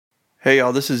Hey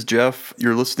y'all, this is Jeff.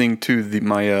 You're listening to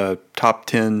my top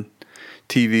 10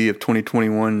 TV of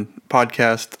 2021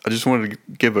 podcast. I just wanted to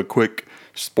give a quick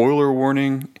spoiler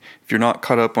warning. If you're not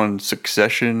caught up on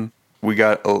Succession, we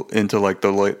got into like the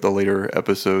later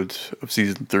episodes of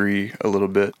season 3 a little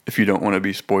bit. If you don't want to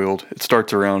be spoiled, it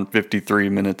starts around 53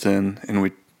 minutes in, and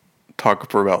we talk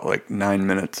for about like 9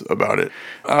 minutes about it.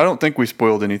 I don't think we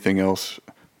spoiled anything else,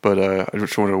 but I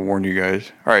just wanted to warn you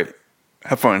guys. All right,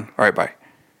 have fun. All right, bye.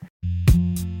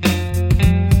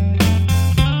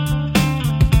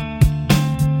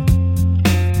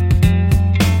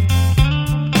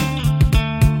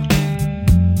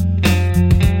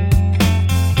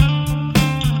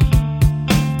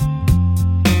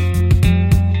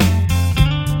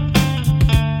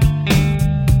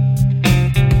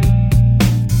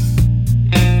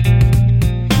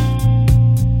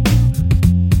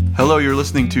 Hello, you're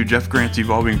listening to Jeff Grant's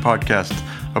Evolving Podcast,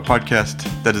 a podcast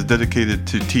that is dedicated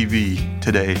to TV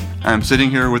today. I'm sitting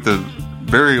here with a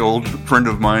very old friend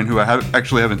of mine who I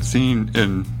actually haven't seen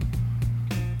in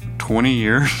 20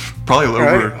 years. Probably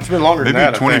over. Right. It's been longer maybe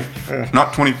than that, 20, I think. Yeah.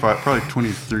 Not 25, probably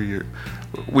 23 years.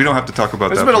 We don't have to talk about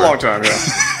that. It's been a long time,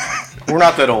 yeah. We're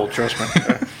not that old, trust me.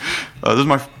 Yeah. This is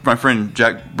my friend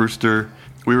Jack Brewster.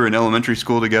 We were in elementary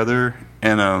school together,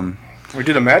 and We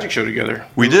did a magic show together.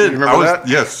 we did. You remember that?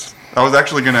 Yes. I was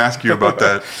actually going to ask you about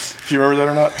that. If you remember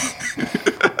that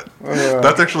or not?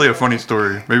 That's actually a funny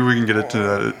story. Maybe we can get into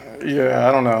that. Yeah,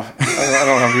 I don't know. I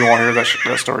don't know if you want to hear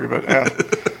that story, but yeah.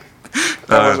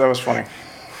 That was funny.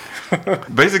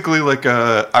 Basically,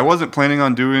 I wasn't planning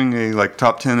on doing a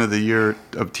top 10 of the year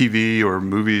of TV or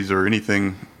movies or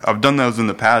anything. I've done those in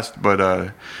the past, but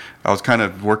I was kind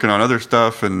of working on other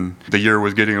stuff, and the year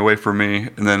was getting away from me.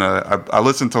 And then I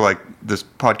listened to this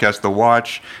podcast, The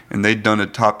Watch, and they'd done a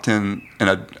top 10, and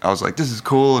I was like, this is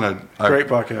cool. And I Great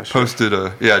podcast. Posted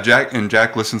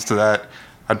Jack listens to that.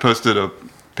 I'd posted a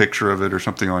picture of it or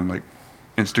something on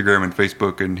Instagram and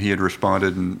Facebook, and he had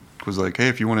responded and was like, hey,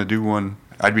 if you want to do one,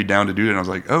 I'd be down to do it. And I was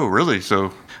like, oh, really?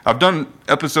 So I've done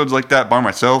episodes like that by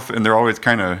myself, and they're always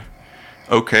kind of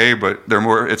okay, but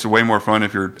it's way more fun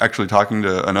if you're actually talking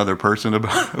to another person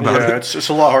about it. Yeah, it's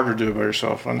a lot harder to do it by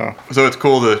yourself, I know. So it's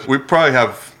cool that we probably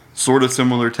have sort of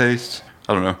similar tastes.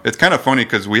 I don't know. It's kind of funny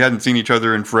because we hadn't seen each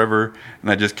other in forever, and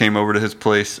I just came over to his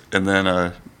place, and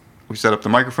then we set up the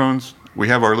microphones. We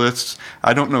have our lists.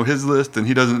 I don't know his list, and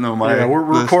he doesn't know my we're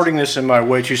list. recording this in my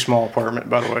way too small apartment,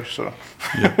 by the way, so.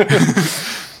 Yeah.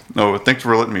 No, thanks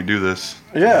for letting me do this.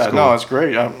 Yeah, cool. no, it's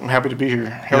great. I'm happy to be here.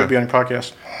 Happy to be on your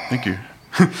podcast. Thank you.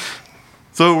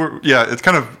 So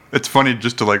it's funny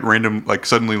just to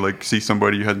suddenly see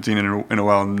somebody you hadn't seen in a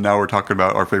while, and now we're talking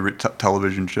about our favorite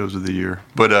television shows of the year.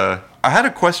 But I had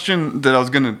a question that I was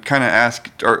going to kind of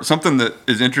ask, or something that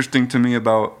is interesting to me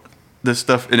about this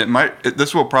stuff, and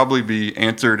this will probably be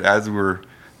answered as we're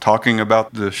talking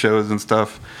about the shows and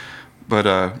stuff. But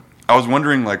I was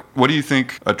wondering, what do you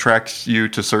think attracts you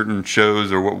to certain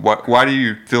shows, or why do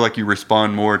you feel like you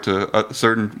respond more to a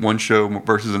certain one show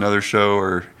versus another show,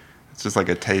 or it's just like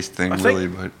a taste thing, really?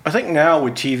 But I think now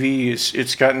with TV,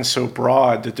 it's gotten so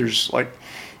broad that there's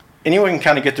anyone can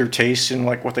kind of get their taste in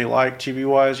what they like TV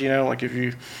wise. If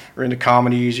you are into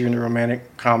comedies, you're into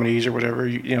romantic comedies or whatever.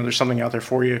 There's something out there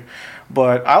for you.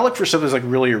 But I look for stuff that's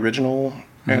really original,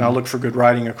 and I look for good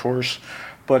writing, of course.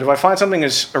 But if I find something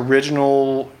that's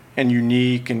original and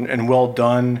unique and well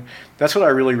done, that's what I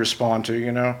really respond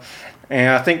to, And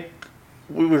I think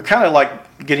we were kind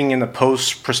of getting in the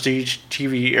post-prestige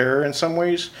TV era in some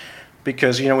ways,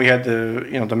 because we had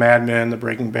the Mad Men, the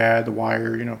Breaking Bad, The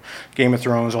Wire, Game of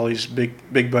Thrones, all these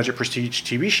big budget prestige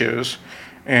TV shows,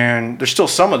 and there's still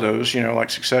some of those, like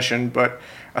Succession, but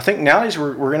I think nowadays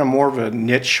we're in a more of a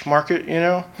niche market,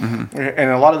 and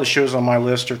a lot of the shows on my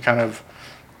list are kind of,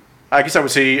 I guess I'd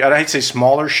hate to say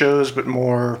smaller shows, but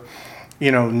more,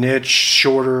 niche,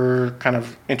 shorter, kind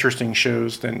of interesting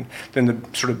shows than the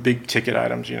sort of big ticket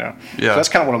items, Yeah. So that's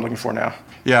kind of what I'm looking for now.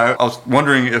 Yeah, I was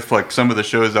wondering if some of the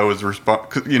shows I was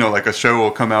a show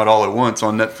will come out all at once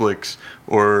on Netflix,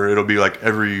 or it'll be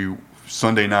every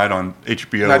Sunday night on HBO or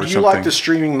something. Now, do you like the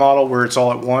streaming model where it's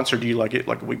all at once, or do you like it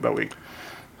week by week?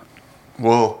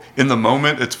 Well, in the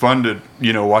moment, it's fun to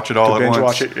watch it all at once.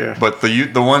 Watch it, yeah. But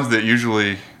the ones that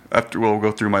usually we'll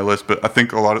go through my list, but I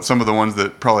think some of the ones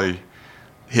that probably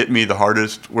hit me the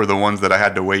hardest were the ones that I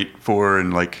had to wait for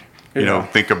and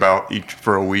think about each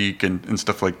for a week and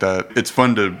stuff like that. It's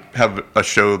fun to have a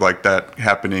show like that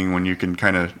happening when you can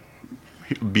kind of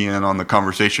be in on the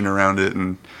conversation around it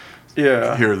and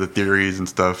hear the theories and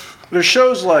stuff. There's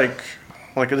shows like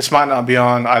this might not be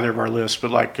on either of our lists,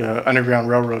 but Underground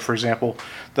Railroad, for example,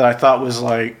 that I thought was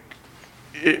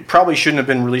it probably shouldn't have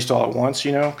been released all at once,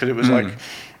 because it was like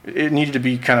it needed to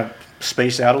be kind of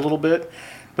spaced out a little bit.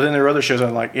 But then there are other shows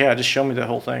I'm like, yeah, just show me the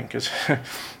whole thing, because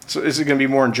so is it going to be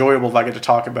more enjoyable if I get to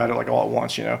talk about it like all at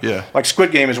once, Yeah. Like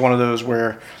Squid Game is one of those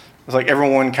where it's like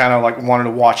everyone kind of like wanted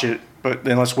to watch it, but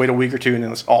then let's wait a week or two and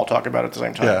then let's all talk about it at the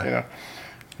same time, Yeah.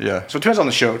 Yeah. So it depends on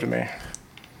the show to me.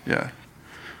 Yeah.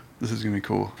 This is going to be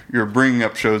cool. You're bringing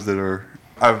up shows that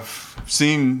I've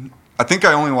seen. I think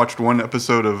I only watched one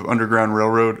episode of Underground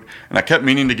Railroad, and I kept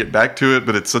meaning to get back to it,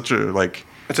 but it's such a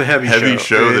it's a heavy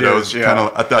show that I was kind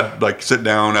of, I thought, like, sit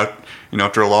down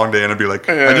after a long day and I'd be like,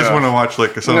 I just want to watch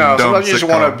like some dumb sometimes you just sitcom.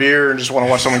 want a beer and just want to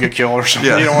watch someone get killed or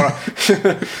something. Yeah. You don't want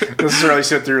to necessarily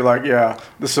sit through like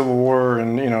the Civil War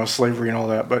and slavery and all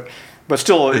that, but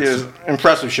still it is an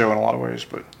impressive show in a lot of ways.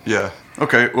 But yeah,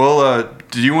 okay. Well,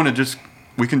 do you want to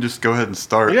we can just go ahead and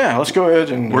start? Yeah, let's go ahead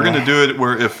and we're gonna do it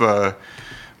where if we're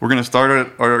gonna start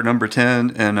at our number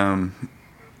 10, and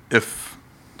if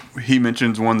he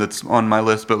mentions one that's on my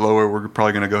list but lower, we're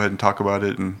probably going to go ahead and talk about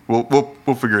it, and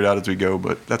we'll figure it out as we go.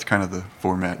 But that's kind of the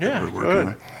format that we're working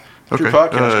with. Okay. Your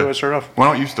podcast. Go ahead and start off.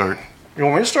 Why don't you start? You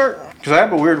want me to start? Because I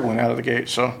have a weird one out of the gate.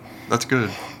 So that's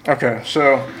good. Okay.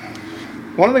 So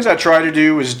one of the things I try to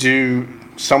do is do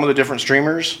some of the different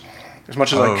streamers as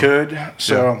much as I could.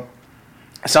 So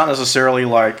it's not necessarily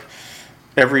like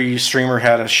every streamer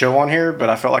had a show on here, but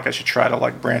I felt like I should try to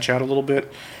like branch out a little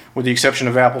bit. With the exception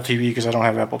of Apple TV, because I don't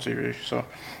have Apple TV, so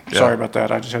sorry about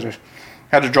that. I just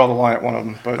had to draw the line at one of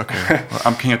them. But okay, well,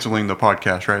 I'm canceling the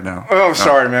podcast right now. Oh,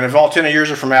 sorry, man. If all 10 of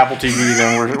yours are from Apple TV,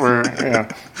 then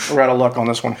we're out of luck on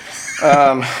this one.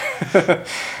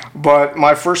 But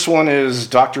my first one is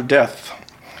Dr. Death,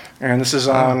 and this is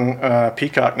on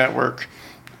Peacock Network,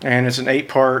 and it's an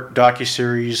 8-part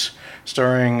docuseries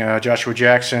starring Joshua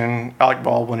Jackson, Alec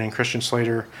Baldwin, and Christian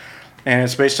Slater, and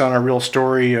it's based on a real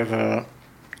story of a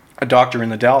doctor in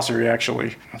the Dallas area,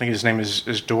 actually. I think his name is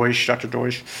Deutsch, Dr.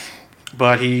 Deutsch.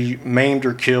 But he maimed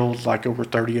or killed like over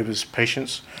 30 of his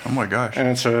patients. Oh my gosh. And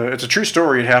it's a true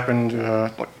story. It happened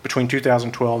between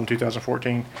 2012 and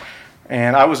 2014.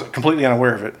 And I was completely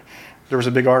unaware of it. There was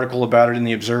a big article about it in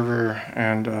the Observer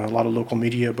and a lot of local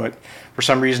media, but for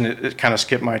some reason it kind of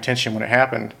skipped my attention when it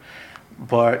happened.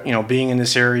 But, being in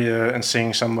this area and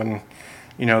seeing someone,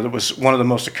 that was one of the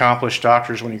most accomplished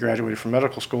doctors when he graduated from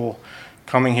medical school,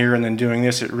 coming here and then doing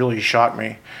this, it really shocked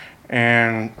me.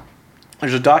 And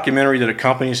there's a documentary that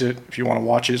accompanies it. If you want to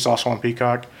watch it, it's also on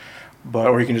Peacock,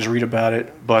 or you can just read about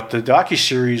it. But the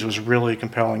docuseries was really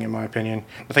compelling, in my opinion.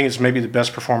 I think it's maybe the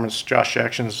best performance Josh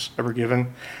Jackson's ever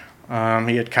given.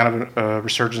 He had kind of a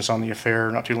resurgence on The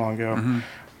Affair not too long ago.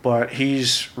 But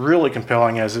he's really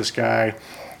compelling as this guy.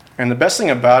 And the best thing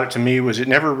about it to me was it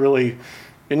never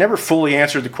fully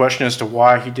answered the question as to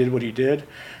why he did what he did.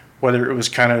 Whether it was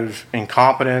kind of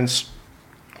incompetence,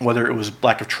 whether it was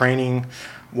lack of training,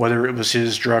 whether it was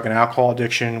his drug and alcohol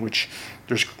addiction, which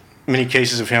there's many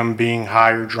cases of him being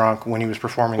high or drunk when he was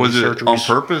performing these surgeries. Was it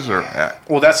on purpose or?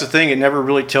 Well, that's the thing. It never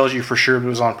really tells you for sure if it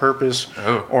was on purpose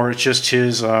or it's just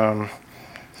his kind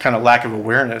of lack of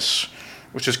awareness,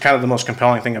 which is kind of the most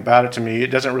compelling thing about it to me.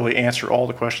 It doesn't really answer all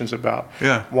the questions about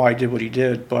why he did what he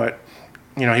did, but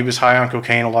he was high on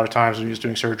cocaine a lot of times when he was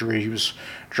doing surgery. He was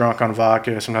drunk on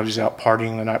vodka. Sometimes he's out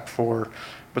partying the night before.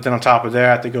 But then on top of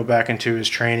that, they go back into his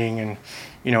training, and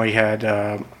he had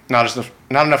not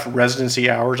enough residency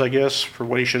hours, I guess, for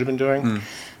what he should have been doing.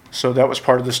 So that was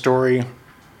part of the story.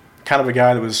 Kind of a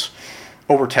guy that was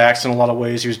overtaxed in a lot of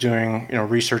ways. He was doing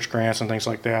research grants and things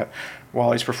like that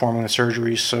while he's performing the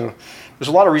surgeries. So there's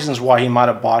a lot of reasons why he might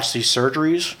have botched these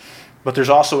surgeries, but there's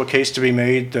also a case to be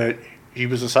made that he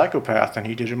was a psychopath and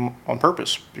he did them on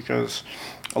purpose, because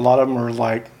a lot of them are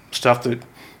like stuff that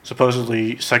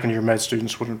supposedly second-year med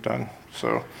students wouldn't have done.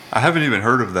 So I haven't even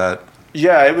heard of that.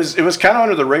 Yeah, it was kind of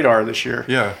under the radar this year.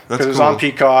 Yeah, that's cool. Because it was on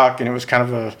Peacock and it was kind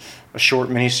of a short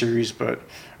miniseries, but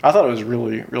I thought it was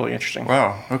really, really interesting.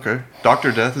 Wow, okay.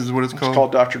 Dr. Death is what it's called? It's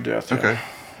called Dr. Death, yeah. Okay.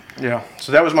 Yeah,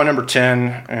 so that was my number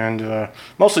 10, and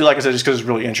mostly, like I said, just because it's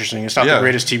really interesting. It's not the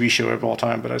greatest TV show of all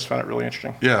time, but I just found it really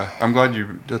interesting. Yeah, I'm glad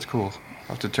that's cool.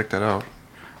 I'll have to check that out.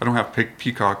 I don't have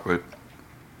Peacock, but...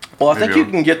 Well, I think you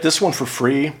can get this one for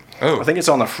free. Oh. I think it's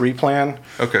on the free plan.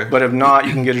 Okay. But if not,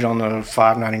 you can get it on the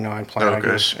 $5.99 plan, I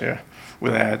guess,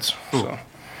 with ads. Cool.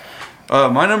 So.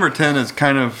 My number 10 is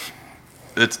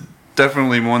it's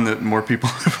definitely one that more people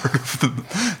have heard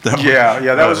of.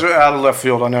 That was out of left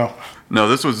field, I know. No,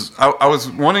 this was, I was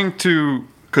wanting to,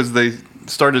 because they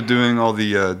started doing all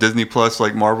the Disney Plus,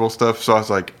 like Marvel stuff, so I was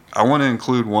like, I want to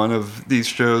include one of these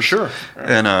shows. Sure.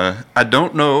 And I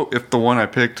don't know if the one I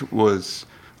picked was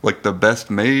like the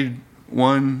best made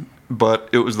one, but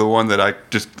it was the one that I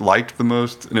just liked the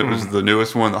most, and it was the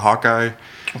newest one, the Hawkeye.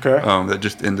 Okay. That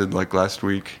just ended like last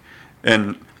week,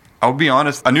 and I'll be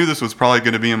honest, I knew this was probably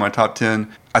going to be in my top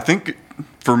 10. I think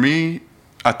for me,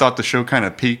 I thought the show kind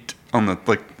of peaked on the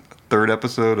like third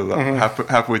episode of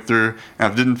halfway through,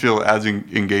 and I didn't feel as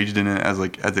engaged in it as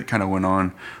it kind of went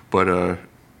on, but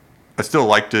I still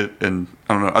liked it, and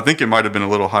I don't know, I think it might have been a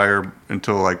little higher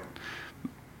until like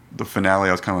the finale.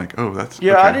 I was kind of like, oh, that's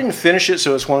yeah. okay. I didn't finish it,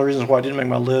 so it's one of the reasons why I didn't make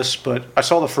my list. But I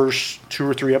saw the first 2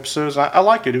 or 3 episodes. I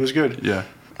liked it. It was good. Yeah.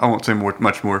 I won't say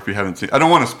much more if you haven't seen. I don't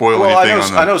want to spoil Well,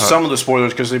 anything. I know some of the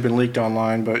spoilers because they've been leaked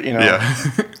online, but Yeah.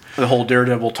 the whole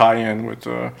Daredevil tie-in with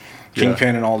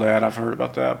Kingpin and all that. I've heard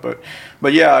about that,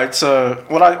 but yeah, it's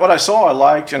what I saw I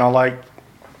liked, and I liked.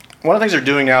 One of the things they're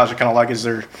doing now is I kind of like is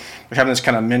they're having this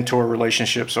kind of mentor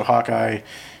relationship. So Hawkeye,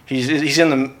 he's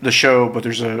in the show, but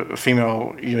there's a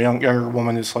female younger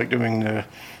woman that's like doing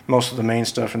most of the main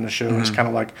stuff in the show. It's kind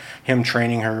of like him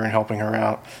training her and helping her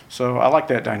out. So I like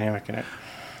that dynamic in it.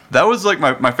 That was like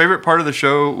my favorite part of the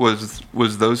show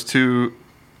was those two,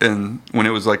 and when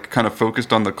it was like kind of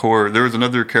focused on the core. There was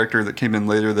another character that came in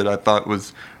later that I thought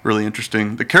was really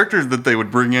interesting. The characters that they would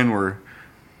bring in were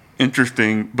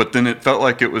interesting, but then it felt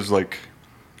like it was like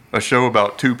a show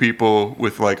about 2 people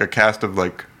with like a cast of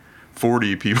like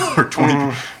 40 people or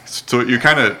 20. So it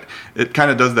kind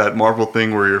of does that Marvel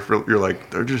thing where you're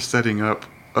like, they're just setting up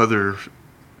other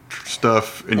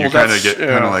stuff, and you kind of get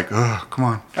kind of like, oh, come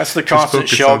on. That's the constant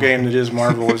shell game that is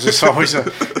Marvel. Is just always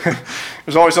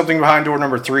there's always something behind door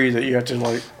number 3 that you have to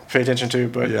like pay attention to.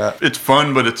 But yeah, it's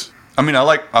fun, but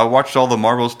I watched all the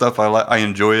Marvel stuff. I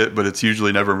enjoy it, but it's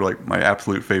usually never like my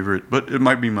absolute favorite. But it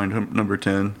might be my number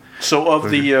 10. So of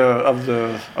the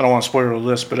I don't want to spoil the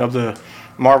list, but of the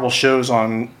Marvel shows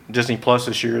on Disney Plus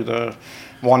this year, the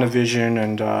WandaVision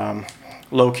and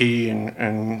Loki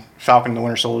and Falcon and the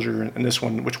Winter Soldier, and this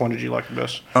one, which one did you like the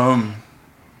best?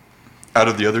 Out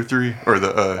of the other 3, or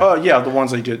the yeah, the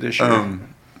ones they did this year.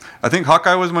 I think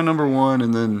Hawkeye was my number 1,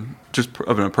 and then just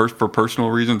for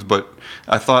personal reasons. But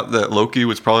I thought that Loki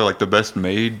was probably like the best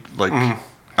made. Like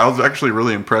I was actually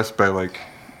really impressed by like.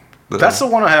 That's the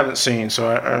one I haven't seen,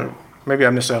 so maybe I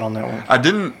missed out on that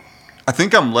one. I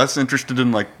think I'm less interested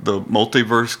in like the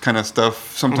multiverse kind of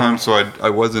stuff sometimes, so I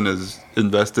wasn't as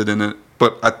invested in it.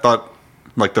 But I thought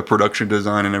like the production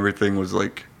design and everything was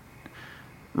like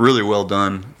really well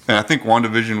done, and I think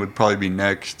WandaVision would probably be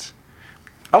next.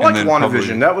 I liked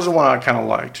WandaVision. That was the one I kind of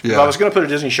liked. Yeah. If I was going to put a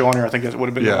Disney show on here, I think that would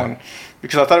have been the one,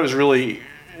 because I thought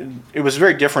it was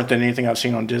very different than anything I've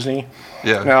seen on Disney.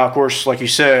 Yeah. Now, of course, like you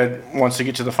said, once they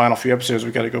get to the final few episodes, we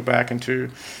got to go back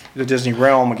into the Disney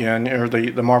realm again, or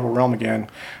the Marvel realm again.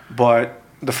 But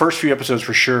the first few episodes,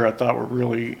 for sure, I thought were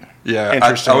really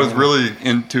interesting. I was really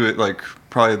into it, like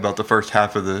probably about the first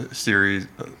half of the series,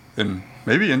 and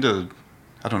maybe into,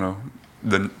 I don't know.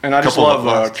 And I just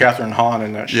love Catherine Hahn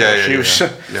in that show.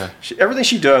 Yeah. Everything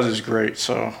she does is great.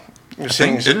 So,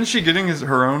 isn't she getting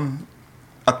her own?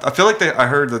 I feel like I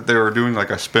heard that they were doing like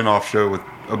a spin-off show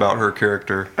about her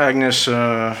character. Agnes,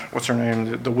 what's her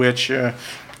name? The witch. I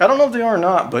don't know if they are or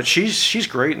not, but she's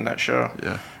great in that show.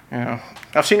 Yeah.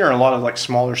 I've seen her in a lot of like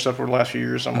smaller stuff over the last few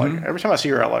years. I'm like, every time I see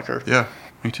her, I like her. Yeah,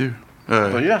 me too.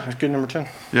 But yeah, it's good number 10.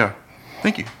 Yeah,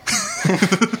 thank you.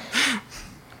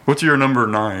 What's your number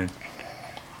 9?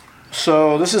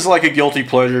 So this is like a guilty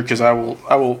pleasure because I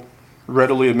will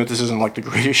readily admit this isn't like the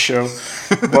greatest show,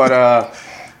 but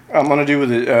I'm gonna do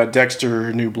with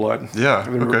Dexter: New Blood. Yeah,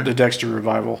 the Dexter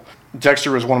revival.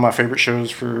 Dexter was one of my favorite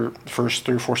shows for the first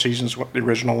 3 or 4 seasons, the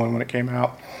original one when it came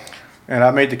out, and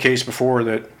I made the case before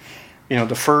that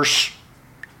the first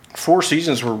 4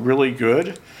 seasons were really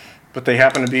good, but they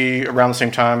happened to be around the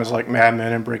same time as like Mad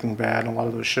Men and Breaking Bad and a lot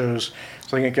of those shows,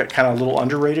 so I think it got kind of a little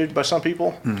underrated by some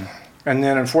people. And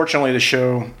then, unfortunately, the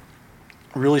show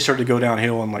really started to go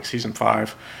downhill in like season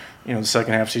 5. The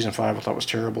second half of season 5 I thought was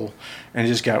terrible, and it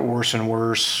just got worse and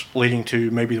worse, leading to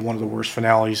maybe one of the worst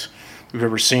finales we've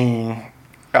ever seen,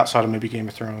 outside of maybe Game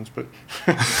of Thrones. But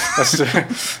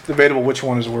that's debatable which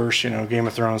one is worse, Game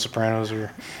of Thrones, Sopranos,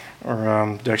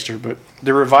 or Dexter. But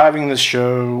they're reviving this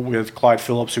show with Clyde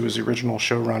Phillips, who was the original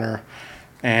showrunner.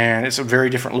 And it's a very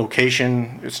different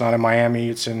location. It's not in Miami.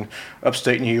 It's in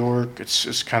upstate New York.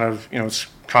 It's kind of, it's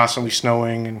constantly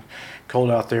snowing and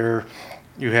cold out there.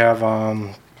 You have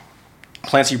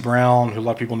Clancy Brown, who a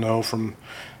lot of people know from,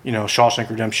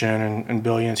 Shawshank Redemption and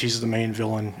Billions. He's the main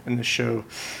villain in this show.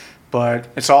 But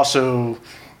it's also,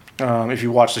 if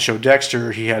you watch the show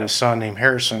Dexter, he had a son named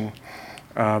Harrison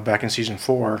back in season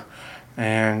 4.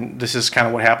 And this is kind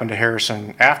of what happened to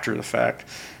Harrison after the fact.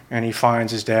 And he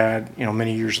finds his dad,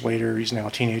 many years later. He's now a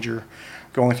teenager,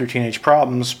 going through teenage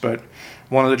problems. But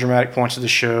one of the dramatic points of the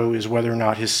show is whether or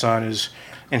not his son has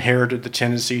inherited the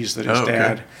tendencies that his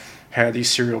dad had,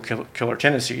 these serial killer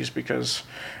tendencies, because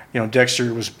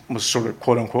Dexter was sort of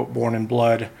quote unquote born in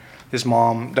blood. His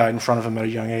mom died in front of him at a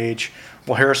young age.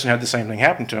 Well, Harrison had the same thing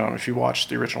happen to him. If you watch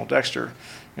the original Dexter,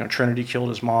 Trinity killed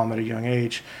his mom at a young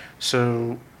age.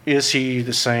 So is he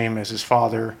the same as his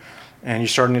father? And you're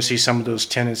starting to see some of those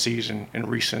tendencies in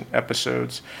recent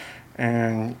episodes.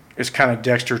 And it's kind of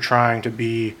Dexter trying to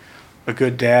be a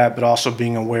good dad, but also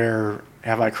being aware,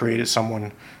 have I created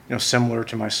someone similar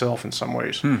to myself in some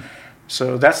ways?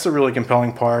 So that's the really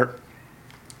compelling part.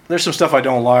 There's some stuff I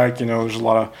don't like. There's a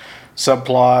lot of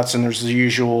subplots, and there's the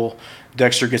usual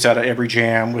Dexter gets out of every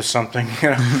jam with something.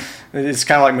 It's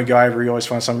kind of like MacGyver. You always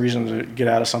find some reason to get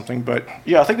out of something. But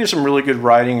yeah, I think there's some really good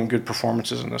writing and good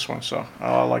performances in this one, so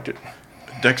I liked it.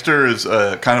 Dexter is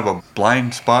kind of a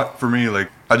blind spot for me. Like,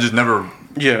 I just never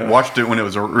watched it when it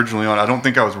was originally on. I don't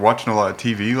think I was watching a lot of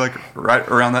TV like right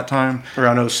around that time.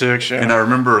 Around 06, yeah. And I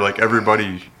remember like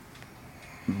everybody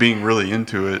being really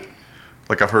into it.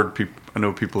 Like I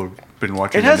know people have been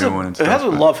watching the new one and stuff. It has a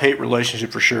love-hate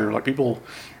relationship for sure. Like, people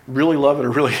really love it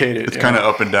or really hate it. It's kind of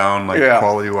up and down, like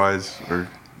quality-wise.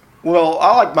 Well,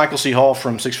 I like Michael C. Hall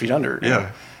from 6 Feet Under.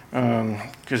 Yeah.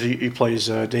 Because he plays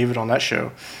David on that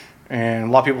show. And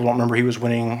a lot of people don't remember he was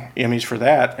winning Emmys for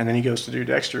that. And then he goes to do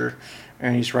Dexter,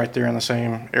 and he's right there in the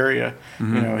same area.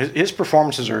 Mm-hmm. His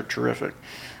performances are terrific.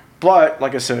 But,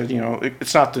 like I said,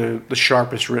 it's not the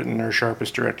sharpest written or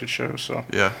sharpest directed show. So,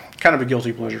 kind of a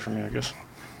guilty pleasure for me, I guess.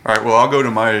 All right, well, I'll go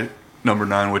to my number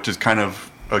 9, which is kind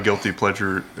of a guilty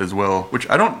pleasure as well.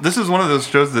 This is one of those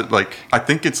shows that, like, I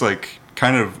think it's, like,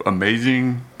 kind of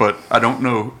amazing, but I don't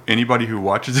know anybody who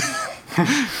watches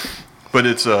it. But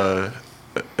it's a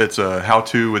How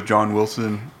To with John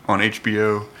Wilson on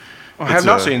HBO. I have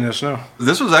not seen this, no.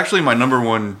 This was actually my number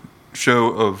 1 show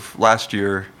of last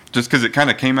year, just because it kind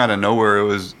of came out of nowhere. It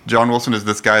was John Wilson is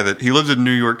this guy that he lives in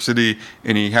New York City,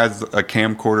 and he has a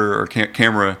camcorder or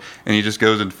camera, and he just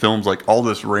goes and films like all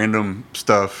this random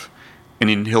stuff,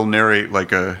 and he'll narrate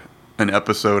like an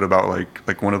episode about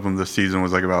like one of them this season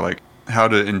was like about like how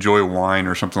to enjoy wine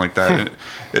or something like that. And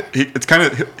it's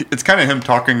kind of him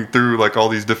talking through like all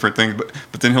these different things,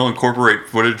 but then he'll incorporate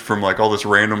footage from like all this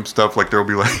random stuff. Like there'll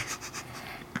be like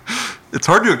it's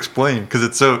hard to explain because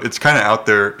it's kind of out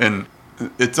there, and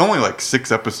it's only like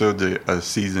 6 episodes a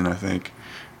season, I think.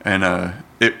 And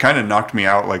it kind of knocked me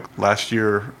out like last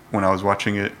year when I was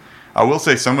watching it. I will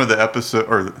say some of the episode,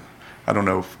 or I don't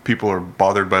know if people are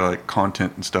bothered by like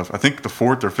content and stuff. I think the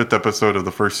 4th or 5th episode of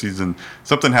the first season,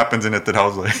 something happens in it that I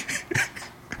was like,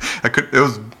 it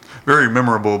was very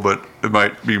memorable, but it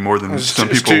might be more than some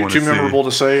people want to see. Too memorable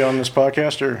to say on this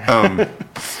podcast, or?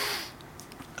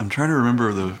 I'm trying to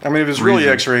remember I mean, if it's really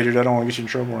X-rated, I don't want to get you in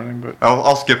trouble or anything, but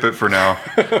I'll skip it for now.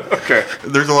 Okay.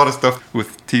 There's a lot of stuff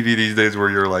with TV these days where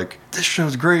you're like, this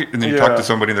show's great, and then you talk to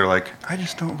somebody and they're like, I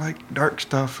just don't like dark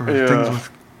stuff or things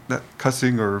with that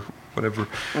cussing or whatever.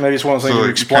 Maybe it's one of the things you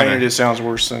explain it sounds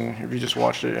worse than if you just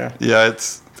watched it. Yeah,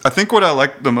 I think what I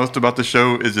like the most about the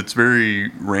show is it's very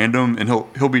random, and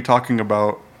he'll be talking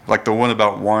about like the one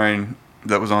about wine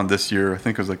that was on this year. I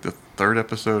think it was like the 3rd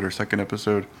episode or 2nd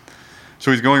episode. So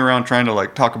he's going around trying to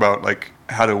like talk about like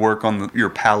how to work on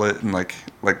your palate and like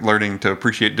learning to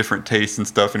appreciate different tastes and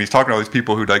stuff. And he's talking to all these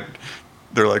people who like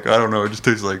they're like, I don't know, it just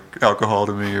tastes like alcohol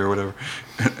to me or whatever.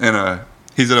 And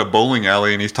he's at a bowling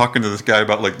alley and he's talking to this guy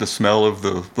about like the smell of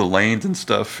the lanes and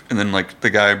stuff. And then like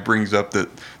the guy brings up that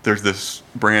there's this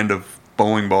brand of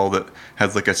bowling ball that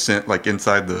has like a scent like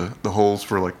inside the holes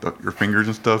for like your fingers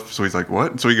and stuff. So he's like,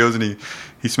 what? And so he goes and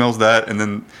he smells that, and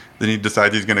then he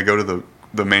decides he's going to go to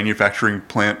the manufacturing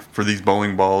plant for these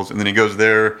bowling balls, and then he goes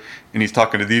there and he's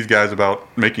talking to these guys about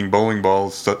making bowling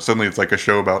balls. So suddenly it's like a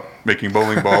show about making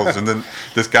bowling balls, and then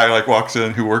this guy like walks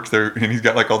in who works there, and he's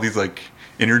got like all these like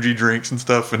energy drinks and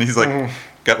stuff, and he's like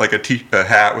got like a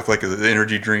hat with like an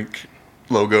energy drink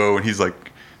logo, and he's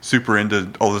like super into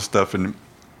all this stuff. And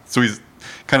so he's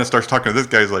kind of starts talking to this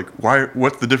guy. He's like,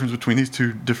 what's the difference between these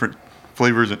two different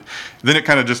flavors? And then it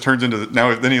kind of just turns into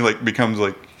then he like becomes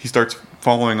like he starts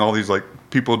following all these like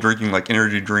people drinking like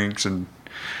energy drinks, and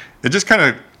it just kind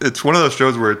of it's one of those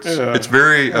shows where it's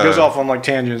very it goes off on like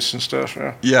tangents and stuff.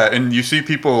 And you see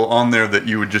people on there that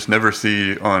you would just never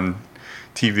see on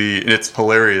TV, and it's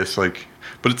hilarious. Like,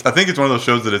 but I think it's one of those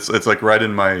shows that it's like right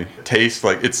in my taste.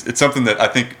 Like it's something that I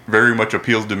think very much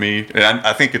appeals to me, and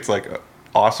I think it's like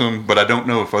awesome, but I don't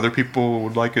know if other people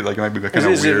would like it. Like it might be like kind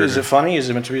of weird. Is it funny? Is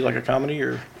it meant to be like a comedy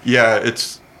or? Yeah,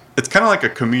 it's It's kind of like a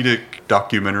comedic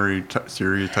documentary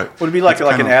series type. Would it be like It's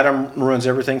an kinda- Adam Ruins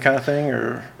Everything kind of thing,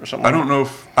 or something? I don't know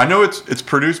if I know it's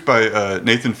produced by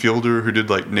Nathan Fielder, who did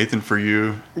like Nathan for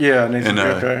You, Yeah, Nathan. and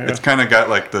Okay, yeah. it's kind of got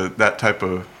like that type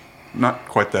of, not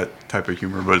quite that type of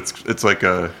humor, but it's like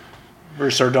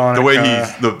Very sardonic. the way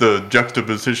he's the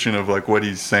juxtaposition of like what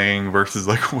he's saying versus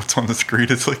like what's on the screen.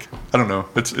 It's like, I don't know.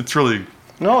 It's really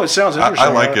No, it sounds I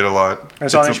interesting. like it a lot.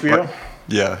 It's on a- HBO?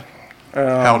 yeah.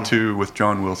 How To with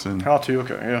John Wilson. How to?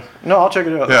 Okay, yeah. No, I'll check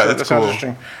it out. Yeah, that that's sounds cool.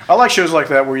 interesting. I like shows like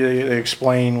that where they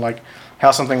explain like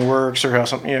how something works or how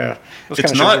something. Yeah, those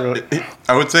It's kind of not. shows are really,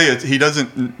 I would say he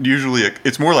doesn't usually.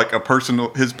 It's more like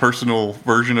his personal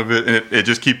version of it, and it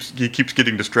just he keeps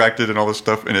getting distracted and all this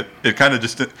stuff, and it kind of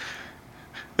just.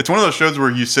 It's one of those shows where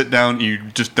you sit down, and you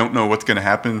just don't know what's going to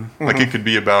happen. Mm-hmm. Like it could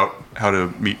be about how to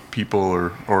meet people,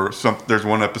 or some. There's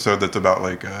one episode that's about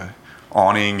like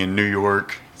awning in New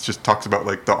York. It just talks about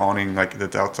like the awning like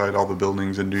that's outside all the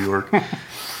buildings in New York.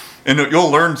 And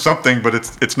you'll learn something, but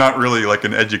it's not really like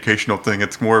an educational thing.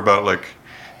 It's more about like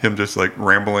him just like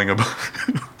rambling about.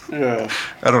 yeah.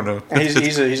 I don't know. And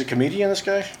he's a comedian. This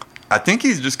guy. I think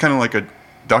he's just kind of like a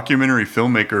documentary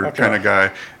filmmaker Okay. kind of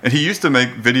guy. And he used to make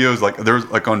videos like there was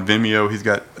like on Vimeo. He's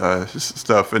got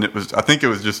stuff, and I think it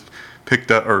was just picked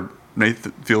up, or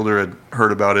Nathan Fielder had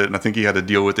heard about it, and I think he had a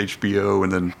deal with HBO,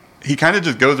 and then. He kind of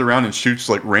just goes around and shoots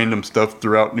like random stuff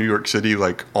throughout New York City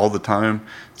like all the time.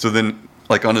 So then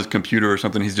like on his computer or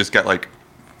something, he's just got like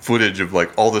footage of like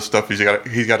all this stuff. He's got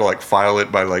to like file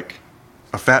it by like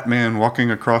a fat man walking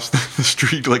across the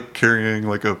street like carrying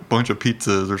like a bunch of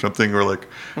pizzas or something, or like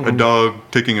a dog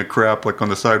taking a crap like on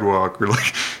the sidewalk, or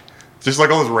like just like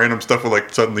all this random stuff will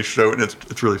like suddenly show, and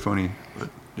it's really funny.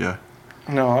 But yeah.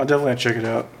 No, I'll definitely have to check it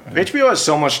out. HBO has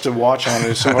so much to watch on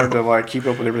it. It's so hard to like keep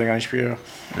up with everything on HBO.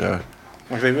 Yeah.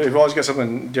 Like they've always got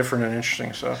something different and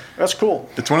interesting. So that's cool.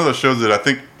 It's one of those shows that I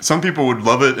think some people would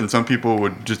love it and some people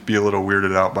would just be a little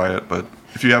weirded out by it. But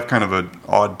if you have kind of an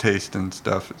odd taste and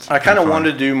stuff, it's I kind of fun.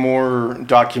 wanted to do more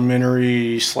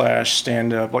documentary /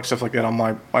 stand up, like stuff like that on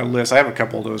my list. I have a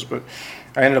couple of those, but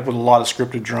I ended up with a lot of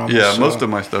scripted dramas. Yeah, so- most of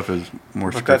my stuff is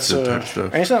more but that's scripted type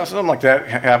stuff. anytime something like that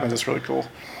happens, that's really cool.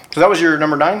 So that was your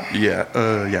number 9.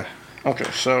 Yeah. Okay,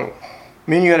 so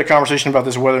me and you had a conversation about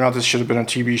this, whether or not this should have been a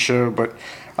TV show, but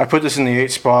I put this in the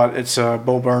 8th spot. It's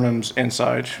Bo Burnham's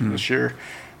Inside this year,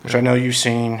 which I know you've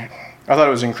seen. I thought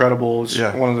it was incredible. It's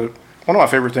Yeah. one of my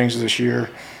favorite things of this year.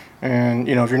 And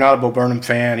if you're not a Bo Burnham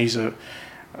fan, he's a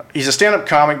stand-up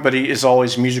comic, but he is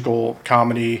always musical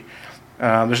comedy.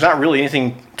 There's not really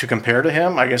anything to compare to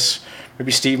him. I guess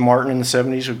maybe Steve Martin in the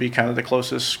 70s would be kind of the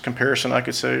closest comparison I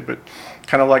could say, but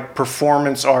kind of like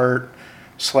performance art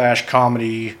 /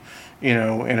 comedy,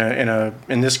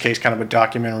 in this case kind of a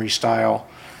documentary style.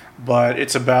 But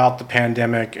it's about the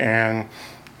pandemic and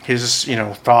his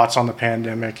thoughts on the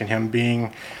pandemic and him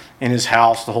being in his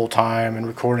house the whole time and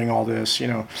recording all this.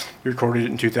 He recorded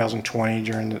it in 2020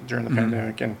 during the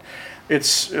pandemic, and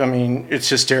it's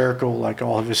hysterical like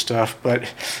all of his stuff,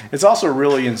 but it's also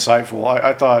really insightful.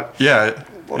 I thought. Yeah.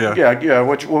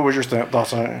 What was your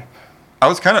thoughts on it? I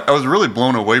was really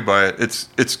blown away by it.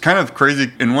 It's kind of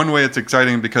crazy. In one way, it's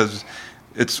exciting because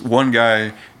it's one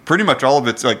guy. Pretty much all of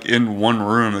it's like in one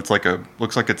room. It's like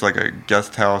looks like it's like a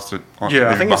guest house. I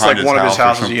think it's like one of his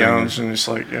houses he owns, and it's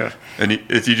like And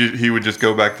he would just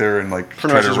go back there and like Pretty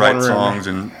try much to just write one room. songs,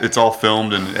 and it's all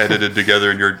filmed and edited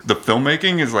together. And the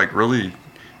filmmaking is like really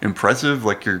impressive.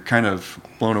 Like you're kind of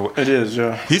blown away. It is,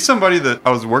 yeah. He's somebody that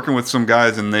I was working with some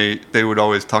guys, and they would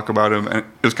always talk about him, and it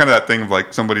was kind of that thing of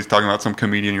like somebody's talking about some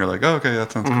comedian, you're like, oh, okay,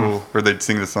 that sounds cool, or they'd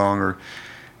sing the song,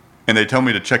 and they tell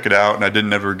me to check it out, and I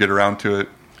didn't ever get around to it.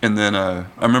 And then I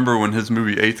remember when his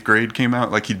movie 8th Grade came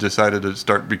out, like he decided to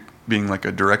start being like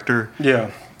a director. Yeah.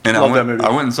 And Love I that movie.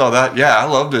 went and saw that. Yeah, I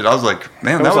loved it. I was like,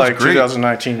 man, It that was was like great.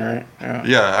 2019, right? Yeah.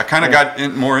 Yeah, I kind of got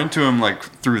more into him like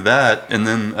through that, and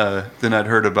then I'd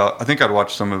heard about. I think I'd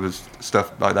watched some of his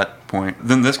stuff by that point.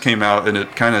 Then this came out, and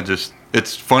it kind of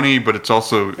it's funny, but it's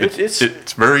also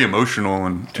it's very emotional.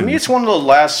 And To me, it's one of the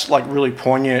last like really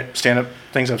poignant stand-up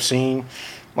things I've seen.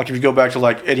 Like if you go back to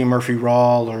like Eddie Murphy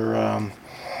Raw, or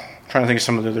trying to think of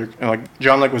some of the other, like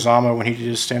John Leguizamo when he did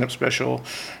his stand-up special,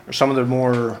 or some of the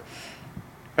more.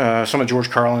 Some of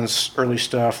George Carlin's early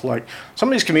stuff, like some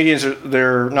of these comedians,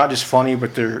 they're not just funny,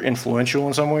 but they're influential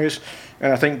in some ways.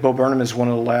 And I think Bo Burnham is one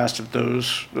of the last of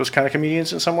those kind of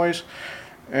comedians in some ways.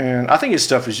 And I think his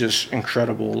stuff is just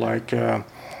incredible. Like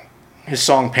his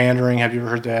song "Pandering," have you ever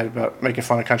heard that, about making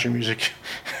fun of country music?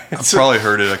 I've probably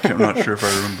heard it. I'm not sure if I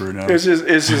remember it now.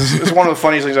 It's one of the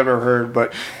funniest things I've ever heard.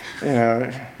 But You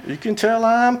know, you can tell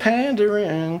I'm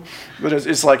pandering, but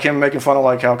it's like him making fun of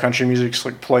like how country music's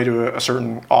like play to a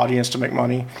certain audience to make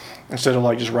money instead of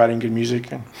like just writing good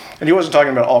music. And he wasn't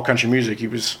talking about all country music. He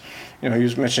was, you know, he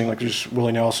was mentioning like there's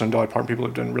Willie Nelson, Dolly Parton, people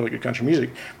who've done really good country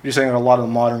music. But he's saying that a lot of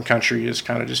the modern country is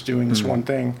kind of just doing this one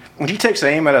thing. When he takes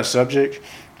aim at a subject,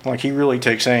 like he really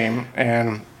takes aim.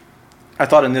 And I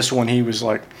thought in this one he was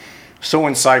like so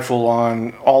insightful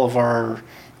on all of our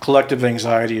collective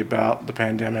anxiety about the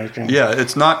pandemic. And yeah,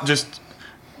 it's not just,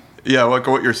 yeah, like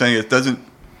what you're saying,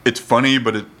 it's funny,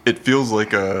 but it feels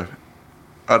like I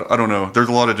don't know, there's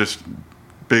a lot of just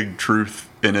big truth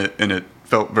in it, and it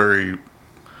felt very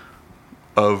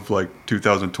of like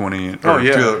 2020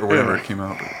 or whatever it came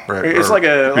out. Right, it's or like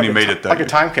when he made it that like year. a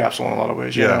time capsule in a lot of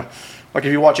ways. You know? Like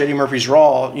if you watch Eddie Murphy's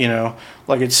Raw, you know,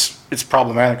 like it's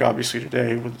problematic obviously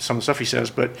today with some of the stuff he says,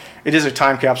 but it is a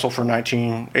time capsule for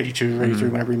 1982 or 83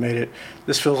 whenever he made it.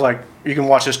 This feels like you can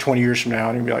watch this 20 years from now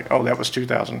and you'll be like, oh, that was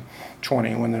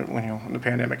 2020 when the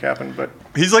pandemic happened. But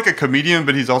he's like a comedian,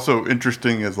 but he's also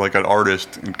interesting as like an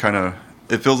artist, and kind of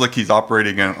it feels like he's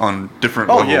operating on different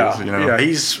levels. Yeah, you know? Yeah,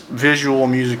 he's visual,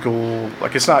 musical.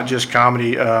 Like it's not just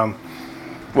comedy.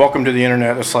 Welcome to the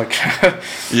Internet. It's like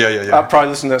yeah. I've probably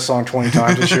listened to that song 20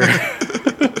 times this year.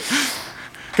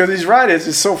 Because he's right.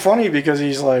 It's so funny because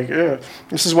he's like, yeah,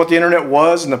 this is what the Internet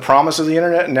was and the promise of the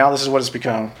Internet, and now this is what it's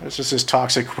become. It's just this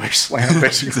toxic wasteland,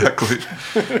 basically.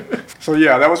 Exactly. So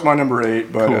yeah, that was my number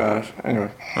 8. But Cool.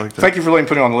 Anyway, like thank you for letting me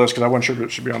put it on the list because I wasn't sure if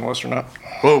it should be on the list or not.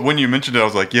 Well, when you mentioned it, I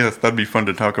was like, yes, that'd be fun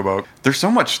to talk about. There's so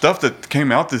much stuff that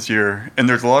came out this year, and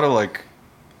there's a lot of like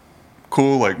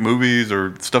cool like movies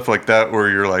or stuff like that where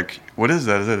you're like, what is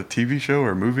that? Is that a TV show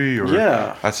or a movie? Or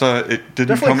Yeah. I saw it didn't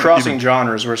Definitely come crossing even,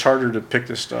 genres where it's harder to pick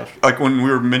this stuff. like when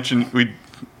we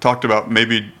talked about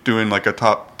maybe doing like a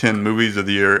top 10 movies of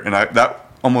the year, and that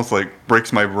almost like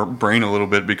breaks my brain a little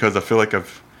bit because I feel like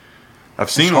I've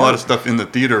seen a lot of stuff in the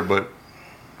theater, but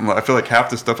I feel like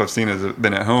half the stuff I've seen has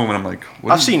been at home, and I'm like,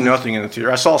 what I've seen nothing in the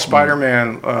theater. I saw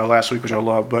Spider-Man last week, which I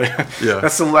love, but Yeah.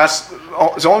 that's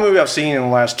it's the only movie I've seen in the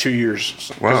last 2 years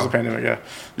because Wow. of the pandemic.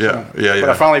 Yeah. Yeah. But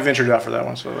I finally ventured out for that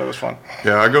one, so that was fun.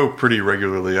 Yeah, I go pretty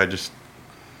regularly. I just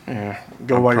Yeah,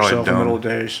 go I'm by probably yourself in the dumb. middle of the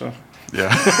day. So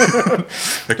yeah.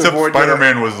 Except avoid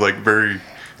Spider-Man was like very.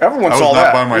 everyone I was saw not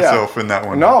that. by myself Yeah. in that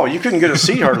one. No, you couldn't get a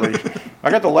seat hardly. I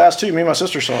got the last 2. Me and my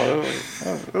sister saw it.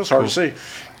 It was hard to see.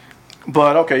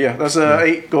 But okay, yeah, that's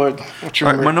 8. Go ahead. What's your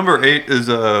All right, number? my number 8 is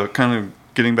kind of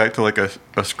getting back to like a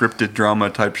scripted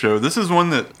drama type show. This is one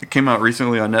that came out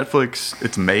recently on Netflix.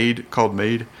 It's called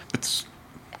Made. It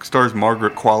stars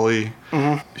Margaret Qualley.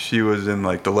 Mm-hmm. She was in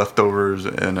like The Leftovers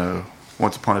and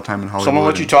Once Upon a Time in Hollywood. So I'm gonna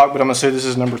let you talk, but I'm gonna say this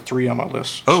is number 3 on my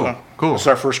list. Oh, so cool. This is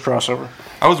our first crossover.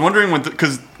 I was wondering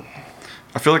because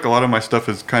I feel like a lot of my stuff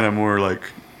is kind of more like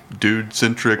dude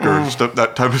centric or stuff,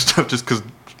 that type of stuff, just because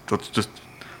that's just.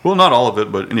 Well, not all of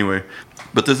it, but anyway.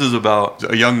 But this is about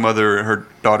a young mother. Her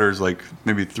daughter's like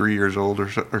maybe 3 years old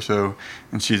or so,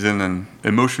 and she's in an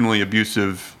emotionally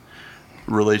abusive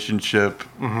relationship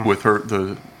with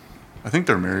I think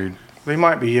they're married. They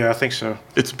might be, yeah, I think so.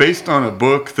 It's based on a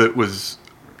book that was,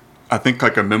 I think,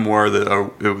 like a memoir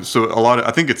that it was. So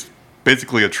I think it's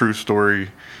basically a true story,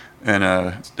 and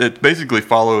it basically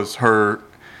follows her.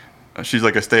 She's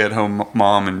like a stay-at-home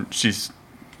mom, and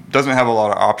doesn't have a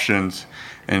lot of options.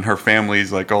 And her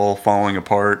family's like all falling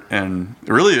apart, and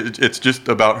really it's just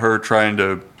about her trying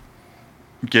to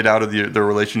get out of the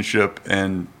relationship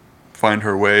and find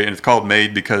her way. And it's called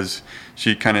Made because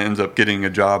she kind of ends up getting a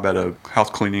job at a house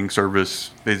cleaning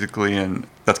service, basically, and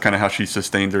that's kind of how she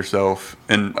sustained herself.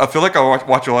 And I feel like I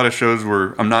watch a lot of shows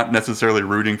where I'm not necessarily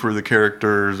rooting for the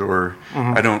characters, or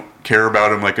I don't care about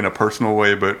them like in a personal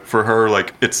way, but for her,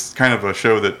 like it's kind of a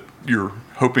show that you're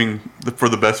hoping for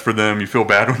the best for them. You feel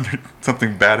bad when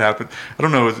something bad happens. I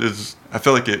don't know. I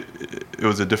feel like it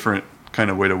was a different kind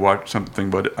of way to watch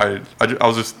something, but I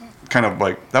was just kind of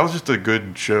like, that was just a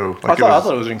good show. Like I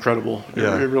thought it was incredible.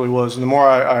 Yeah. It really was. And the more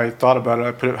I thought about it,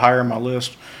 I put it higher on my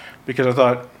list because I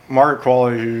thought Margaret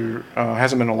Qualley, who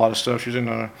hasn't been in a lot of stuff, she's in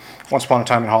Once Upon a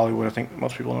Time in Hollywood. I think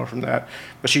most people know her from that.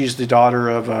 But she's the daughter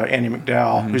of Andy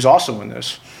McDowell, who's also in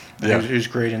this. Yeah. Who's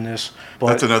great in this. But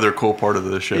that's another cool part of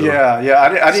the show. Yeah. I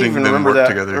didn't Seeing even them remember work that.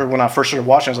 together. Or when I first started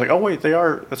watching, I was like, oh wait,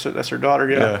 that's her daughter.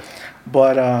 Yeah.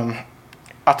 But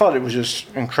I thought it was just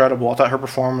incredible. I thought her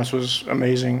performance was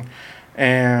amazing,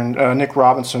 and Nick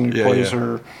Robinson, who plays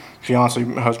her fiance,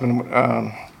 husband,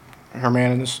 her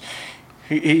man in this,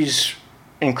 he's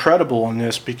incredible in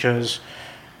this because,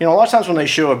 a lot of times when they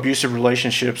show abusive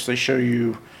relationships, they show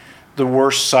you the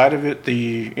worst side of it,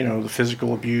 the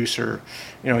physical abuse, or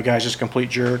a guy's just a complete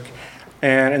jerk.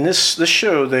 And in this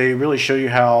show, they really show you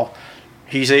how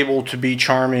he's able to be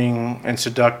charming and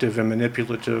seductive and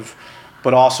manipulative,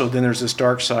 but also then there's this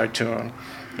dark side to him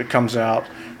that comes out,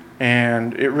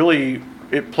 and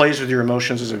it plays with your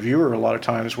emotions as a viewer a lot of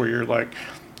times, where you're like,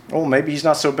 oh, maybe he's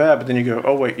not so bad, but then you go,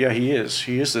 oh wait, yeah, he is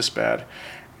this bad.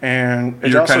 And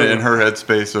you're kind of in her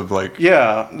headspace of like,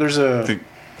 yeah,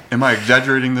 am I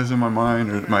exaggerating this in my mind,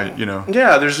 or am I,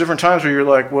 Yeah, there's different times where you're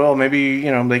like, well, maybe,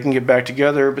 they can get back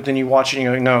together, but then you watch it and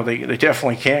you're like, no, they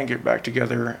definitely can't get back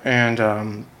together. And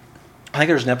I think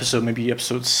there's an episode, maybe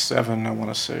episode 7, I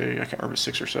want to say, I can't remember,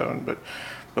 6 or 7,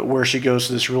 but where she goes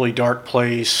to this really dark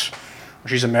place where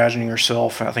she's imagining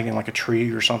herself, I think, in like a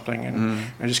tree or something, and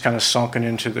just kind of sunken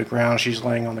into the ground. She's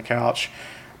laying on the couch.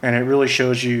 And it really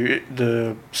shows you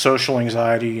the social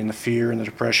anxiety and the fear and the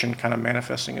depression kind of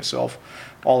manifesting itself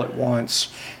all at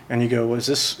once. And you go, well, is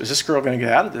this girl going to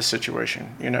get out of this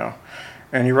situation?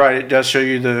 And you're right, it does show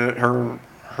you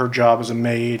her job as a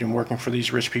maid and working for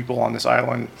these rich people on this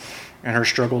island and her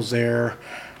struggles there.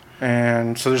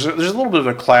 And so there's a little bit of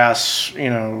a class, I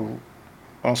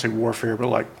don't say warfare, but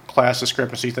like class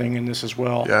discrepancy thing in this as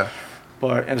well. Yeah.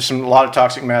 And there's a lot of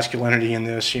toxic masculinity in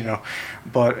this,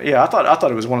 But yeah, I thought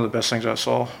it was one of the best things I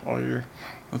saw all year.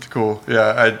 That's cool.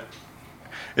 Yeah,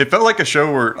 it felt like a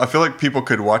show where I feel like people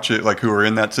could watch it, like, who are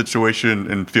in that situation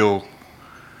and feel,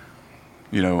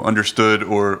 understood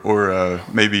or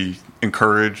maybe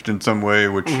encouraged in some way.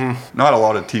 Which not a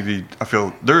lot of TV. I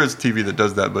feel there is TV that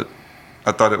does that, but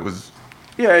I thought it was.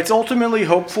 Yeah, it's ultimately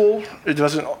hopeful. It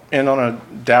doesn't end on a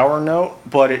dour note,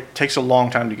 but it takes a long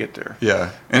time to get there.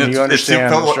 Yeah, and it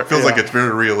feels like it's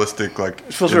very realistic. Like,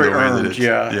 it feels very earned.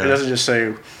 Yeah, it doesn't just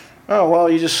say, "Oh, well,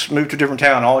 you just moved to a different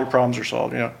town, all your problems are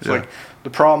solved." It's like the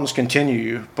problems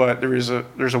continue, but there's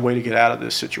a way to get out of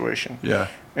this situation. Yeah,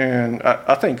 and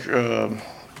I think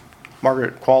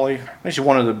Margaret Qualley, I think she's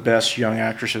one of the best young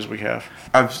actresses we have.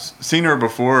 I've seen her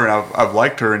before, and I've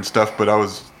liked her and stuff, but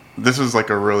this was like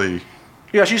a really.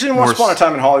 Yeah, she's in Once Upon a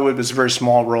Time in Hollywood, but it's a very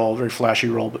small role, very flashy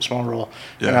role, but small role.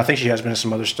 Yeah. And I think she has been in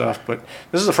some other stuff. But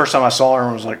this is the first time I saw her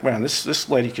and was like, man, this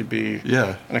lady could be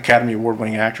an Academy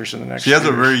Award-winning actress in the next She has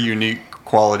a very unique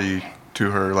quality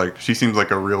to her. Like, she seems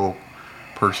like a real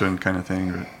person kind of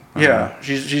thing.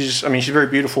 She's very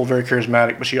beautiful, very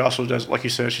charismatic, but she also does, like you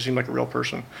said, she seemed like a real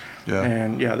person. Yeah.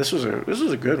 And yeah, this was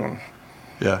a good one.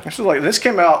 Yeah. This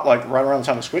came out like right around the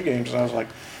time of Squid Games, and I was like,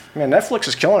 man, Netflix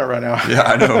is killing it right now. Yeah,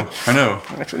 I know.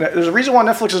 There's a reason why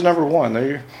Netflix is number one.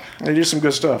 They do some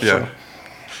good stuff. Yeah. So.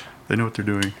 They know what they're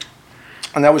doing.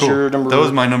 And that was your number. That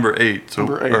was my number 8. So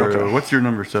number 8. Okay. What's your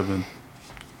number 7?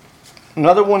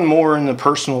 Another one more in the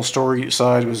personal story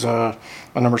side was my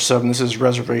number 7. This is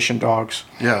Reservation Dogs.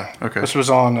 Yeah. Okay. This was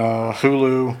on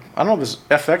Hulu. I don't know if it's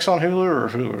FX on Hulu or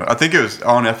Hulu. I think it was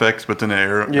on FX, but then it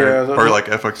aired. Yeah. Or like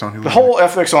FX on Hulu. The whole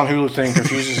FX on Hulu thing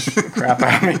confuses the crap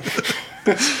out of me.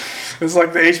 It's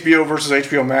like the HBO versus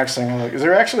HBO Max thing. I'm like, is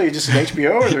there actually just an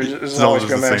HBO, or is it all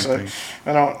HBO Max?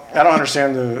 I don't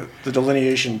understand the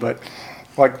delineation, but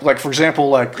like for example,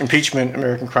 like Impeachment,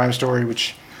 American Crime Story,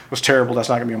 which was terrible. That's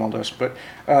not gonna be on my list, but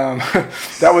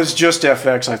that was just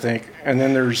FX, I think. And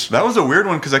then that was a weird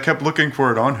one because I kept looking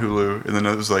for it on Hulu, and then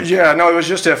it was like it was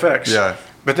just FX. Yeah,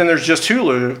 but then there's just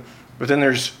Hulu, but then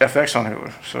there's FX on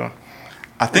Hulu. So.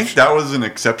 I think that was an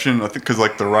exception. I think because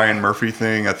like the Ryan Murphy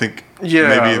thing. I think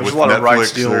maybe with a lot Netflix of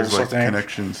rights deals, there's like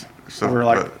connections.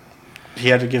 Where he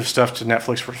had to give stuff to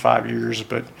Netflix for 5 years,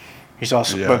 but he's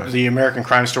also but the American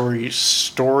Crime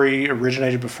Story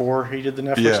originated before he did the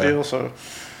Netflix deal, so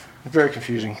very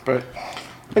confusing. But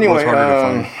anyway,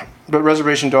 but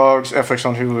Reservation Dogs, FX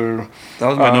on Hulu. That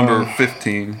was my number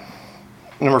 15.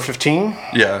 Number 15?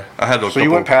 Yeah, I had those. So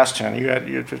you went past 10. You had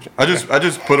 15. I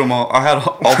just put them all. I had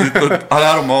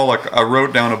them all. Like I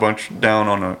wrote down a bunch down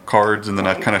on cards, and then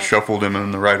I kind of shuffled them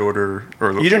in the right order.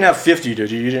 You didn't have 50,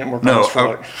 did you? You didn't work on this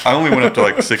for I only went up to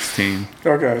like 16.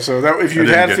 Okay, so if you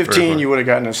had 15, you would have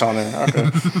gotten this on there.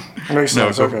 Okay, makes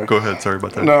sense. Go ahead. Sorry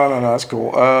about that. No, that's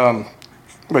cool.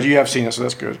 But you have seen it, so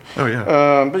that's good. Oh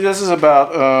yeah. But this is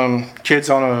about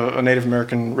kids on a Native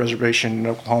American reservation in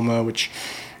Oklahoma, which.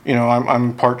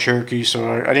 I'm part Cherokee,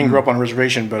 so I didn't grow up on a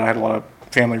reservation, but I had a lot of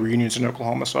family reunions in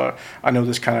Oklahoma, so I know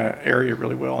this kind of area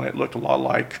really well, and it looked a lot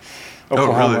like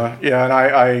Oklahoma. Oh, really? Yeah, and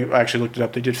I actually looked it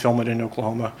up. They did film it in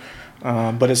Oklahoma,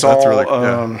 but it's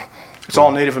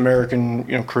all Native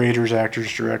American, creators,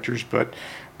 actors, directors, but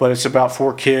it's about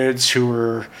 4 kids who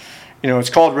are,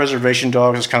 it's called Reservation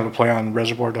Dogs. It's kind of a play on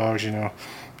Reservoir Dogs,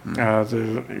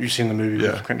 you've seen the movie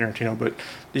with Quentin Tarantino, but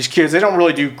these kids, they don't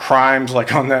really do crimes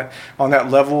like on that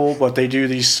level, but they do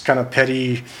these kind of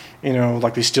petty,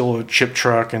 like they steal a chip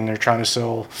truck and they're trying to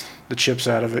sell, the chips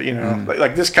out of it. You know,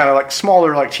 like this kind of like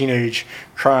smaller like teenage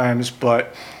crimes,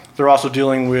 but they're also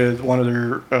dealing with one of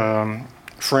their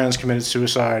friends committed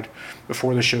suicide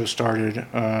before the show started.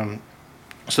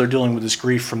 So they're dealing with this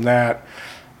grief from that.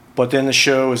 But then the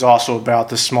show is also about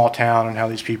this small town and how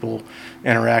these people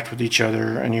interact with each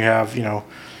other. And you have, you know,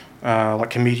 like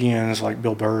comedians like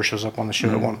Bill Burr shows up on the show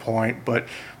at one point. But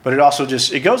it also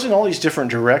just, it goes in all these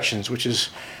different directions, which is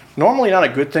normally not a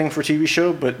good thing for a TV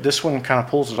show, but this one kind of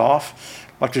pulls it off.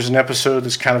 Like there's an episode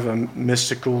that's kind of a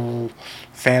mystical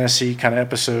fantasy kind of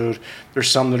episode. There's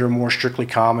some that are more strictly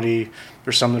comedy.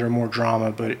 There's some that are more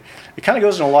drama. But it kind of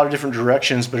goes in a lot of different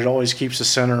directions, but it always keeps the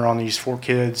center on these 4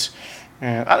 kids.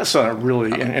 And I just found it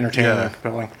really entertaining and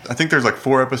compelling. I think there's like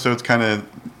 4 episodes kind of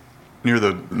near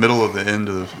the middle of the end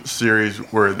of the series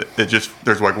where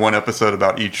there's like one episode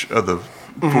about each of the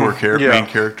 4 main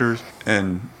characters.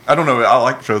 And I don't know, I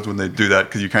like shows when they do that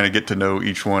because you kind of get to know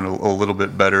each one a little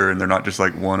bit better, and they're not just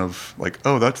like one of like,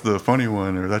 oh, that's the funny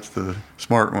one or that's the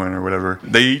smart one or whatever.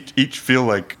 They each feel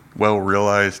like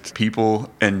well-realized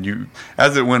people, and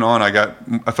as it went on,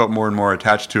 I felt more and more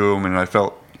attached to them,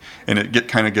 and it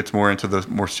kind of gets more into the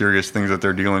more serious things that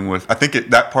they're dealing with. I think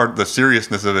the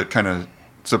seriousness of it kind of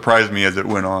surprised me as it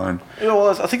went on. You know,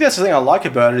 well, I think that's the thing I like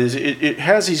about it is it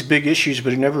has these big issues,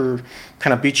 but it never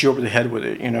kind of beats you over the head with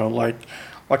it. You know, like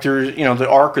there's, you know, the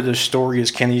arc of the story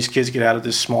is, can these kids get out of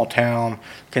this small town?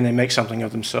 Can they make something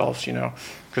of themselves? You know,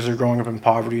 because they're growing up in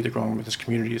poverty, they're growing up in this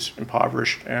community is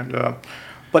impoverished, and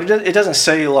but it doesn't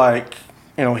say like,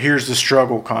 you know, here's the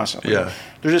struggle constantly. Yeah.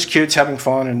 They're just kids having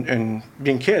fun and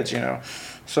being kids, you know.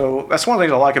 So that's one of the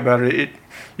things I like about it.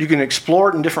 You can explore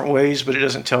it in different ways, but it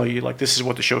doesn't tell you, like, this is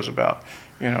what the show's about,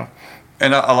 you know.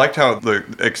 And I liked how the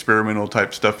experimental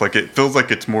type stuff, like, it feels like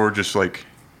it's more just, like,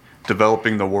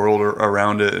 developing the world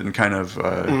around it and kind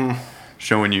of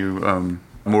showing you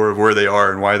more of where they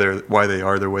are and why they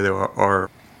are the way they are.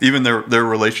 Even their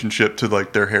relationship to,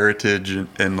 like, their heritage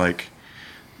and like,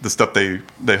 the stuff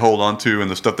they hold on to and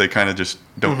the stuff they kind of just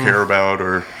don't care about,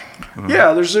 or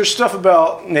yeah, there's stuff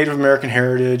about Native American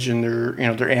heritage and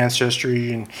their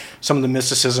ancestry and some of the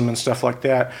mysticism and stuff like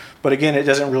that. But again, it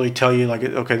doesn't really tell you like,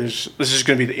 okay, this is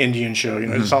going to be the Indian show. You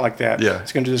know, it's not like that. Yeah,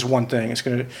 it's going to do this one thing. It's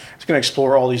going to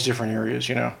explore all these different areas.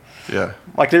 You know. Yeah.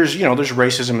 Like there's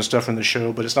racism and stuff in the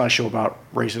show, but it's not a show about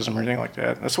racism or anything like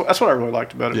that. That's what I really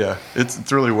liked about it. Yeah,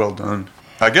 it's really well done.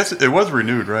 I guess it was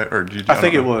renewed, right? Or I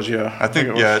think it was, yeah. I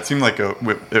think it seemed like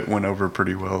it went over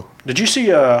pretty well. Did you see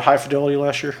High Fidelity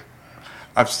last year?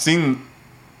 I've seen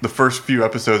the first few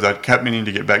episodes. I kept meaning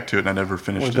to get back to it, and I never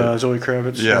finished it. With Zoe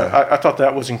Kravitz? Yeah. I thought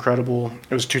that was incredible.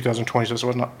 It was 2020, so it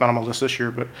was not on my list this year,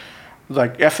 but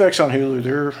like FX on Hulu,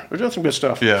 they're doing some good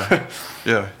stuff. Yeah.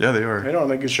 Yeah, they are. They know how to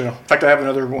make a good show. In fact, I have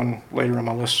another one later on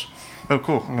my list. Oh,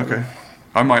 cool. Okay.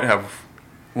 I might have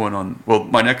one on, well,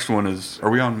 my next one is, are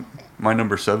we on my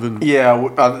number 7? Yeah,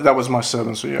 that was my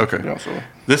 7, so yeah. Okay. Yeah, so.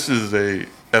 This is a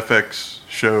FX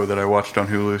show that I watched on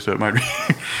Hulu, so it might be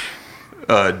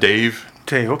Dave.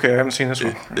 Dave, okay, I haven't seen this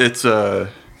one. It's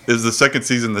the second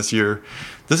season this year.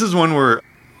 This is one where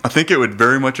I think it would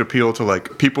very much appeal to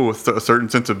like people with a certain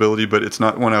sensibility, but it's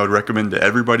not one I would recommend to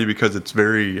everybody because it's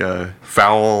very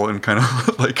foul and kind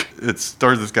of like, it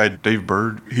stars this guy Dave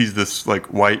Bird. He's this like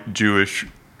white Jewish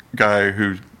guy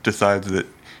who decides that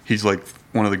he's like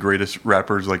one of the greatest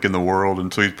rappers like in the world,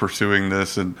 and so he's pursuing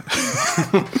this, and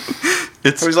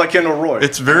he's like Kendall Roy.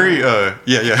 It's very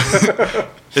yeah.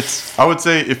 It's, I would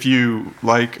say, if you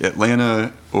like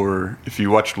Atlanta, or if you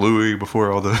watched Louis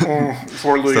before all the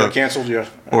before Louis got canceled, yeah.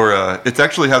 Or it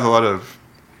actually has a lot of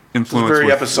influence. It's very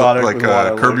with, episodic, like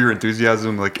Curb Your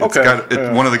Enthusiasm. Like it's got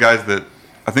one of the guys that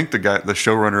I think the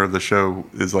showrunner of the show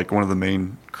is like one of the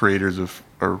main creators of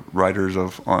or writers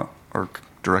of or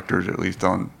directors at least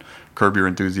on Curb Your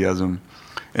Enthusiasm,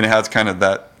 and it has kind of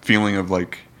that feeling of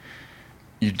like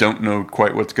you don't know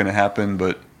quite what's going to happen.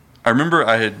 But I remember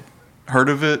I had heard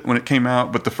of it when it came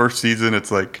out, but the first season,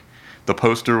 it's like the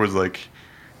poster was like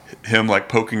him like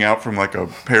poking out from like a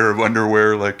pair of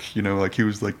underwear, like, you know, like he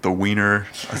was like the wiener.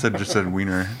 I just said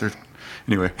wiener.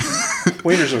 Anyway,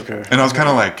 wiener's okay. And I was kind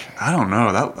of like, I don't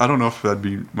know if that'd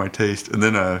be my taste. And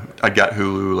then I got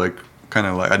Hulu, like kind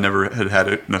of like I never had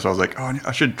it, and so I was like, oh,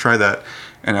 I should try that.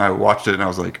 And I watched it, and I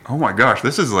was like, oh my gosh,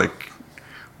 this is like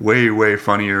way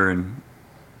funnier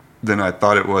than I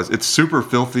thought it was. It's super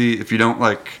filthy. If you don't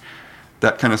like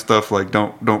that kind of stuff, like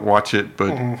don't watch it.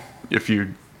 But if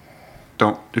you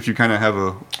kind of have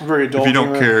a very adult, if you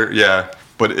don't care, yeah.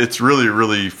 But it's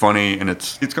really funny, and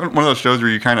it's one of those shows where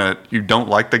you don't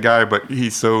like the guy, but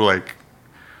he's so like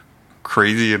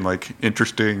crazy and like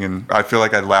interesting, and I feel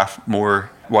like I laugh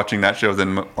more watching that show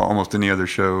than almost any other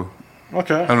show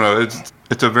Okay. I don't know.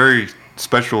 It's a very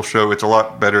special show. It's a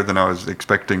lot better than I was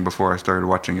expecting before I started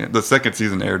watching it. The second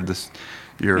season aired this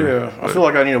year. Yeah, I feel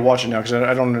like I need to watch it now because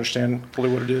I don't understand fully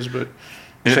what it is. But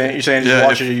you're saying just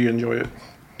watch it, you enjoy it.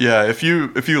 Yeah, if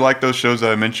you like those shows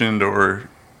that I mentioned, or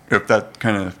if that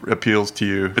kind of appeals to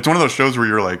you, it's one of those shows where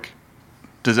you're like,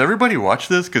 does everybody watch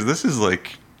this? Because this is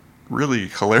like really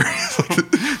hilarious.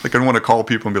 Like I want to call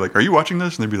people and be like, are you watching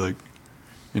this? And they'd be like,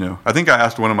 I think I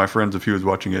asked one of my friends if he was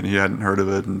watching it, and he hadn't heard of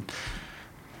it, and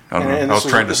I don't know. I was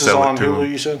trying to sell it to him. Hulu,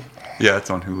 you said? Yeah, it's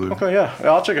on Hulu. Okay, yeah,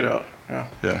 I'll check it out. Yeah.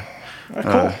 Yeah.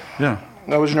 Cool. Yeah.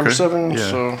 That was your number 7. Yeah.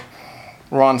 So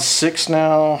we're on 6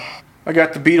 now. I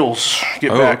got the Beatles.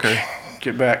 Get back. Okay.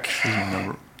 Get back.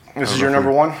 This is your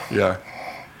number 1? Yeah.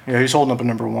 Yeah, he's holding up a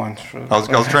number 1. I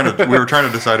was trying to. We were trying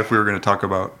to decide if we were going to talk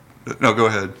about. No, go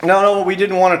ahead. No, we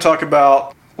didn't want to talk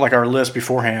about like our list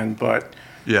beforehand, but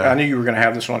yeah, I knew you were going to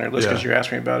have this one on your list because you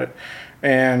asked me about it,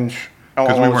 and I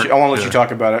want to let you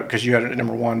talk about it because you had it at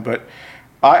number 1. But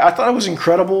I thought it was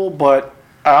incredible, but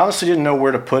I honestly didn't know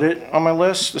where to put it on my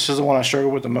list. This is the one I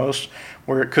struggled with the most,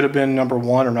 where it could have been number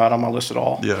 1 or not on my list at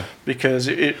all. Yeah. Because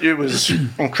it was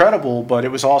incredible, but it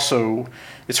was also,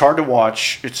 it's hard to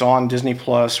watch. It's on Disney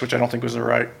Plus, which I don't think was the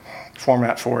right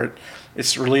format for it.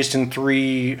 It's released in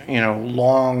 3,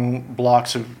 long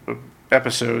blocks of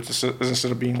episodes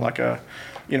instead of being like 8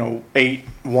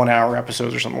 1-hour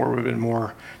episodes or something where it would have been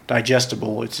more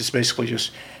digestible. It's just basically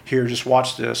just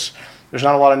watch this. There's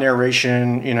not a lot of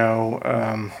narration,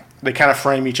 they kind of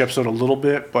frame each episode a little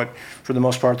bit, but for the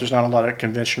most part, there's not a lot of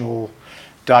conventional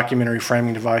documentary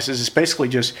framing devices. It's basically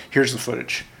just, here's the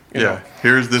footage.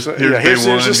 Here's this. Here's day 1.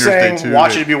 Here's saying, day 2.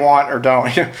 Watch it if you want or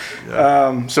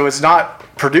don't. So it's not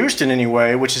produced in any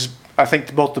way, which is, I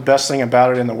think, both the best thing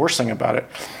about it and the worst thing about it.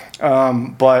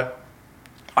 But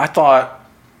I thought,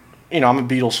 I'm a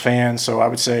Beatles fan, so I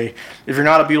would say if you're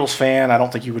not a Beatles fan, I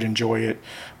don't think you would enjoy it.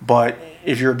 But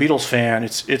if you're a Beatles fan,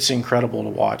 it's incredible to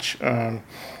watch.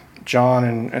 John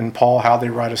and Paul, how they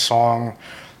write a song,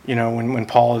 when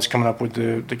Paul is coming up with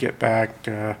the Get Back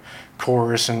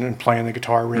chorus and playing the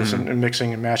guitar riffs and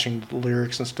mixing and matching the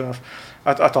lyrics and stuff.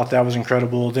 I thought that was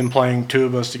incredible. Them playing Two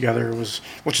of Us together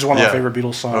which is one of my favorite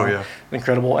Beatles songs. Oh, yeah.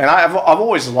 Incredible. And I've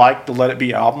always liked the Let It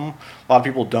Be album. A lot of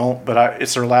people don't, but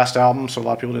it's their last album, so a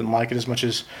lot of people didn't like it as much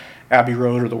as Abbey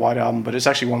Road or the White Album, but it's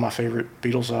actually one of my favorite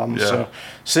Beatles albums. Yeah. So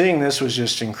seeing this was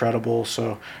just incredible.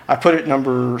 So I put it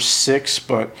number 6,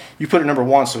 but you put it number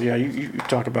 1. So yeah, you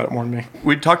talk about it more than me.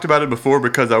 We talked about it before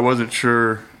because I wasn't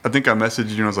sure. I think I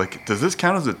messaged you and I was like, "Does this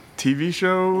count as a TV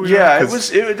show?" Yeah,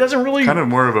 it doesn't really kind of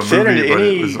more of a movie, but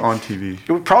it was on TV. It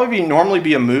would probably normally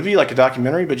be a movie, like a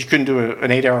documentary, but you couldn't do an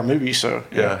 8-hour movie. So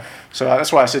yeah. So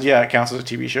that's why I said it counts as a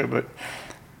TV show. But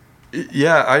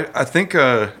yeah, I think.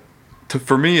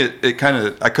 For me, it kind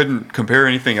of, I couldn't compare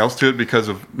anything else to it because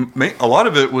of, a lot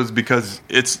of it was because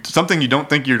it's something you don't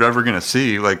think you're ever going to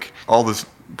see, like all this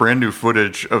brand new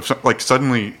footage of, like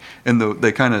suddenly,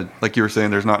 they kind of, like you were saying,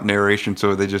 there's not narration,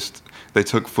 so they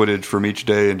took footage from each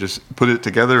day and just put it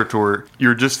together to where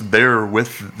you're just there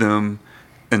with them,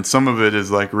 and some of it is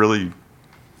like really,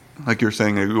 like you're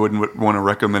saying, I wouldn't want to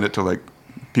recommend it to like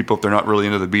people if they're not really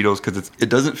into the Beatles, because it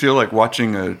doesn't feel like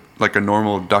watching a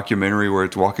normal documentary where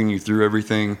it's walking you through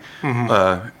everything.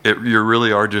 Mm-hmm. You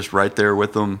really are just right there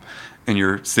with them, and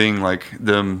you're seeing like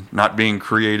them not being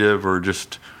creative or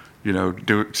just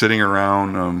sitting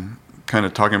around kind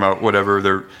of talking about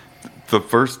whatever. The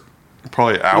first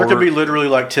probably hour. There could be literally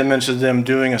like 10 minutes of them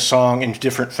doing a song in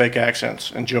different fake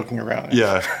accents and joking around.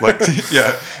 Yeah,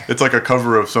 it's like a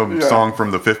cover of some song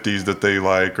from the 50s that they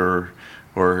like, or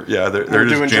they're just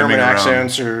doing German around.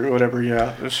 accents or whatever.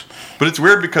 Yeah, but it's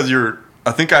weird because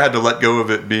I think I had to let go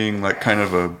of it being like kind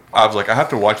of I was like, I have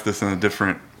to watch this in a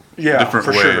different way.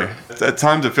 Sure. At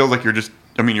times it feels like you're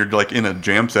like in a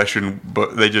jam session,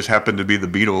 but they just happen to be the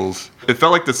Beatles. It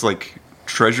felt like this like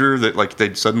treasure that like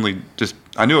they'd suddenly just,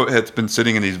 I knew it had been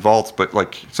sitting in these vaults, but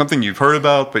like something you've heard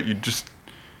about, but you just.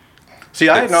 See,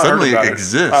 I had not heard about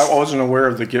exists. it. I wasn't aware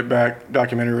of the Get Back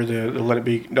documentary or the Let It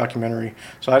Be documentary,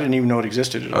 so I didn't even know it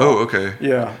existed at all. Oh, okay.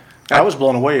 Yeah. I was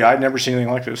blown away. I'd never seen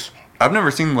anything like this. I've never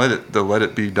seen the Let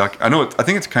It Be doc. I know. I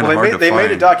think it's kind of hard to find. They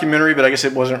made a documentary, but I guess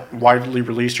it wasn't widely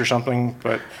released or something.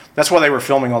 But that's why they were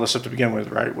filming all this stuff to begin with,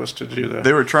 right? Was to do that.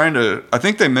 They were trying to. I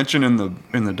think they mentioned in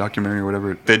the documentary or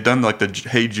whatever, they'd done like the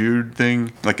Hey Jude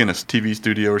thing, like in a TV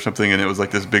studio or something, and it was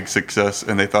like this big success,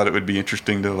 and they thought it would be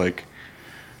interesting to like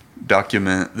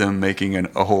document them making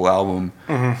a whole album.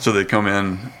 Mm-hmm. So they come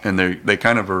in and they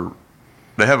kind of are.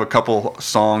 They have a couple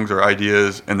songs or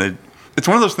ideas, and it's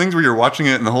one of those things where you're watching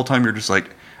it and the whole time you're just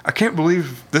like, I can't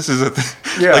believe this is a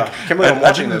thing. Yeah, like, I can't believe I'm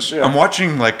watching this. Yeah. I'm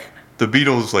watching like the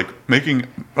Beatles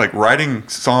like writing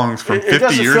songs from 50 it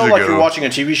doesn't years feel ago. like you're watching a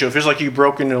TV show. It feels like you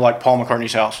broke into like Paul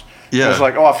McCartney's house. Yeah. It's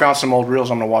like, oh, I found some old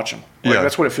reels. I'm gonna watch them. Like, Yeah.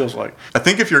 that's what it feels like. I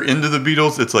think if you're into the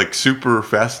Beatles, it's like super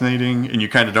fascinating, and you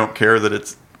kind of don't care that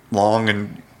it's long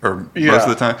or most of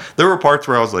the time. There were parts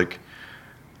where I was like,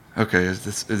 okay,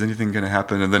 is anything gonna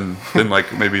happen? And then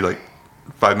like maybe like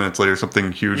 5 minutes later,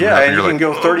 something huge. Yeah, would happen. and you You're can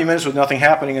like, go 30 minutes with nothing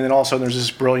happening, and then all of a sudden there's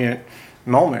this brilliant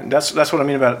moment. That's what I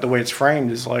mean about the way it's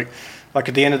framed. Is like at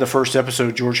the end of the first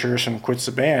episode, George Harrison quits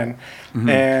the band,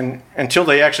 and until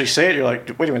they actually say it, you're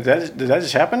like, wait a minute, did that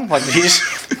just happen? Like did he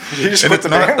just and quit it's the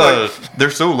not. band? They're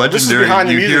so legendary. This is behind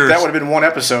the You music. hear- That would have been one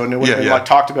episode, and it would have been like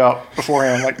talked about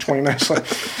beforehand, like 20 minutes. Like,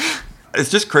 It's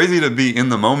just crazy to be in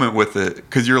the moment with it,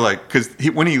 because you're like,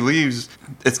 when he leaves,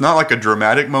 it's not like a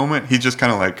dramatic moment. He's just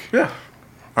kind of like, yeah.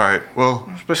 all right, well,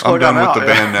 Basically I'm done I'm with out, the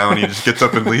yeah. band now, and he just gets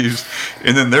up and leaves.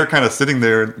 And then they're kind of sitting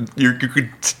there. You could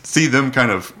see them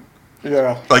kind of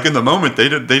Yeah. like in the moment they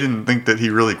didn't think that he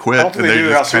really quit. I don't think and they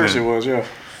knew how just serious kinda- it was, yeah.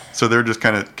 So they're just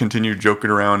kind of continue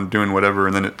joking around, doing whatever,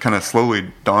 and then it kind of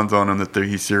slowly dawns on them that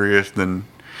he's serious. Then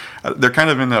they're kind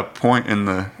of in a point in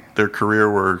their career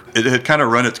where it had kind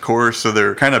of run its course, so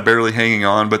they're kind of barely hanging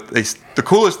on. But the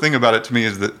coolest thing about it to me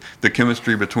is that the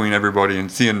chemistry between everybody,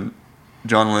 and seeing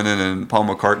John Lennon and Paul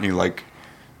McCartney, like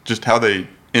just how they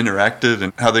interacted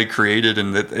and how they created,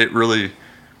 and that it really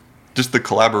just the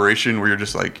collaboration where you're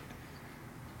just like,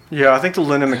 Yeah, I think the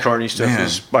Lennon McCartney stuff Man.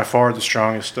 is by far the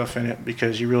strongest stuff in it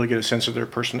because you really get a sense of their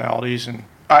personalities. And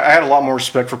I had a lot more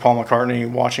respect for Paul McCartney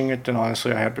watching it than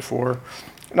honestly I had before.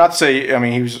 Not to say, I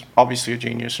mean, he was obviously a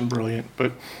genius and brilliant,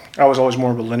 but I was always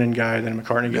more of a Lennon guy than a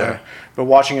McCartney guy. Yeah. But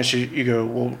watching it, you go,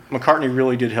 well, McCartney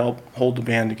really did help hold the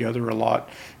band together a lot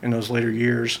in those later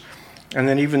years. And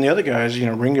then even the other guys,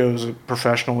 Ringo's a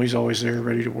professional. He's always there,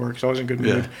 ready to work. He's always in good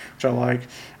mood, which I like.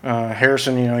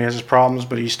 Harrison, he has his problems,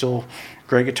 but he's still a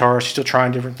great guitarist. He's still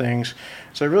trying different things.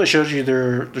 So it really shows you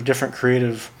their different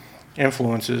creative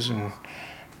influences. And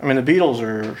I mean, the Beatles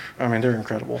they're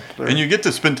incredible. and you get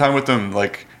to spend time with them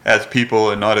like as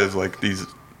people and not as like these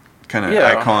kind of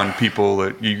Yeah. icon people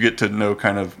that you get to know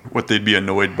kind of what they'd be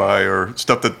annoyed by, or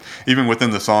stuff that even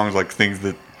within the songs, like things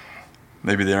that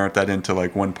maybe they aren't that into,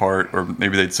 like one part, or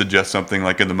maybe they'd suggest something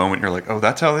like in the moment you're like, oh,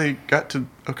 that's how they got to,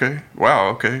 okay, wow,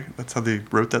 okay, that's how they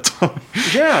wrote that song.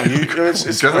 Yeah,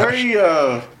 it's Gosh. very,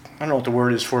 I don't know what the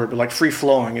word is for it, but like free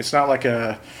flowing. It's not like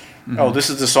oh, this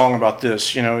is the song about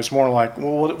this. It's more like,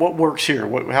 well, what works here?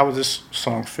 How would this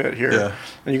song fit here? Yeah.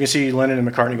 And you can see Lennon and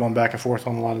McCartney going back and forth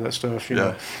on a lot of that stuff.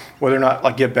 Yeah. Whether or not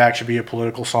like Get Back should be a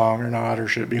political song or not, or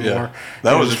should it be more.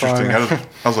 That it was interesting. fun.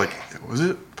 I was like, was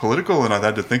it political? And I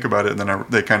had to think about it, and then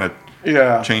they kind of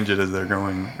Yeah. change it as they're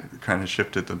going, kind of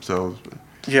shift it themselves. But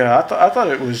Yeah, I thought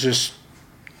it was just.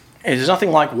 There's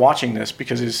nothing like watching this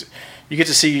because you get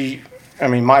to see. I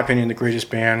mean, in my opinion, the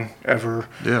greatest band ever.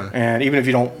 Yeah. And even if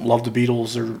you don't love the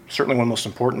Beatles, they're certainly one of the most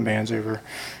important bands ever.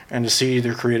 And to see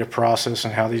their creative process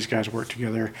and how these guys work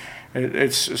together,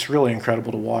 it's really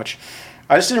incredible to watch.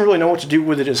 I just didn't really know what to do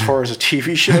with it as far as a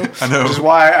TV show. I know. Which is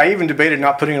why I even debated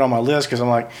not putting it on my list because I'm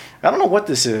like, I don't know what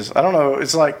this is. I don't know.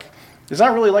 It's like, it's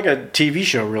not really like a TV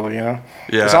show, really. Yeah,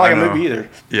 It's not like I a know. movie either.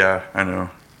 Yeah, I know.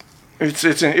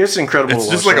 It's incredible. It's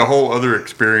to just watch. like a whole other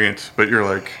experience, but you're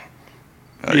like,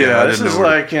 Yeah, I this didn't is know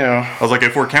where- like, I was like,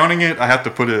 if we're counting it, I have to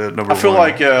put it at number I feel one.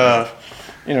 like,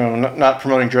 not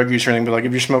promoting drug use or anything, but like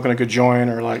if you're smoking a good joint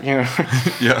or like, Yeah.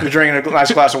 you're drinking a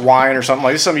nice glass of wine or something,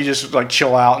 like this is something you just like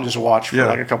chill out and just watch for Yeah.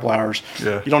 like a couple hours.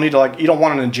 Yeah. You don't need to you don't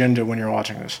want an agenda when you're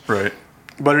watching this. Right.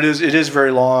 But it is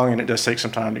very long and it does take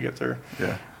some time to get there.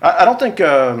 Yeah. I don't think,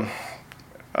 I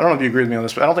don't know if you agree with me on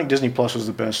this, but I don't think Disney Plus was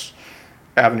the best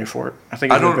avenue for it. I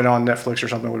think if it would have been on Netflix or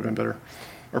something, it would have been better.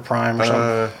 Or Prime or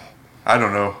something. I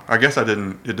don't know. I guess it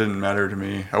didn't matter to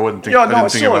me. I wouldn't think. Yeah, I no, didn't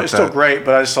it's think still about it's still that. great,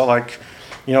 but I just thought like,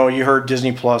 you heard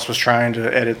Disney Plus was trying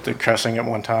to edit the cussing at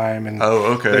one time, and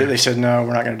Oh, okay. they said no,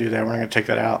 we're not going to do that. We're not going to take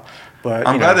that out. But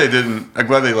I'm glad they didn't. I'm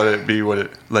glad they let it be what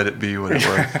it was.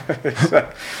 Exactly.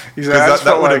 Because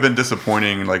that would have been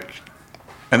disappointing. Like,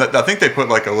 and I think they put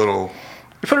like a little.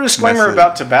 You put a disclaimer message.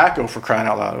 about tobacco for crying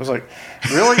out loud. It was like,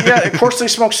 really? Yeah, of course they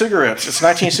smoke cigarettes. It's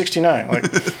 1969.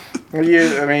 Like,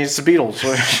 yeah, I mean, it's the Beatles.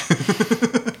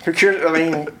 Like, who cares? I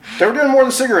mean, they were doing more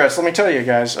than cigarettes. Let me tell you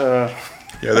guys.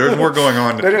 Yeah, there was more going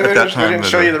on They at that they time. didn't than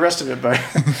show you the rest of it, but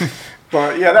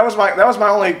but yeah, that was my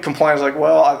only complaint. I was like,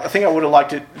 well, I think I would have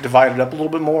liked it divided up a little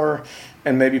bit more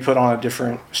and maybe put on a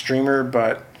different streamer,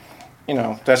 but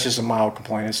that's just a mild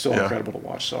complaint. It's still incredible to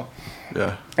watch. So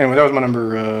Yeah. anyway, that was my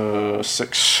number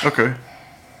 6. Okay.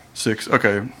 6.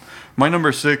 Okay. My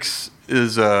number 6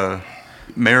 is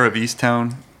Mayor of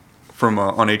Easttown from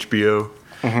on HBO.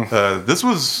 Mm-hmm. This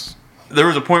was there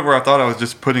was a point where I thought I was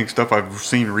just putting stuff I've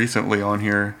seen recently on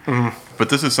here, but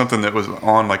this is something that was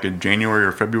on like in January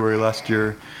or February last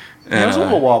year. And Yeah, it was a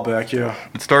little while back, yeah.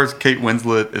 it stars Kate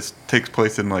Winslet. It takes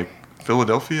place in like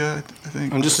Philadelphia, I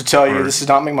think. And just to tell you, Or- this did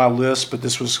not make my list, but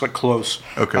this was like close.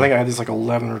 Okay. I think I had this like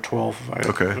 11 or 12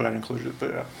 if I had included it.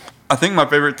 But yeah. I think my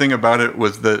favorite thing about it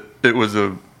was that it was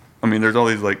there's all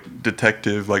these like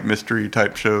detective, like mystery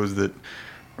type shows that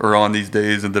are on these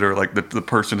days and that are like the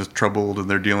person is troubled and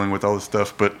they're dealing with all this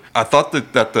stuff. But I thought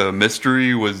that the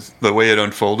mystery was, the way it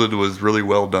unfolded was really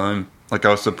well done. Like I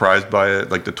was surprised by it,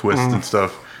 like the twists and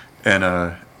stuff.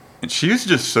 And she was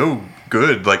just so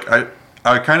good. Like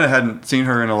I kind of hadn't seen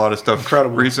her in a lot of stuff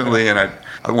Incredible. recently. And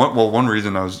one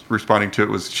reason I was responding to it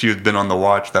was she had been on The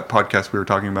Watch, that podcast we were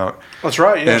talking about. That's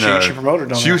right. Yeah, And, she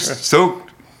promoted on She that. was so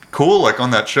cool, like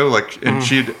on that show, like, and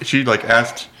she'd like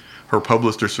asked her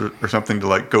publicist or something to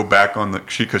like go back on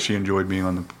because she enjoyed being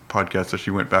on the podcast, so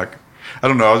she went back. I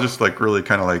don't know. I was just like really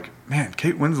kind of like, man,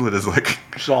 Kate Winslet is like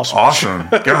She's awesome. awesome.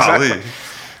 Golly. Exactly.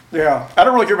 Yeah, I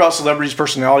don't really care about celebrities'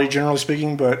 personality, generally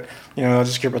speaking, but I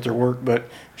just care about their work. But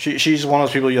she's one of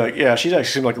those people you like. Yeah, she actually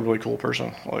seemed like a really cool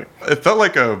person. Like, It felt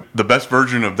like the best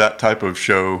version of that type of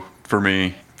show for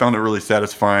me. Found it really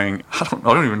satisfying. I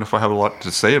don't even know if I have a lot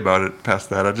to say about it past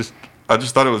that. I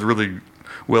just thought it was really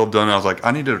well done. I was like,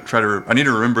 I need to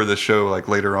remember this show like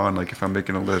later on, like if I'm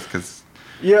making a list, because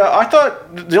yeah, I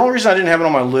thought the only reason I didn't have it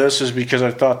on my list is because I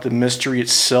thought the mystery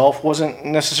itself wasn't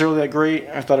necessarily that great.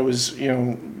 I thought it was,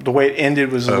 the way it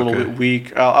ended was a little bit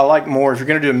weak. I like more, if you're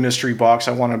going to do a mystery box,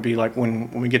 I want to be like,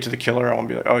 when we get to the killer, I want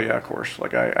to be like, oh yeah, of course.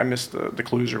 Like I missed the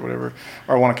clues or whatever.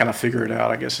 Or I want to kind of figure it out,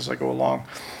 I guess, as I go along.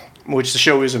 Which the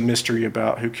show is a mystery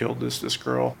about who killed this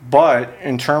girl. But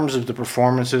in terms of the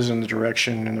performances and the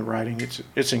direction and the writing,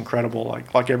 it's incredible,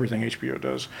 like everything HBO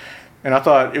does. And I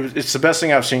thought it's the best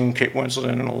thing I've seen Kate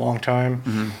Winslet in a long time.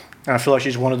 And I feel like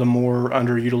she's one of the more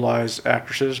underutilized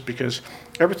actresses because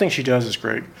everything she does is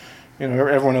great.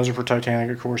 Everyone knows her for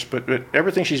Titanic, of course, but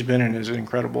everything she's been in is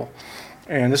incredible.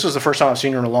 And this was the first time I've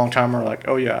seen her in a long time where like,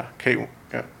 oh yeah, Kate,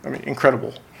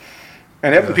 incredible.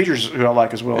 And Evan Peters, who I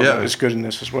like as well, is good in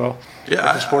this as well.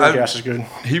 Yeah, the supporting cast is good.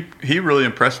 He really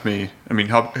impressed me. I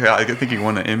mean, I think he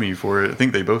won an Emmy for it. I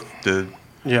think they both did.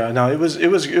 Yeah, no, it was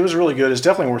really good. It's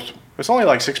definitely worth. It's only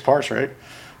like 6 parts, right?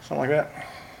 Something like that.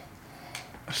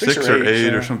 6 or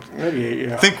 8 or something. Maybe 8.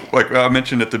 Yeah. I think, like I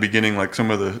mentioned at the beginning, like some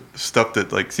of the stuff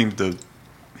that like seems to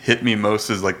hit me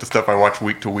most is like the stuff I watch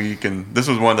week to week, and this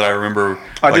was one that I remember.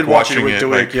 I did watch it watching week to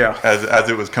week, yeah. as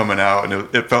it was coming out,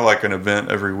 and it felt like an event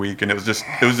every week, and it was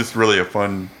just really a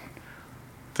fun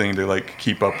thing to like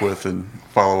keep up with and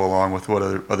follow along with what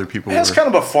other people. It's kind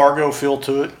of a Fargo feel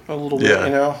to it a little bit,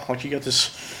 Yeah. Like you got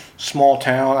this small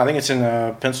town. I think it's in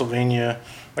Pennsylvania.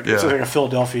 It's like a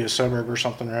Philadelphia suburb or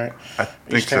something, right? I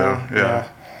think so. Yeah.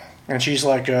 And she's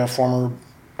like a former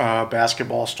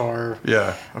basketball star.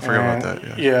 Yeah, I forgot about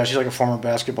that. Yeah, she's like a former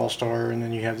basketball star, and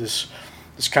then you have this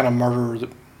kind of murderer that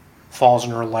falls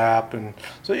in her lap, and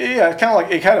so yeah,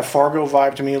 it had a Fargo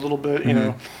vibe to me a little bit,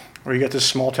 where you got this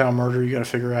small town murder you got to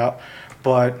figure out,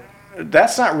 but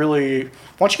that's not really.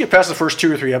 Once you get past the first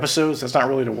 2 or 3 episodes, that's not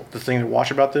really the thing to watch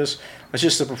about this. It's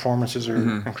just the performances are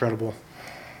incredible.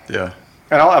 Yeah.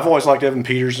 And I've always liked Evan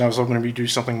Peters, and I was hoping to do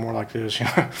something more like this.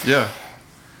 Yeah.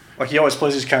 Like he always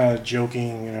plays these kind of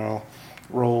joking,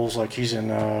 roles. Like he's in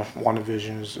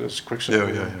WandaVision as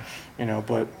Quicksilver.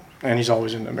 Yeah. And he's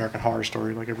always in American Horror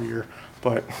Story like every year.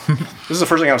 But this is the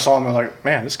first thing I saw him. I'm like,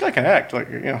 man, this guy can act. Like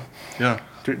Yeah.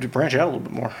 To branch out a little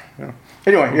bit more.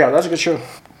 Anyway, yeah, that's a good show.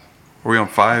 Were we on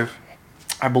 5?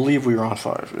 I believe we were on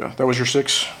 5. Yeah, that was your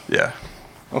 6. Yeah.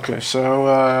 Okay, so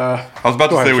I was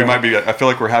about to say ahead, we Sean. might be. I feel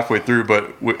like we're halfway through,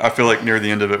 but I feel like near the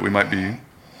end of it we might be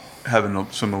having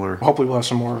a similar. Hopefully we'll have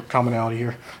some more commonality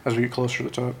here as we get closer to the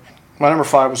top. My number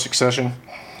 5 was Succession,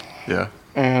 Yeah.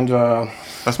 and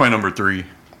That's my number 3.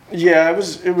 yeah, it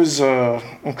was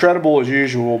incredible as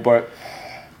usual. But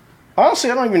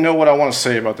honestly, I don't even know what I want to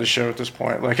say about this show at this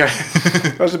point. Like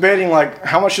I was debating, like,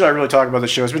 how much should I really talk about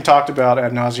this show? It's been talked about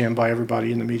ad nauseum by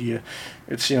everybody in the media.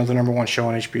 It's the number 1 show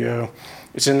on HBO.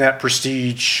 It's in that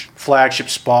prestige flagship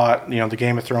spot, the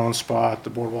Game of Thrones spot, the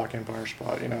Boardwalk Empire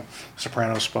spot,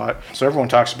 Sopranos spot. So everyone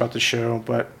talks about the show,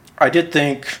 but I did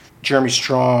think Jeremy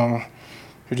Strong,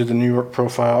 who did the New York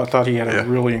Profile, I thought he had a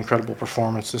really incredible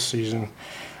performance this season.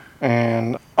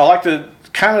 And I like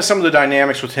some of the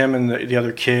dynamics with him and the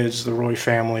other kids, the Roy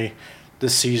family,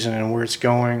 this season and where it's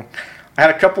going. I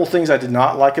had a couple of things I did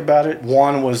not like about it.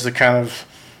 One was the kind of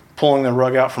pulling the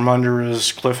rug out from under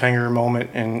his cliffhanger moment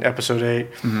in episode 8.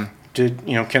 Did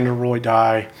Kendall Roy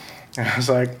die? And I was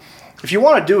like, if you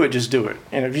want to do it, just do it.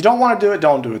 And if you don't want to do it,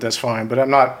 don't do it. That's fine. But I'm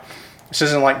not This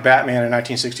isn't like Batman in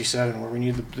 1967 where we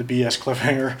need the BS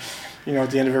cliffhanger, at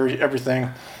the end of everything.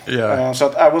 Yeah.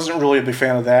 So I wasn't really a big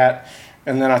fan of that.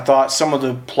 And then I thought some of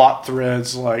the plot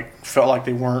threads felt like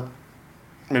they weren't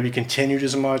maybe continued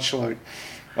as much, like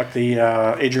the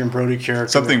Adrian Brody character.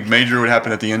 Something major would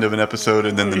happen at the end of an episode,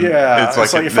 and then it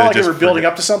felt like they were building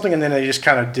up to something, and then they just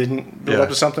kind of didn't build up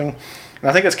to something. And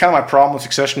I think that's kind of my problem with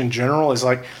Succession in general. Is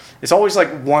like it's always like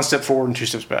one step forward and two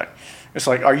steps back. It's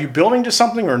like, are you building to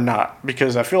something or not?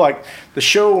 Because I feel like the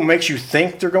show makes you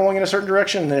think they're going in a certain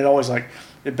direction, and then it always it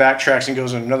backtracks and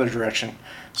goes in another direction.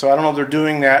 So I don't know if they're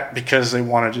doing that because they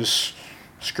want to just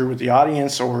screw with the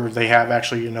audience, or they have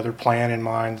actually another plan in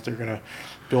mind that they're going to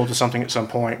build to something at some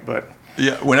point. But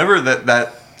yeah, whenever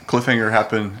that cliffhanger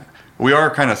happened, we are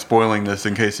kind of spoiling this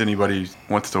in case anybody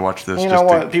wants to watch this. You know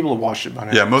what? People have watched it by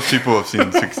now. Yeah, most people have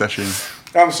seen Succession.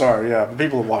 I'm sorry, yeah, but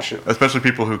people have watched it. Especially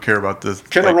people who care about this.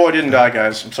 Kendall Roy didn't die,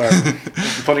 guys. I'm sorry.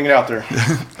 I'm putting it out there.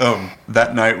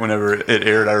 That night, whenever it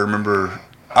aired, I remember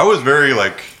I was very I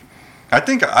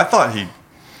thought he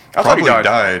probably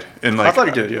died. And I thought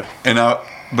he did, yeah. And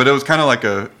but it was kind of like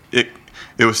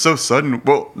it was so sudden.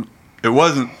 Well, it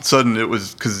wasn't sudden. It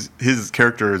was because his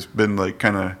character has been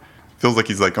kind of feels like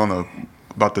he's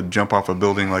about to jump off a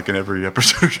building in every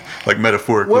episode,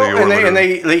 metaphorically. Well, and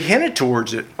they hinted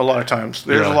towards it a lot of times.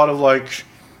 There's a lot of I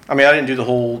didn't do the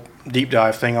whole deep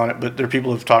dive thing on it, but there are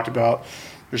people who've talked about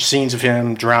there's scenes of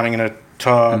him drowning in a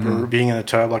tub or being in a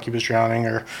tub like he was drowning,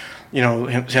 or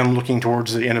him looking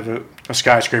towards the end of a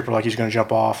skyscraper like he's going to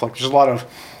jump off. There's a lot of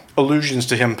allusions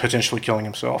to him potentially killing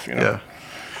himself.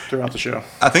 Throughout the show.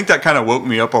 I think that kind of woke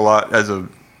me up a lot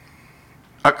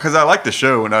because I like the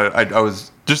show, and I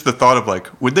was just the thought of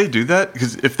would they do that?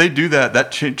 Because if they do that,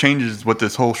 that changes what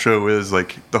this whole show is.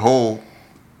 The whole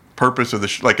purpose of the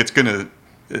show,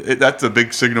 that's a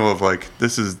big signal of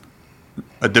this is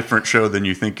a different show than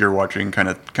you think you're watching kind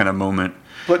of moment.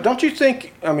 But don't you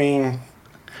think?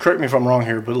 Correct me if I'm wrong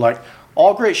here, but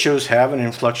all great shows have an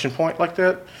inflection point like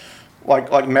that.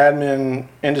 Like Mad Men,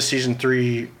 end of season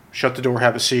 3, shut the door,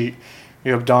 have a seat.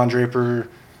 You have Don Draper,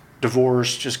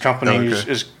 divorced, his company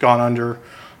is gone under.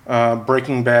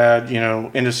 Breaking Bad,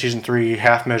 end of season 3,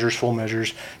 half measures, full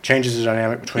measures, changes the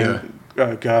dynamic between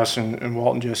Gus and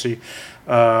Walt and Jesse.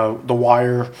 The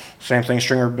Wire, same thing.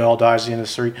 Stringer Bell dies at the end of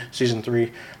season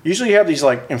 3. Usually you have these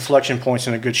inflection points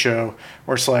in a good show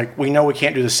where it's we know we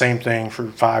can't do the same thing for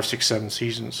 5, 6, 7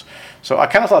 seasons. So I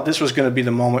kind of thought this was going to be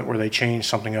the moment where they change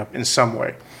something up in some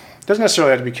way. It doesn't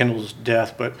necessarily have to be Kendall's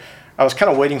death, but I was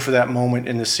kind of waiting for that moment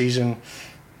in this season,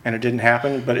 and it didn't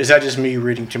happen. But is that just me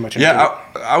reading too much into it? Yeah,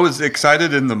 I was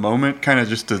excited in the moment, kind of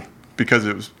because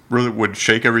it was really would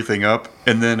shake everything up,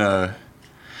 and then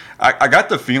I got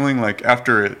the feeling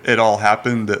after it all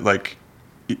happened that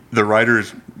the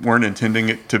writers weren't intending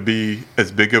it to be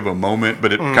as big of a moment,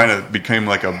 but it kind of became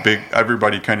a big.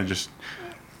 Everybody kind of just.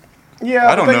 Yeah,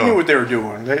 I don't know. They knew what they were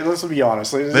doing. Let's be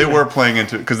honest. They were playing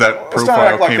into it because that profile came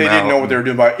out. It's not like they didn't know what they were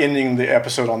doing by ending the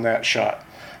episode on that shot.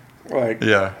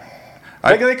 Yeah.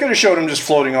 They could have showed him just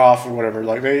floating off or whatever.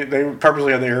 They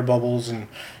purposely had the air bubbles and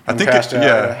passed out.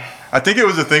 Yeah. I think it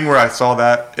was a thing where I saw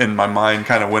that and my mind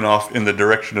kind of went off in the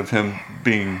direction of him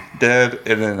being dead,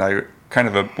 and then I kind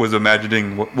of was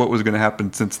imagining what was going to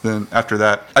happen since then. After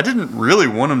that, I didn't really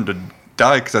want him to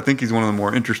die because I think he's one of the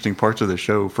more interesting parts of the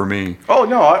show for me. Oh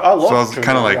no, I love. So I was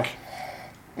kind of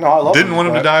no, I love. Didn't want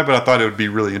him to die, but I thought it would be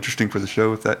really interesting for the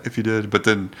show if he did. But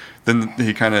then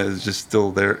he kind of is just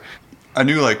still there. I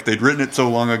knew they'd written it so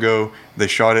long ago, they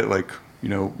shot it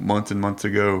months and months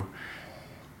ago.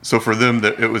 So for them,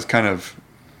 that it was kind of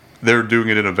they're doing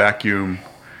it in a vacuum.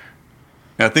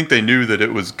 And I think they knew that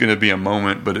it was going to be a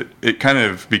moment, but it kind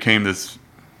of became this.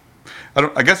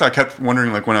 I guess I kept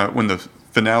wondering when the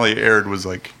finale aired was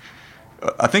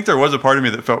I think there was a part of me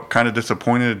that felt kind of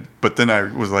disappointed, but then I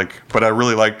was but I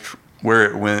really liked where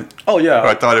it went. Oh yeah,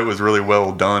 I thought it was really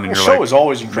well done. And the show is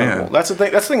always incredible. Man. That's the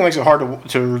thing. That's the thing that makes it hard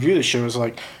to review the show. Is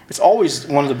it's always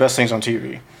one of the best things on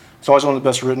TV. It's always one of the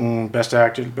best written, best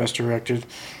acted, best directed.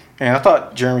 And I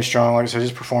thought Jeremy Strong, like I said,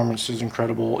 his performance is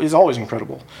incredible. He's always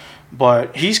incredible,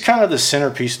 but he's kind of the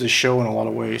centerpiece of the show in a lot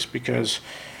of ways because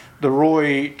the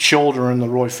Roy children, the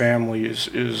Roy family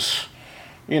is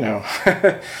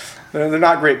they're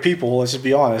not great people. Let's just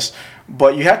be honest.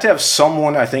 But you have to have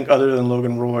someone, I think, other than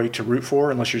Logan Roy to root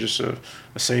for, unless you're just a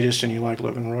sadist and you like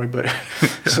Logan Roy. But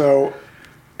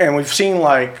and we've seen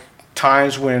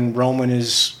times when Roman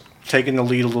is taking the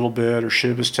lead a little bit or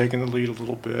Shiv is taking the lead a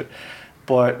little bit.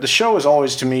 But the show is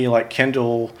always, to me,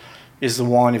 Kendall is the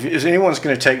one. If anyone's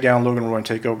going to take down Logan Roy and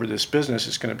take over this business,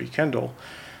 it's going to be Kendall.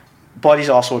 But he's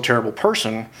also a terrible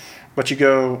person. But you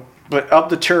go, But of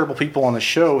the terrible people on the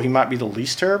show, he might be the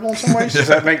least terrible in some ways. Does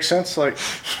that make sense? Like,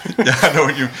 yeah, I know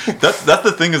what you. That's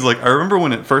the thing is, like, I remember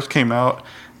when it first came out.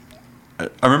 I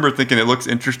remember thinking it looks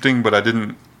interesting, but I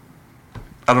didn't.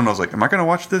 I don't know. I was like, am I gonna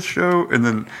watch this show? And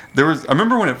then I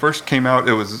remember when it first came out,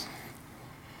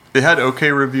 it had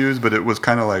okay reviews, but it was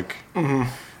kind of like. Mm-hmm.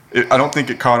 I don't think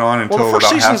it caught on until about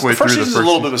halfway through the first season. The first season's a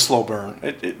little bit of a slow burn.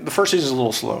 The first season's a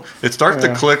little slow. It starts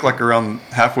to click like around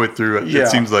halfway through. It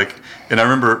seems like, and I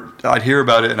remember I'd hear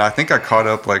about it, and I think I caught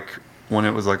up like when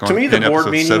it was like on. To me, the board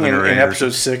meeting in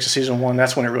episode 6 of season 1,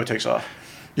 that's when it really takes off.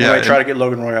 Yeah, when they try to get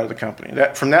Logan Roy out of the company.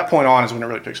 From that point on is when it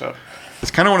really picks up.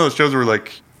 It's kind of one of those shows where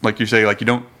like you say, like you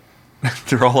don't.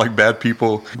 They're all like bad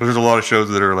people. There's a lot of shows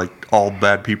that are like all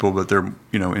bad people, but they're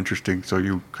interesting, so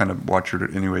you kind of watch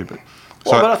it anyway.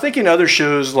 But I think in other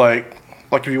shows like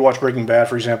if you watch Breaking Bad,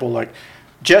 for example, like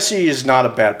Jesse is not a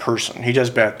bad person. He does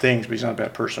bad things, but he's not a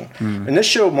bad person. In this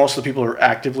show, most of the people are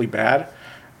actively bad,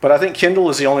 but I think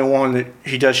Kendall is the only one that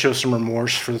he does show some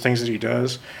remorse for the things that he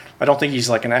does. I don't think he's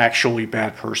like an actually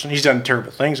bad person. He's done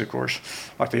terrible things, of course,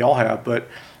 like they all have, but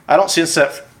I don't sense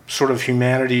that sort of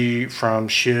humanity from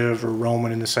Shiv or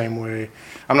Roman in the same way.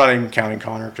 I'm not even counting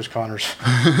Connor because Connor's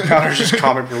just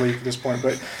comic relief at this point.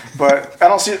 But I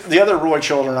don't see the other Roy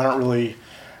children. I don't really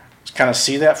kind of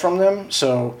see that from them.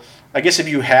 So I guess if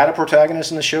you had a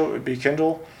protagonist in the show, it would be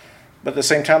Kendall. But at the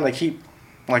same time, they keep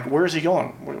like, where is he going?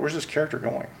 Where's this character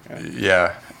going?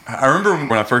 Yeah. I remember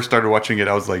when I first started watching it,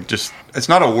 I was like, it's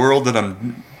not a world that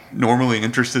I'm normally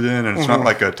interested in, and it's not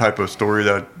like a type of story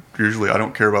that usually I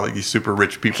don't care about, like these super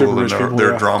rich people and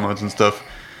their dramas and stuff.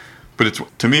 But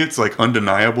to me, it's like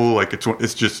undeniable. Like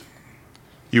it's just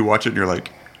you watch it and you're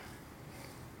like,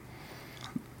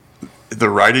 the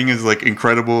writing is like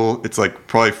incredible. It's like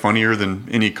probably funnier than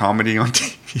any comedy on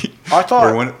TV. I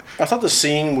thought the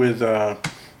scene with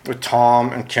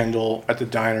Tom and Kendall at the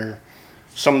diner,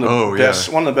 one of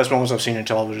the best moments I've seen in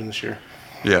television this year.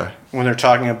 Yeah, when they're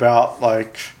talking about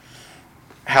like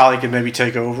how they could maybe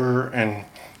take over, and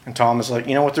Tom is like,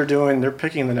 you know what they're doing? They're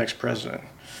picking the next president.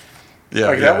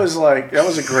 Yeah, that was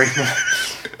a great.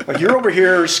 Like you're over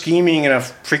here scheming in a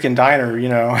freaking diner,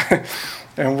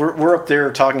 and we're up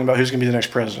there talking about who's gonna be the next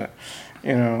president.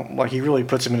 Like he really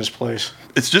puts him in his place.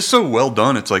 It's just so well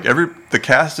done. It's like the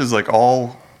cast is like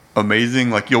all amazing.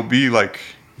 Like you'll be like,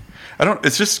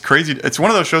 it's just crazy. It's one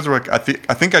of those shows where like I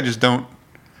think I just don't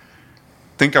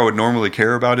think I would normally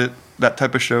care about that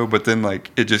type of show, but then like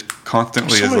it just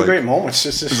constantly so is many like great moments.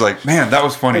 It's like, man, that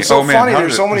was funny. It's so funny.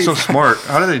 There's so many. So smart.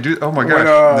 How do they do? Oh my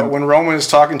gosh! When Roman is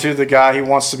talking to the guy he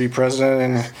wants to be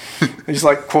president, and he's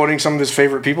like quoting some of his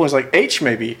favorite people. He's like H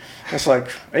maybe. And it's like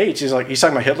H. He's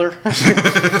talking about Hitler. He's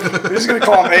just gonna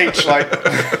call him H. Like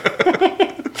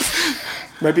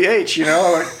maybe H.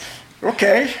 Like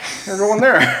okay, we're going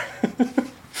there.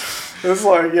 It's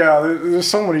like there's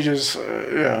so many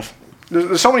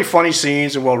There's so many funny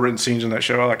scenes and well-written scenes in that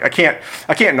show. Like I can't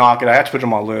knock it. I have to put it on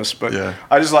my list. But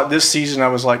I just like this season. I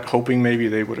was like hoping maybe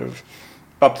they would have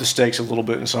upped the stakes a little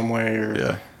bit in some way,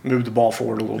 or moved the ball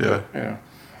forward a little bit. Yeah,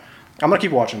 I'm gonna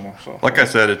keep watching though. So like I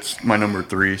said, it's my number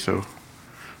 3. So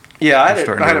I had it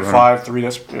 5-3.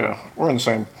 That's we're in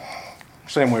the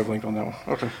same wavelength on that one.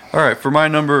 Okay. All right, for my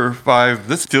number 5,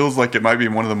 this feels like it might be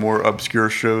one of the more obscure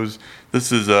shows.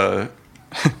 This is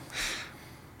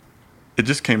It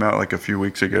just came out like a few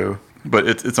weeks ago, but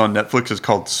it's on Netflix. It's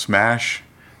called Smash,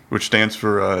 which stands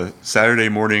for Saturday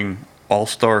Morning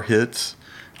All-Star Hits.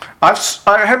 I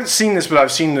haven't seen this, but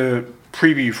I've seen the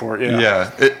preview for it. Yeah.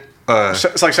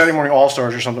 It's like Saturday Morning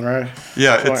All-Stars or something, right?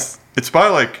 Yeah, it's by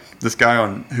like this guy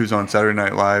who's on Saturday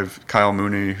Night Live, Kyle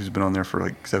Mooney, who's been on there for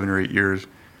like 7 or 8 years.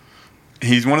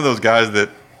 He's one of those guys that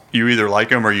you either like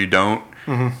him or you don't,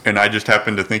 and I just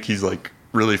happen to think he's like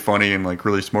really funny and like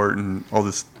really smart and all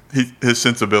this. His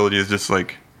sensibility is just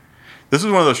like, this is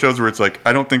one of those shows where it's like,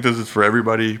 I don't think this is for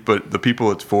everybody, but the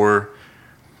people it's for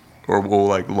or will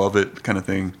like love it kind of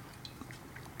thing.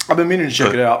 I've been meaning to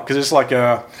check it out because it's like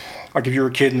if you were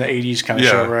a kid in the 80s kind of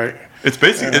show, right? It's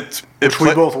basically,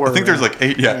 we both were. I think there's like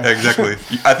 8, exactly.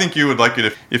 I think you would like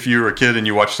it if you were a kid and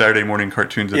you watched Saturday morning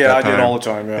cartoons at that time. Yeah, I did all the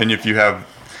time, And if you have,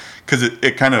 because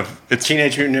it's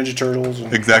Teenage Mutant Ninja Turtles.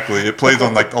 Exactly. It plays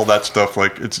on like all that stuff.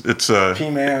 Like it's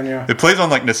P-Man, It plays on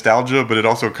like nostalgia, but it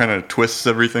also kind of twists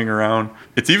everything around.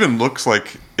 It even looks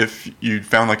like if you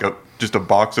found like just a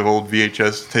box of old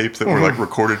VHS tapes that were like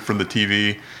recorded from the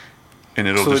TV, and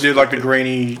they did like the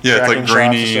grainy. Yeah, it's like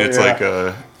grainy. It's like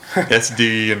a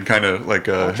SD and kind of like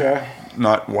a.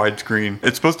 Not widescreen.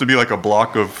 It's supposed to be like a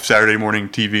block of Saturday morning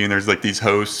TV, and there's like these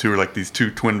hosts who are like these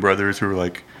 2 twin brothers who are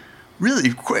like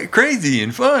really crazy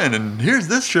and fun, and here's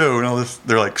this show and all this.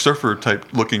 They're like surfer type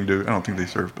looking dude. I don't think they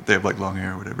surf, but they have like long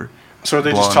hair or whatever. So are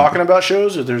they Blonde. just talking about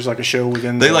shows, or there's like a show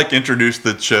within? They like introduce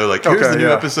the show, like here's Okay, the new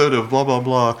yeah. episode of blah blah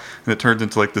blah, and it turns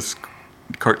into like this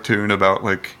cartoon about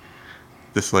like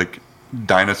this like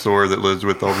dinosaur that lives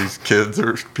with all these kids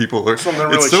or people. Or Something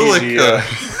really it's so cheesy, like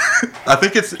I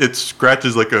think it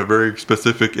scratches like a very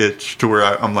specific itch to where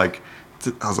I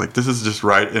was like, this is just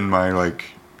right in my like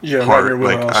Yeah, heart. right in your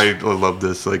Like wheelhouse. I love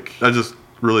this. Like I just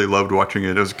really loved watching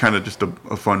it. It was kind of just a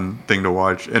fun thing to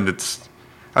watch, and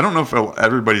I don't know if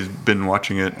everybody's been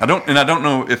watching it. I don't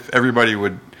know if everybody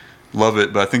would love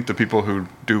it, but I think the people who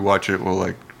do watch it will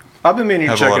like. I've been meaning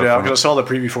to have a check lot it of out fun. because I saw the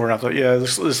preview for it and I thought, yeah,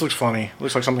 this looks funny.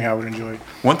 Looks like something I would enjoy.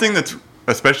 One thing that's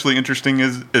especially interesting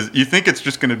is you think it's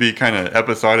just going to be kind of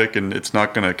episodic and it's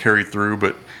not going to carry through,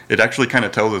 but it actually kind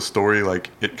of tells a story. Like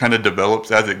it kind of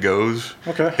develops as it goes.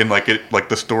 Okay. And like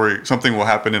the story, something will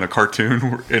happen in a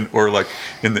cartoon or like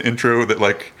in the intro that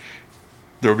like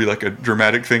there'll be like a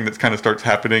dramatic thing that kind of starts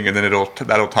happening, and then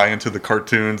that'll tie into the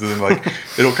cartoons, and then like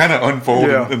it'll kind of unfold,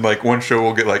 Yeah. and like one show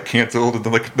will get like canceled, and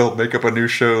then like they'll make up a new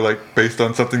show like based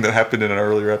on something that happened in an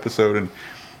earlier episode, and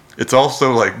it's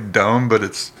also like dumb, but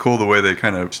it's cool the way they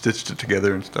kind of stitched it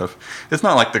together and stuff. It's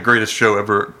not like the greatest show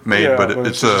ever made, Yeah, but but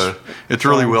it's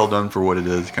really well done for what it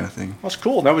is, kind of thing. That's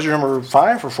cool. That was your number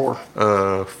 5 or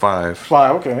 4? 5.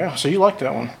 5. Okay, yeah. So you liked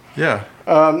that one. Yeah.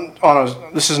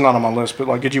 This is not on my list, but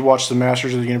like, did you watch the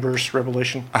Masters of the Universe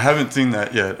Revelation? I haven't seen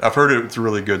that yet. I've heard it's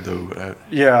really good though. But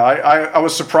Yeah, I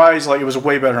was surprised. Like, it was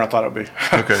way better than I thought it would be.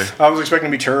 Okay. I was expecting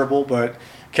it to be terrible, but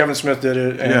Kevin Smith did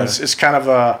it, and Yeah. it's kind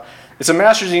of it's a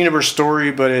Masters of the Universe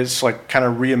story, but it's like kind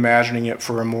of reimagining it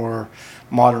for a more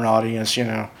modern audience, you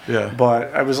know. Yeah.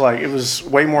 But it was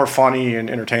way more funny and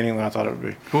entertaining than I thought it would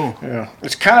be. Cool. Yeah.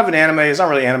 It's kind of an anime. It's not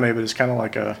really anime, but it's kind of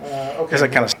like a. Okay. It's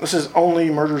like kind of. This is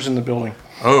Only Murders in the Building.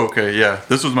 Oh, okay. Yeah.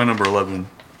 This was my number 11.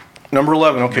 Number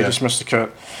 11. Okay, Yeah. just missed the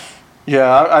cut.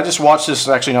 Yeah, I just watched this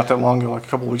actually not that long ago, like a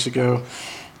couple of weeks ago.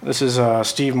 This is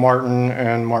Steve Martin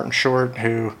and Martin Short,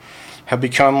 who have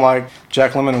become like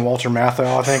Jack Lemmon and Walter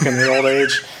Matthau, I think, in their old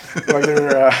age. Like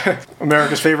they're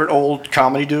America's favorite old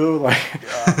comedy duo. Like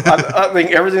I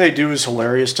think everything they do is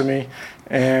hilarious to me.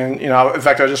 And you know, in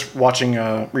fact, I was just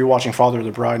rewatching Father of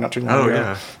the Bride not too long Oh, ago,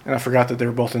 yeah. and I forgot that they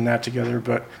were both in that together.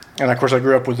 But and of course, I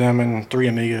grew up with them in Three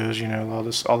Amigos. You know, all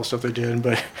the stuff they did.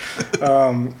 But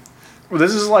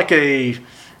this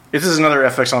is another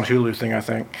FX on Hulu thing, I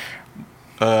think.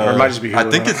 Or it might just be Hulu. I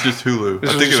think it's just Hulu.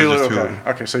 This I is think just it was Hulu? just Hulu. Okay.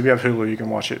 Okay, so if you have Hulu, you can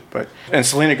watch it. And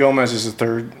Selena Gomez is the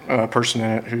third person in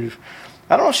it who,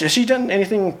 I don't know, has she done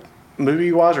anything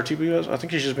movie-wise or TV-wise? I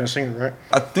think she's just been a singer, right?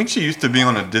 I think she used to be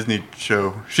on a Disney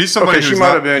show. She's somebody Okay, she who's, might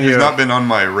not, have been, who's yeah. not been on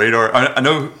my radar. I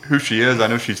know who she is. I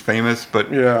know she's famous,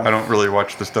 but Yeah. I don't really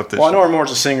watch the stuff that Well, I know her more as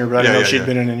a singer, but I didn't Yeah, know yeah, she'd yeah.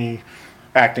 been in any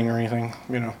acting or anything,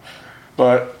 you know.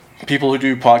 But people who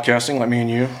do podcasting, like me and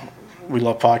you, we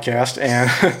love podcasts. And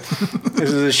this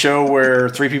is a show where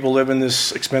 3 people live in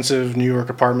this expensive New York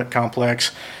apartment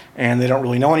complex, and they don't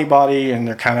really know anybody, and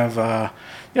they're kind of,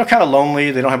 kind of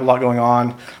lonely. They don't have a lot going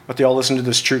on, but they all listen to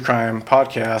this true crime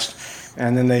podcast,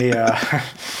 and then they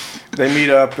they meet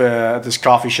up at this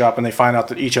coffee shop, and they find out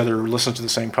that each other listens to the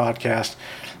same podcast.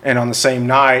 And on the same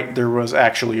night, there was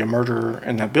actually a murder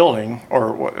in that building,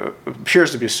 or what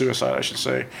appears to be a suicide, I should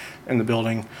say, in the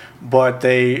building. But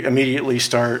they immediately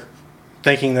start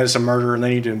thinking that it's a murder, and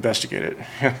they need to investigate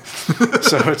it.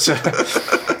 So it's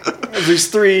these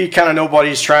 3 kind of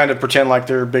nobodies trying to pretend like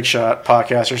they're big shot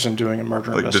podcasters and doing a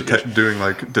murder like investigation. doing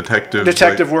like detective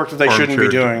Detective work that they shouldn't be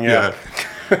armchair- doing, yeah.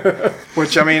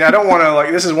 Which, I mean, I don't want to,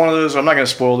 like, this is one of those, I'm not going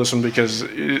to spoil this one because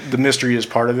the mystery is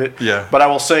part of it. Yeah. But I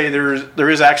will say there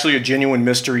is actually a genuine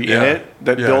mystery in Yeah. it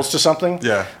that Yeah. builds to something.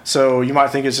 Yeah. So you might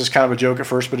think it's just kind of a joke at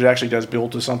first, but it actually does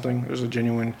build to something. There's a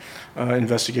genuine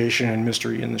investigation and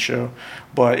mystery in the show.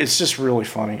 But it's just really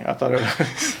funny. I thought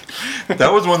it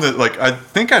That was one that, like, I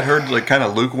think I'd heard like kind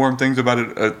of lukewarm things about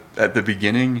it at the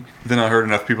beginning. Then I heard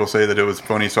enough people say that it was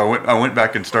funny, so I went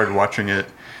back and started watching it,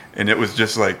 and it was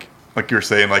just like you were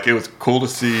saying, like it was cool to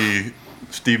see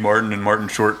Steve Martin and Martin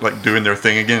Short like doing their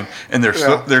thing again, and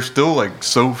they're still like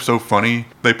so funny.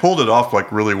 They pulled it off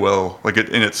like really well, and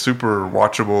it's super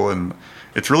watchable, and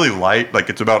it's really light. Like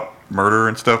it's about murder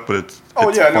and stuff, but it's funny.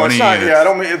 it's not. And Yeah, I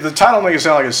don't mean the title make it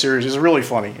sound like it's serious. It's really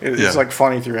funny. It's Yeah. like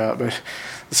funny throughout, but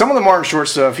some of the Martin Short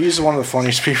stuff, he's one of the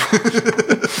funniest people.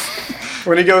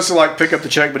 When he goes to like pick up the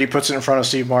check, but he puts it in front of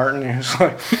Steve Martin, he's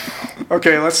like,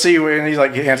 "Okay, let's see," and he's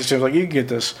like, he hands it to him, like, "You can get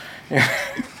this."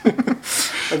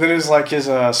 And then there's like his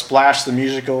Splash the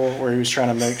musical, where he was trying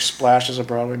to make Splash as a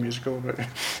Broadway musical, but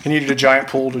he needed a giant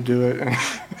pool to do it.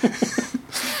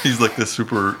 He's like this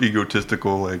super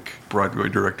egotistical, like Broadway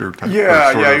director type.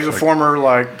 Yeah. He's a former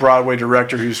like Broadway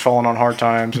director who's fallen on hard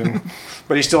times, and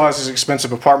but he still has his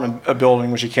expensive apartment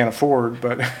building which he can't afford.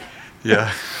 But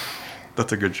yeah,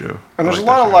 that's a good show. And there's a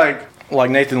lot of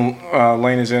like Nathan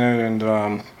Lane is in it,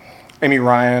 and Amy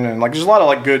Ryan, and like there's a lot of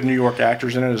like good New York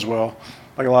actors in it as well.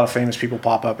 Like a lot of famous people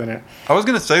pop up in it. I was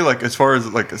gonna say, like, as far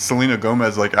as like Selena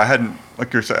Gomez, like I hadn't,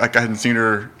 like you're saying, like I hadn't seen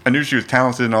her. I knew she was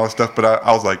talented and all this stuff, but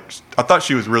I was like, I thought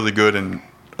she was really good and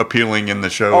appealing in the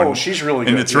show. Oh, and, she's really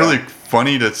good. And it's really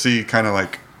funny to see kind of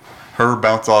like her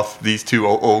bounce off these two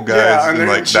old guys and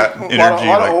like that energy. A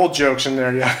lot of old jokes in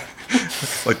there, yeah.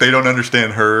 Like they don't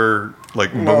understand her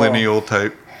like millennial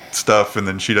type stuff, and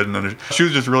then she doesn't understand. She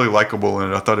was just really likable,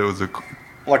 and I thought it was a.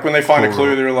 Like when they find a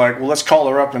clue, they're like, "Well, let's call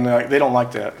her up," and they don't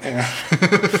like that. You know?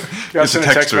 You gotta send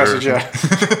a text message. Yeah,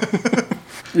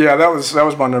 yeah. That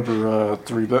was my number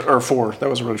 3 or 4.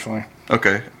 That was really funny.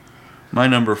 Okay, my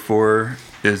number 4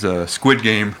 is Squid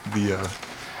Game, the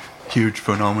huge,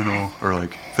 phenomenal, or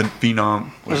like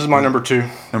phenom. This is my number 2.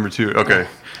 Number 2. Okay,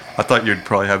 I thought you'd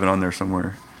probably have it on there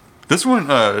somewhere. This one,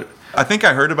 I think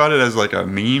I heard about it as like a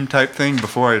meme type thing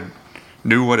before I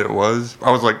knew what it was.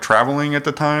 I was like traveling at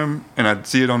the time, and I'd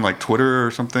see it on like Twitter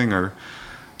or something, or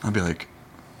I'd be like,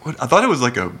 "What?" I thought it was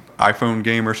like a iPhone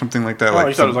game or something like that. Oh,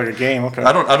 you thought it was like a game? Okay.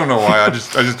 I don't know why. I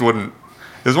just wouldn't.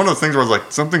 It was one of those things where I was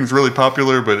like, something's really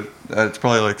popular, but it's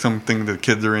probably like something the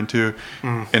kids are into.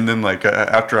 And then like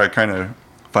after I kind of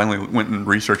finally went and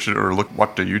researched it or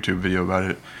watched a YouTube video about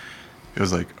it, it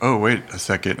was like, oh wait a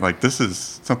second, like this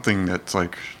is something that's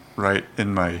like right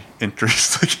in my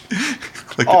interest.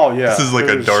 like oh yeah, this is like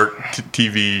a dark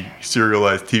TV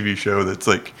serialized TV show that's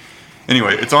like.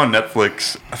 Anyway, it's on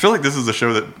Netflix. I feel like this is a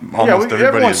show that almost everybody.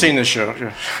 Everyone's seen this show.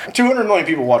 Yeah. 200 million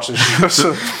people watch this show.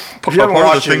 So if you haven't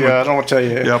watched it, I don't want to tell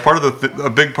you. Yeah, part of a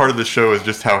big part of the show is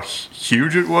just how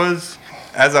huge it was.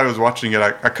 As I was watching it,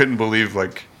 I couldn't believe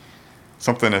like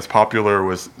something as popular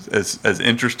was as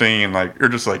interesting, and like you're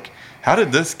just like, how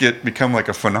did this become like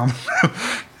a phenomenon?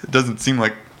 It doesn't seem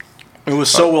like it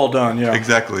was so well done. Yeah,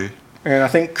 exactly. And I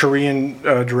think Korean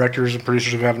directors and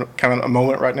producers have had kind of a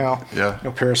moment right now. Yeah.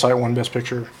 Parasite won Best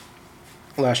Picture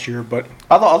last year, but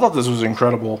I thought this was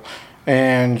incredible.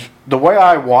 And the way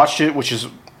I watched it, which is,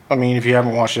 I mean, if you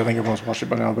haven't watched it, I think everyone's watched it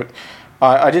by now, but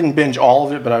I didn't binge all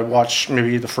of it, but I watched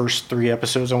maybe the first 3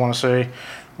 episodes, I want to say,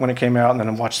 when it came out, and then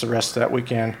I watched the rest that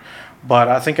weekend. But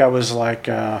I think I was like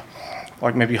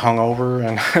maybe hungover,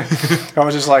 and I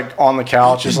was just like on the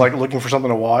couch, just like looking for something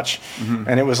to watch. Mm-hmm.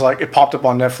 And it was like, it popped up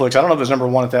on Netflix. I don't know if it was number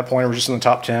 1 at that point or just in the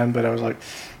top 10, but I was like,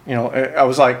 you know, I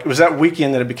was like, it was that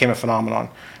weekend that it became a phenomenon.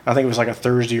 I think it was like a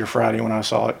Thursday or Friday when I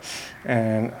saw it.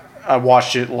 And I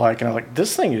watched it and I was like,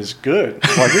 this thing is good.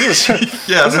 Like, this is,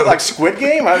 this is like Squid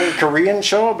Game, a Korean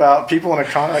show about people in a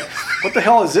con. Like, what the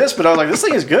hell is this? But I was like, this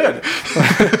thing is good.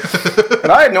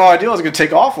 And I had no idea it was going to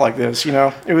take off like this. You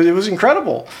know, it was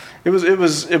incredible. It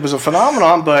was a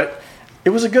phenomenon, but it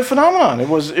was a good phenomenon. It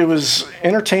was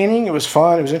entertaining. It was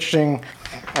fun. It was interesting.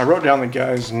 I wrote down the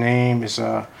guy's name is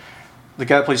the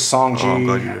guy that plays Song Ji,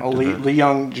 Lee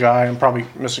Young Jai. I'm probably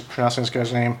mispronouncing this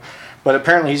guy's name, but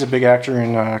apparently he's a big actor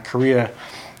in Korea.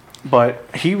 But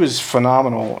he was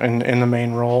phenomenal in the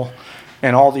main role,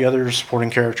 and all the other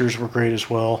supporting characters were great as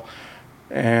well.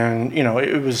 And you know, I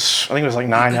think it was like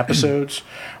 9 episodes.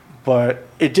 But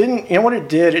it didn't, you know what it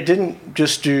did? It didn't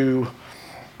just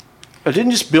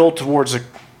build towards a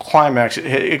climax.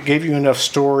 It gave you enough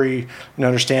story and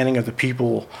understanding of the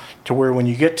people to where when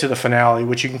you get to the finale,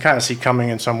 which you can kind of see coming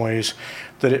in some ways,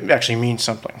 that it actually means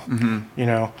something. Mm-hmm. You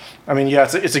know, I mean, yeah,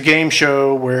 it's a game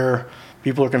show where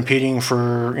people are competing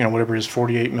for, you know, whatever it is,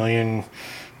 48 million,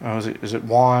 is it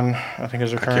won, I think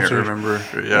is their currency. I can't remember,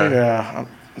 yeah. Yeah,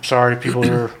 I'm sorry, people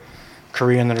that are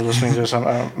Korean that are listening to this,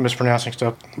 I'm mispronouncing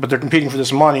stuff, but they're competing for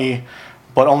this money,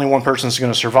 but only one person's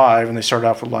going to survive, and they start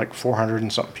off with like 400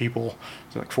 and something people,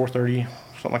 is it like 430,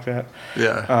 something like that.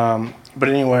 Yeah. But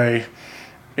anyway,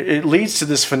 it leads to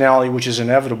this finale, which is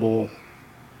inevitable,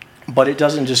 but it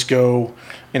doesn't just go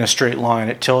in a straight line.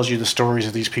 It tells you the stories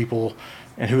of these people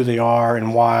and who they are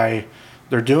and why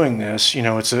they're doing this. You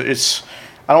know, it's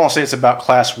I don't want to say it's about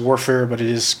class warfare, but it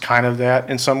is kind of that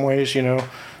in some ways. You know,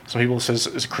 some people say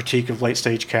it's a critique of late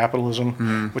stage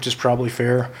capitalism, which is probably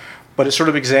fair. But it sort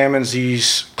of examines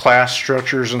these class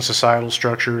structures and societal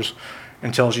structures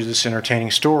and tells you this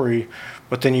entertaining story.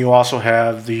 But then you also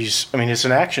have these, I mean, it's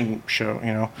an action show,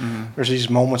 you know. There's these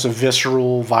moments of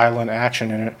visceral, violent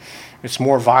action in it. It's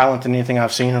more violent than anything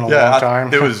I've seen in a long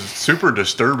time. It was super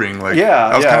disturbing. Like, yeah,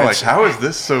 I was kind of like, how is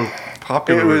this so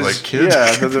popular with like kids?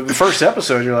 Yeah, the first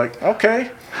episode, you're like,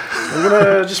 okay, we're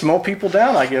going to just mow people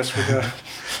down, I guess, with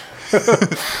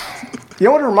You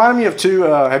know what it reminded me of too?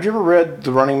 Have you ever read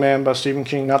The Running Man by Stephen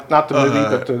King? Not the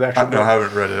movie, but the actual book. No, I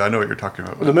haven't read it. I know what you're talking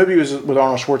about. The movie was with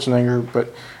Arnold Schwarzenegger,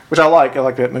 which I like. I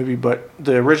like that movie. But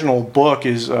the original book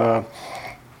is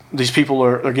these people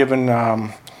are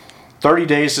given 30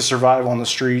 days to survive on the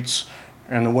streets,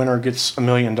 and the winner gets $1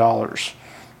 million.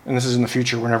 And this is in the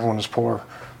future when everyone is poor.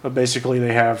 But basically,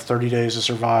 they have 30 days to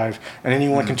survive, and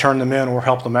anyone can turn them in or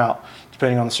help them out,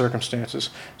 depending on the circumstances.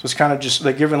 So it's kind of just,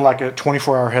 they're given like a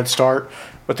 24-hour head start,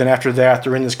 but then after that,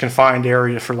 they're in this confined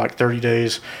area for like 30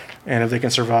 days, and if they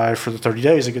can survive for the 30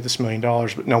 days, they get this $1 million,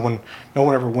 but no one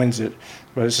ever wins it.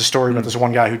 But it's a story about this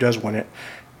one guy who does win it.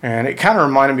 And it kind of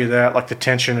reminded me of that, like the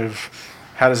tension of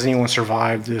how does anyone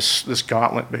survive this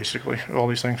gauntlet, basically, of all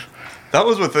these things. That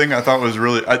was the thing I thought was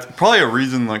really, probably a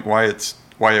reason like why it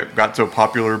got so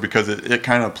popular, because it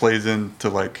kind of plays into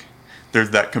like, there's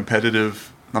that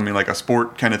competitive, I mean, like a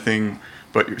sport kind of thing,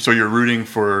 but so you're rooting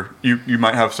for, you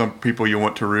might have some people you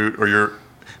want to root,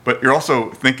 but you're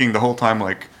also thinking the whole time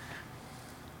like,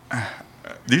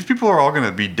 these people are all going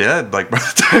to be dead like by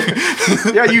the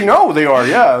time. Yeah, they are.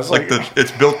 Yeah, it's like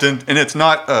it's built in, and it's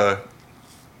not.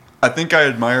 I think I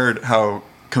admired how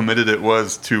committed it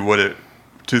was to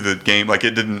the game. Like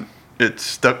it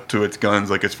stuck to its guns,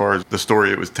 like as far as the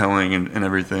story it was telling and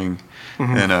everything.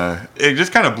 Mm-hmm. And it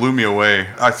just kind of blew me away.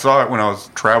 I saw it when I was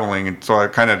traveling, and so I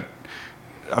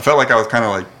felt like I was kind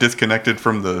of like disconnected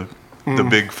from the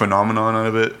big phenomenon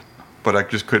of it, but I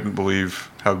just couldn't believe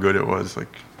how good it was.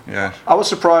 Like, yeah. I was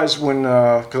surprised when,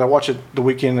 because I watched it the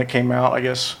weekend that came out, I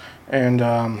guess, and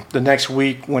the next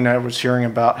week when I was hearing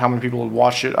about how many people had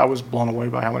watched it, I was blown away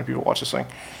by how many people watched this thing.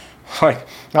 Like,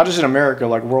 not just in America,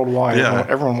 like worldwide, yeah.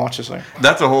 Everyone watched this thing.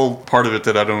 That's a whole part of it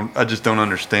that I just don't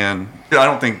understand. I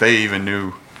don't think they even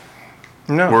knew.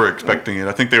 No, we're expecting it.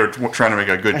 I think they were trying to make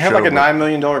a good show. It had like a $9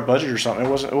 million budget or something. It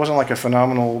wasn't like a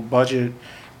phenomenal budget.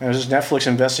 And it was just Netflix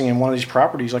investing in one of these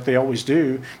properties like they always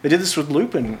do. They did this with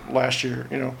Lupin last year.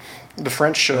 The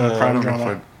French crime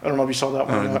drama. I don't know if you saw that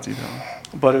one. I didn't see that one.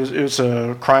 But it was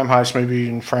a crime heist maybe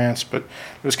in France, but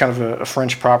it was kind of a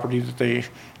French property that they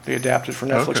adapted for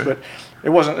Netflix. Okay. But it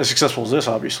wasn't as successful as this,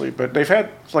 obviously. But they've had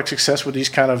like success with these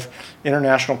kind of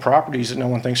international properties that no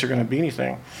one thinks are going to be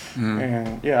anything. Mm.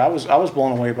 And yeah, I was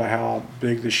blown away by how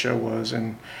big this show was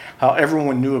and how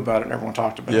everyone knew about it and everyone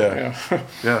talked about it.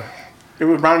 Yeah. It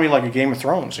reminded me like of Game of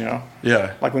Thrones, Yeah.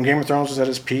 Like when Game of Thrones was at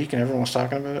its peak and everyone was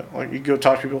talking about it. Like you go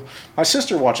talk to people. My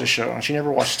sister watched this show and she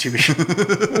never watched TV.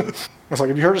 I was like,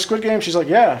 "Have you heard of Squid Game?" She's like,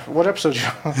 "Yeah." What episode?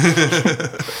 Yeah,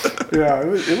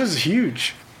 it was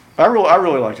huge. I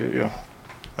really liked it. Yeah.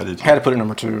 I did. Had to put it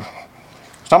number 2.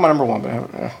 It's not my number 1,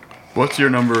 but yeah. What's your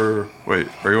number? Wait,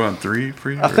 are you on 3 for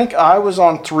you? I think I was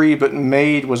on 3, but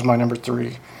Maid was my number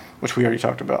 3, which we already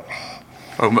talked about.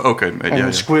 Oh, okay.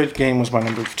 And Squid Game was my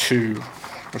number 2,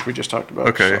 which we just talked about.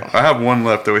 Okay. So. I have one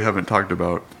left that we haven't talked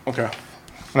about. Okay.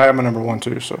 And I have my number 1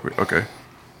 too. So. Okay.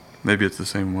 Maybe it's the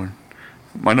same one.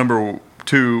 My number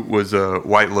 2 was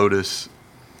White Lotus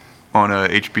on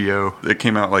HBO. It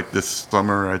came out like this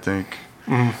summer, I think.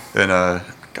 Mm-hmm. And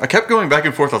I kept going back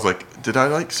and forth. I was like, did I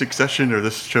like Succession or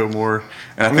this show more?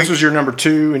 And I think this was your number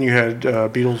 2, and you had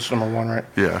Beatles number 1, right?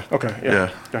 Yeah. Okay.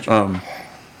 Yeah. Gotcha.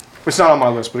 It's not on my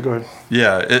list, but go ahead.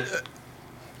 Yeah,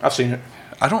 I've seen it.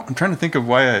 I'm trying to think of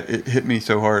why it hit me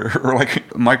so hard. Or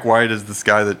like Mike White is this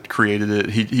guy that created it.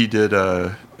 He did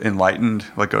Enlightened,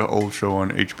 like an old show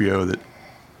on HBO that.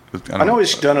 I know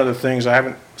he's done other things. I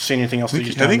haven't seen anything else that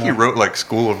he's done. I think he wrote like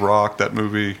School of Rock, that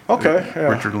movie. Okay. Yeah,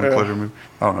 Richard Linklater movie.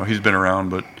 I don't know. He's been around,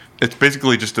 but it's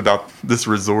basically just about this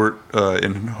resort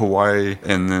in Hawaii,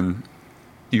 and then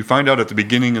you find out at the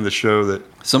beginning of the show that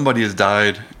somebody has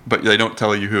died, but they don't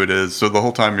tell you who it is. So the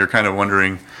whole time you're kind of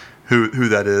wondering who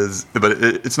that is. But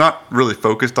it's not really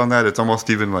focused on that. It's almost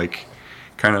even like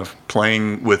kind of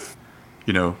playing with,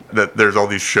 that there's all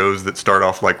these shows that start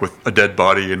off like with a dead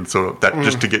body. And so that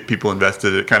just to get people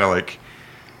invested, it kind of like,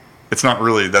 that's not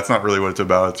really what it's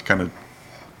about. It's kind of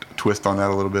twist on that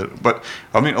a little bit. But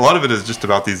I mean, a lot of it is just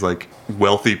about these like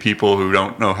wealthy people who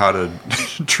don't know how to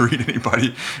treat anybody,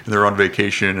 and they're on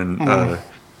vacation, and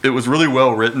it was really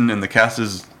well written, and the cast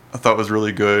I thought was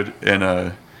really good,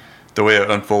 and the way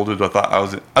it unfolded, I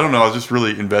was just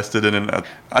really invested in it.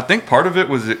 I think part of it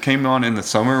was it came on in the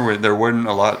summer where there wasn't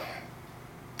a lot.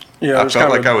 Yeah, I felt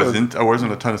like I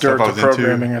wasn't a ton of stuff I was into.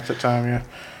 Programming at the time, yeah.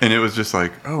 And it was just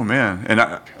like, oh man. And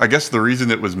I guess the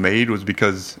reason it was made was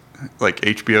because like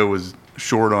HBO was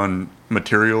short on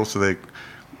material, so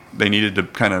they needed to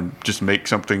kind of just make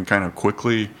something kind of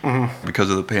quickly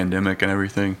because of the pandemic and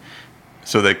everything.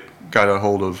 So they got a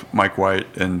hold of Mike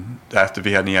White and asked if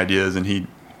he had any ideas, and he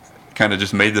kind of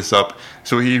just made this up.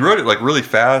 So he wrote it like really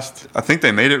fast. I think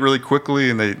they made it really quickly,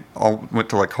 and they all went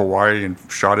to like Hawaii and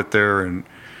shot it there and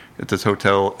at this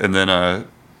hotel. And then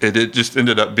it just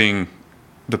ended up being,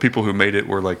 the people who made it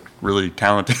were like really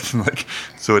talented, like,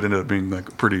 so it ended up being like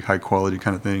a pretty high quality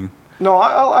kind of thing. No,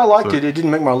 I liked it. It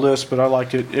didn't make my list, but I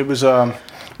liked it. It was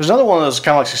there's another one that's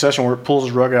kind of like Succession, where it pulls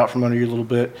the rug out from under you a little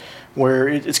bit, where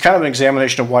it's kind of an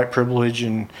examination of white privilege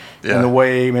and the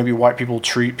way maybe white people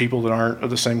treat people that aren't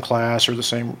of the same class or the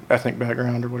same ethnic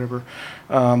background or whatever.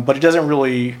 But it doesn't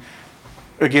really,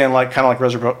 again, like kind of like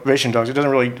Reservation Dogs, it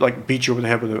doesn't really like beat you over the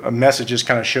head with a message. Just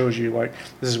kind of shows you like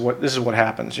this is what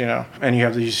happens, you know. And you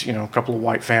have these, you know, couple of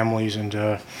white families, and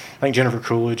I think Jennifer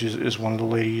Coolidge is one of the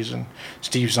ladies, and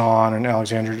Steve Zahn and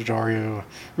Alexandra Daddario,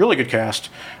 really good cast.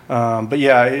 But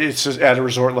yeah, it's just at a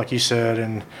resort, like you said,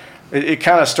 and it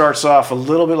kind of starts off a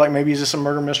little bit like maybe is this a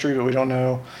murder mystery, but we don't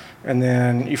know. And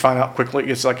then you find out quickly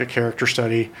it's like a character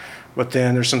study. But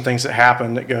then there's some things that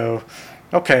happen that go,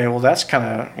 okay, well that's kind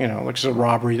of, you know, like there's a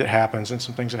robbery that happens and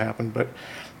some things that happen. But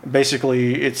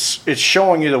basically it's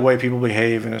showing you the way people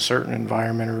behave in a certain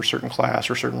environment or a certain class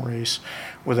or a certain race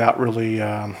without really,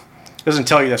 it doesn't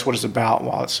tell you that's what it's about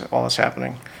while it's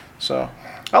happening. So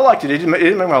I liked it. It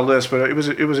didn't make my list, but it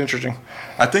was interesting.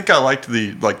 I think I liked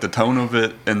the tone of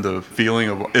it and the feeling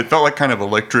of it. Felt like kind of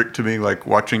electric to me, like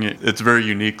watching it. It's very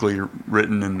uniquely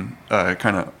written, and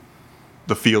kind of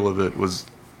the feel of it was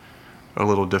a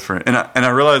little different. And I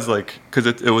realized, like, because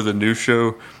it was a new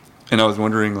show, and I was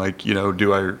wondering, like, you know,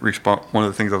 do I respond? One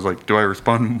of the things I was like, do I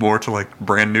respond more to like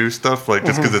brand new stuff, like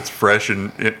just because it's fresh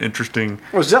and interesting?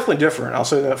 It was definitely different. I'll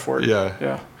say that for it.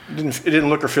 Yeah. It didn't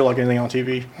look or feel like anything on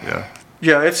TV. Yeah.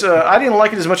 Yeah, it's. I didn't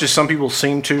like it as much as some people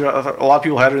seem to. I thought a lot of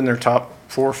people had it in their top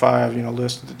 4 or 5, you know,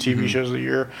 list of the TV shows of the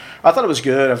year. I thought it was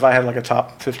good. If I had like a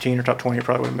top 15 or top 20, I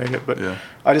probably would have made it. But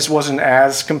I just wasn't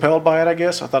as compelled by it, I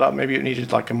guess. I thought maybe it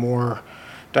needed like a more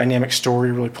dynamic story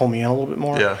to really pull me in a little bit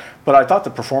more. Yeah. But I thought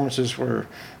the performances were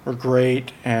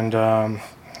great. And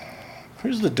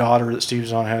who's the daughter that Steve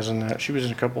Zahn has in that? She was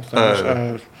in a couple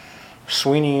things.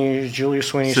 Julia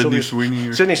Sweeney. Sydney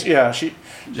Sweeney. Sydney, yeah, she's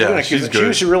good. She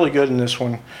was really good in this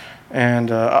one.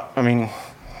 And, I mean,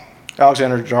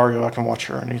 Alexandra Daddario, I can watch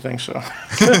her or anything, so. Yeah,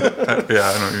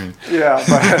 I know what you mean. Yeah,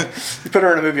 but you put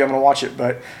her in a movie, I'm going to watch it.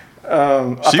 But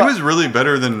she was really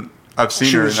better than I've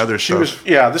seen her in other stuff.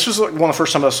 This was like one of the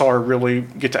first times I saw her really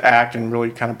get to act and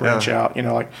really kind of branch out. You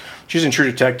know, like she's in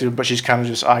True Detective, but she's kind of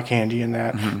just eye candy in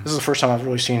that. This is the first time I've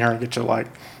really seen her get to like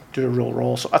do a real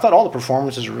role. So I thought all the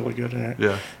performances were really good in it.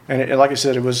 Yeah. And like I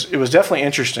said, it was definitely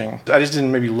interesting. I just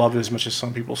didn't maybe love it as much as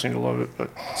some people seem to love it. But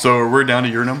so we're down to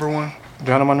your number one?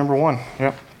 Down to my number one,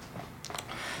 yep.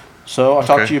 So I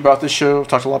talked to you about this show.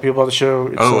 Talked to a lot of people about the show.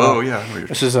 It's,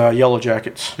 This is Yellow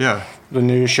Jackets. Yeah. The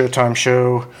new Showtime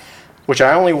show, which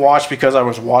I only watched because I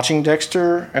was watching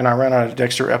Dexter, and I ran out of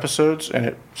Dexter episodes, and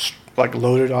it like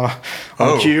loaded on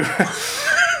queue.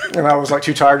 And I was like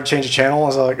too tired to change the channel. I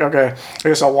was like, okay, I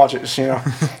guess I'll watch it, you know.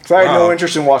 Because I had no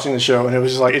interest in watching the show, and it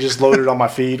was just like it just loaded on my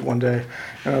feed one day,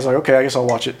 and I was like, okay, I guess I'll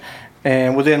watch it.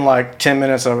 And within like 10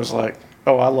 minutes, I was like,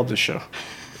 oh, I love this show.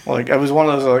 Like I was one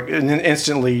of those like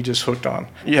instantly just hooked on.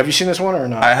 Have you seen this one or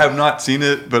not? I have not seen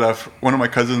it, but one of my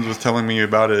cousins was telling me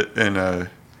about it, and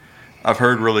I've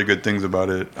heard really good things about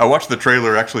it. I watched the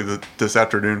trailer actually this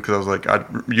afternoon because I was like,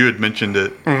 you had mentioned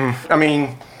it. Mm-hmm. I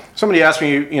mean, somebody asked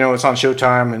me, you know, it's on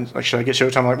Showtime, and like, should I get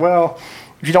Showtime? I'm like, well,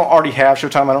 if you don't already have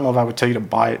Showtime, I don't know if I would tell you to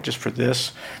buy it just for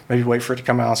this. Maybe wait for it to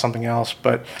come out on something else.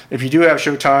 But if you do have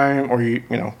Showtime, or you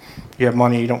have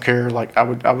money, you don't care, like I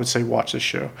would say watch this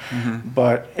show. Mm-hmm.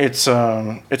 But it's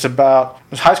about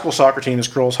this high school soccer team, this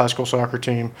girls' high school soccer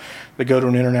team. They go to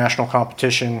an international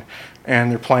competition,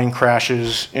 and their plane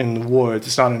crashes in the woods.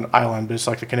 It's not an island, but it's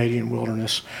like the Canadian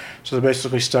wilderness. So they're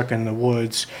basically stuck in the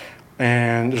woods,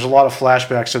 and there's a lot of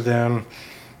flashbacks of them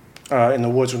in the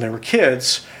woods when they were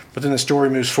kids. But then the story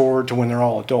moves forward to when they're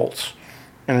all adults.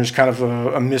 And there's kind of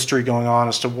a mystery going on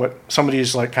as to what somebody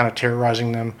is like kind of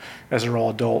terrorizing them as they're all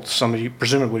adults. Somebody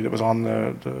presumably that was on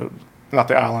the not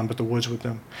the island, but the woods with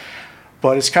them.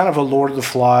 But it's kind of a Lord of the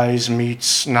Flies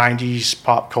meets 90s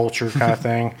pop culture kind of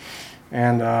thing.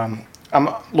 And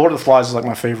Lord of the Flies is like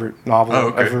my favorite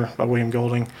novel ever by William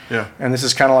Golding. Yeah. And this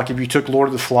is kind of like if you took Lord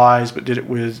of the Flies but did it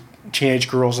with teenage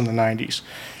girls in the 90s.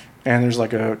 And there's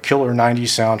like a killer 90s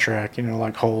soundtrack, you know,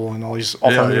 like Hole and all these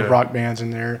alternative rock bands in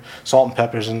there, Salt and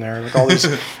Pepper's in there, like all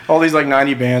these like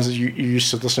 90 bands that you used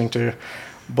to listening to.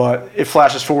 But it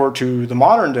flashes forward to the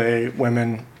modern day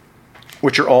women,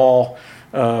 which are all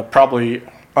probably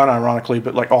unironically,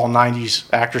 but like all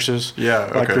 90s actresses. Yeah,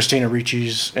 okay. Like Christina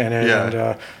Ricci's in it,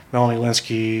 and Melanie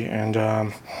Linsky, and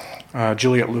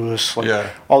Juliette Lewis, like Yeah.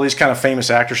 all these kind of famous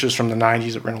actresses from the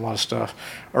 '90s that ran a lot of stuff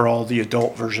are all the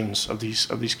adult versions of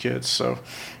these kids. So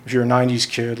if you're a '90s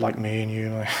kid like me and you,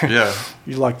 like, Yeah.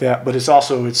 you like that. But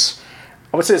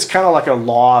I would say it's kind of like a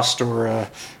Lost or a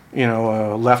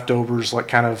Leftovers, like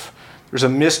kind of. There's a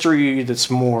mystery that's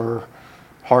more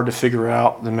hard to figure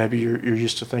out than maybe you're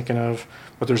used to thinking of.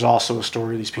 But there's also a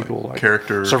story of these people like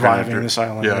character surviving kind of, this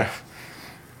island. Yeah.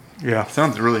 Yeah.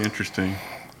 Sounds really interesting.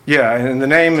 Yeah, and the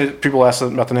name, people ask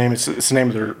about the name, it's the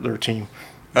name of their team.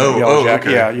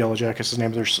 Okay. Yeah, Yellow Jackets is the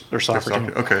name of their soccer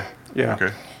team. Okay. Yeah.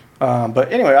 Okay.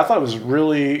 But anyway, I thought it was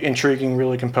really intriguing,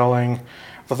 really compelling.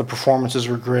 I thought the performances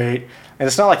were great. And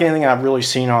it's not like anything I've really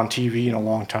seen on TV in a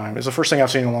long time. It's the first thing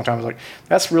I've seen in a long time. I was like,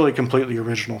 that's really completely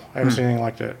original. I haven't seen anything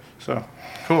like that. So.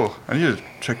 Cool. I need to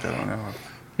check that one out.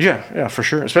 Yeah, for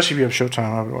sure. Especially if you have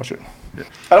Showtime, I would watch it. Yeah.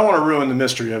 I don't want to ruin the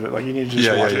mystery of it. Like, you need to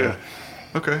just watch it.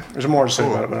 Okay. There's more to say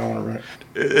about it, but I don't want to ruin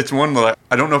it. It's one that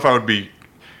I don't know if I would be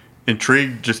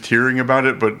intrigued just hearing about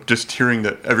it, but just hearing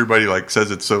that everybody like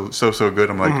says it's so good,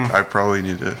 I'm like, I probably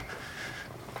need to.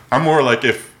 I'm more like,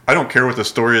 if I don't care what the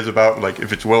story is about, like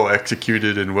if it's well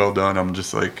executed and well done, I'm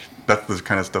just like, that's the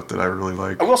kind of stuff that I really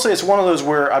like. I will say it's one of those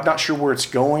where I'm not sure where it's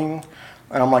going,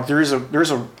 and I'm like, there's a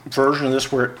version of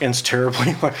this where it ends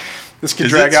terribly. Like, this could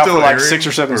drag out for like 6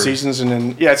 or 7 seasons, and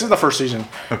then it's in the first season.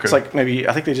 Okay. It's like maybe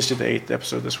I think they just did the 8th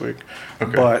episode this week,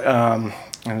 Okay. but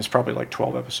and it's probably like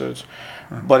 12 episodes.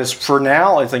 But it's for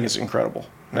now, I think it's incredible.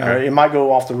 Okay. It might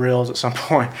go off the rails at some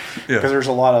point Yeah. because there's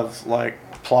a lot of like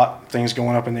plot things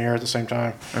going up in the air at the same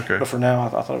time. Okay. But for now, I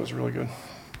thought it was really good.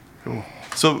 Cool.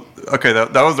 So, okay,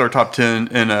 that was our top 10,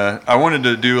 and I wanted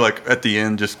to do, like, at the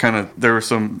end, just kind of, there was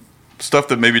some stuff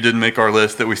that maybe didn't make our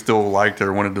list that we still liked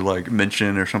or wanted to, like,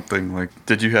 mention or something. Like,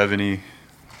 did you have any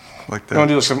like that? You want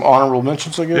to do some honorable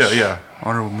mentions, I guess? Yeah,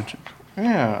 honorable mentions.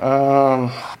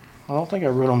 Yeah, I don't think I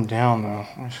wrote them down, though.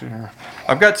 Let me see here.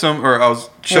 I've got some, or shows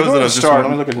go that I ahead was and just start. Let me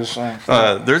wanting- look at this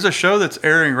thing. There's a show that's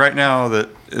airing right now that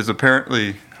is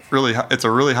apparently really it's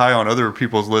a really high on other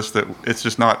people's list that it's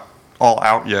just not all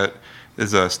out yet.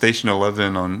 Is Station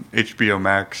 11 on HBO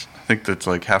Max. I think that's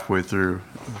like halfway through.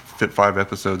 5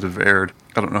 episodes have aired.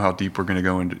 I don't know how deep we're going to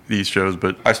go into these shows,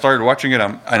 but I started watching it,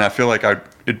 and I feel like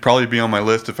it'd probably be on my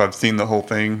list if I've seen the whole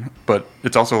thing. But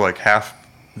it's also like half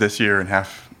this year and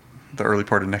half the early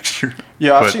part of next year.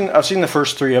 Yeah, I've seen the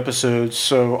first 3 episodes,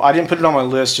 so I didn't put it on my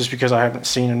list just because I haven't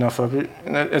seen enough of it.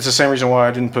 And it's the same reason why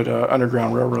I didn't put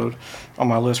Underground Railroad on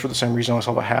my list, for the same reason I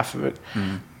saw about half of it.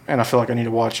 And I feel like I need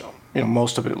to watch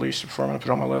most of it at least before I'm going to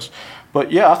put it on my list.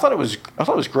 But yeah, I thought it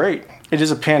was great. It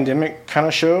is a pandemic kind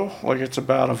of show. Like, it's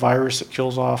about a virus that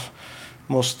kills off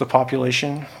most of the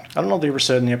population. I don't know if they ever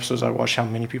said in the episodes I watched how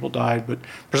many people died, but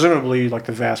presumably like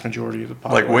the vast majority of the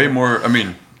population. Like way more. I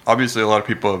mean, obviously a lot of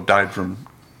people have died from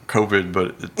COVID,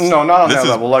 but it's no, not on that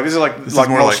level. Like, this is like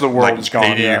most of the world is gone.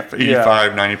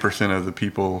 85, 90% of the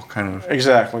people kind of.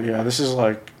 Exactly. Yeah, this is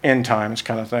like end times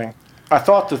kind of thing. I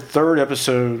thought the 3rd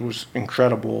episode was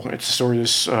incredible. It's the story of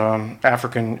this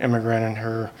African immigrant and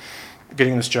her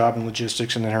getting this job in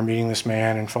logistics, and then her meeting this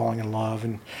man and falling in love,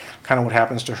 and kind of what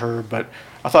happens to her. But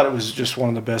I thought it was just one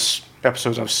of the best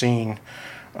episodes I've seen.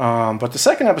 But the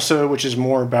 2nd episode, which is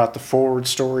more about the forward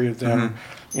story of them,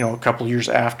 a couple of years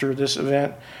after this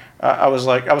event, I was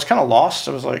kind of lost.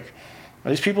 I was like, are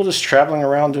these people just traveling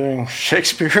around doing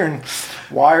Shakespeare, and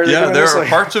why are they doing there this? are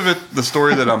parts of it, the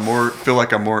story that feel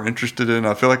like I'm more interested in.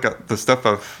 I feel like the stuff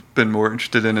I've been more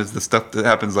interested in is the stuff that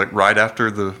happens like right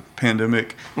after the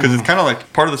pandemic, because it's kind of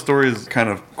like part of the story is kind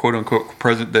of quote unquote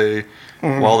present day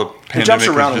while the pandemic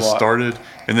has just started,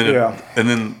 and then and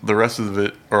then the rest of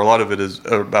it, or a lot of it, is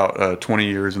about 20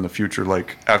 years in the future,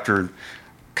 like after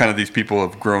kind of these people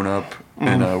have grown up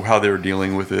and how they were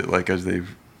dealing with it, like as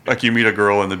they've. Like, you meet a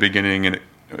girl in the beginning,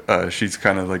 and she's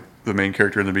kind of like the main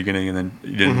character in the beginning, and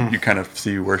then you kind of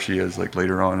see where she is like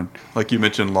later on. And like you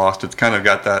mentioned, Lost, it's kind of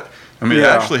got that. I mean, it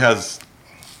actually has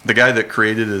the guy that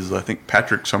created is, I think,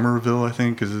 Patrick Somerville, I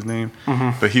think is his name.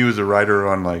 But he was a writer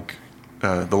on like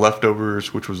The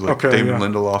Leftovers, which was like Damon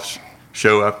Lindelof's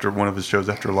show after one of his shows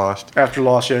after Lost. After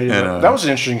Lost, yeah. And, that was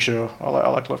an interesting show. I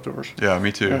like Leftovers. Yeah,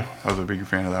 me too. Yeah. I was a big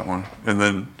fan of that one. And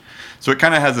then, so it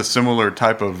kind of has a similar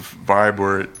type of vibe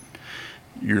where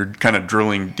you're kind of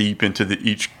drilling deep into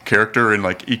each character, and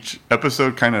like each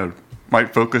episode kind of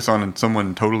might focus on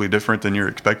someone totally different than you're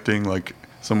expecting. Like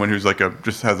someone who's like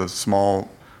just has a small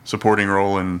supporting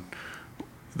role in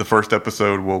the first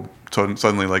episode will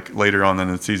suddenly, like later on in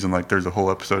the season, like there's a whole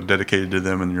episode dedicated to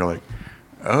them, and you're like,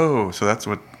 oh, so that's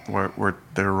where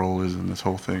their role is in this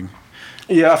whole thing.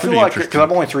 Yeah, I feel like, because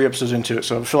I'm only 3 episodes into it,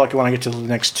 so I feel like when I get to the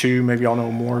next 2, maybe I'll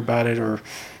know more about it, or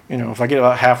if I get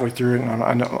about halfway through it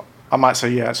and I might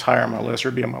say, yeah, it's higher on my list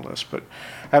or be on my list, but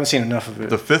I haven't seen enough of it.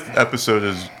 The 5th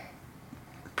episode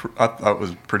I thought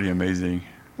was pretty amazing.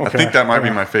 Okay. I think that might be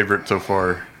my favorite so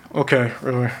far. Okay,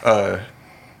 really?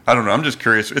 I don't know. I'm just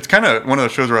curious. It's kind of one of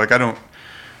those shows where like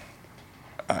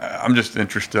I'm just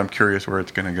interested. I'm curious where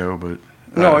it's gonna go, but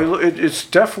no, it's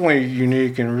definitely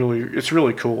unique and it's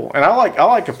really cool. And I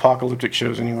like apocalyptic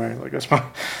shows anyway. Like that's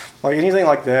like anything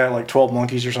like that, like 12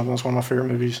 Monkeys or something. That's one of my favorite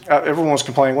movies. Everyone's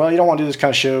complaining, well, you don't want to do this kind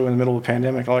of show in the middle of a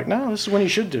pandemic. I'm like, no, this is when you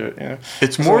should do it. You know?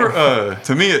 It's more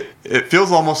to me. It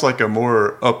feels almost like a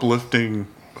more uplifting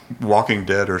Walking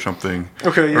Dead or something.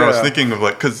 Okay, yeah. Or I was thinking of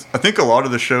like, because I think a lot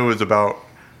of the show is about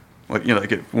like, you know,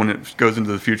 like when it goes into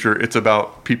the future, it's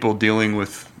about people dealing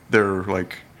with their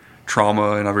like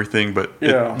trauma and everything, but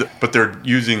but they're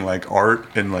using like art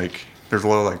and like there's a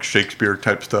lot of like Shakespeare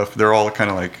type stuff. They're all kind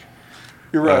of like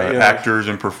you're right, actors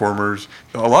and performers.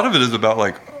 A lot of it is about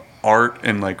like art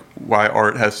and like why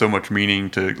art has so much meaning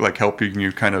to like helping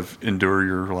you kind of endure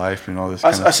your life and all this.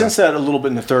 I sense that a little bit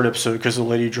in the 3rd episode because the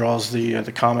lady draws the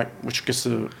comic, which gets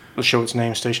the show its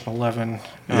name, Station 11.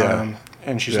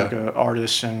 And she's like an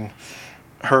artist, and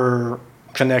her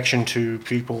connection to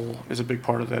people is a big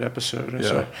part of that episode. And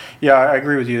so, I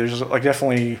agree with you. There's like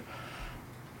definitely,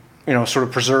 you know, sort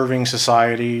of preserving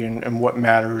society and what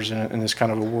matters in this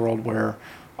kind of a world where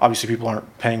obviously people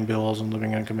aren't paying bills and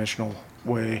living in a conventional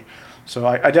way. So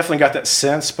I definitely got that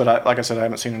sense, but like I said, I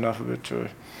haven't seen enough of it to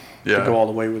go all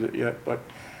the way with it yet. But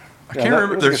I can't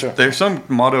remember. There's some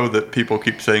motto that people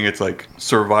keep saying. It's like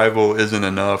survival isn't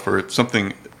enough, or it's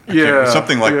something.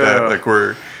 Something like that. Like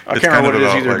where I can't remember what it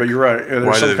is either, like, but you're right. Yeah,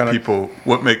 why do people?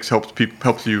 What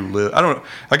helps you live? I don't.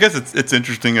 I guess it's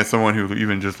interesting as someone who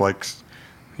even just likes,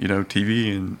 you know,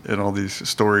 TV and all these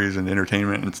stories and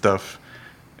entertainment and stuff,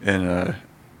 and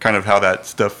kind of how that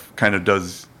stuff kind of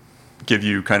does give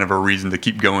you kind of a reason to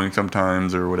keep going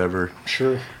sometimes or whatever.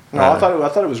 Sure. No, I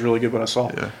thought it was really good what I saw.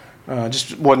 Yeah.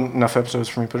 Just wasn't enough episodes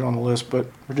for me to put it on the list, but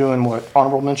we're doing what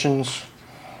honorable mentions.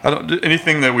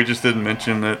 Anything that we just didn't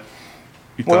mention that.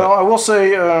 Well, I will say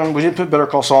we did put Better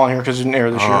Call Saul in here because it didn't air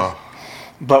this year.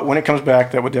 But when it comes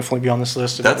back, that would definitely be on this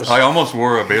list. I almost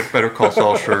wore a Better Call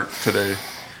Saul shirt today.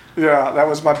 Yeah, that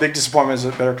was my big disappointment is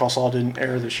that Better Call Saul didn't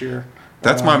air this year.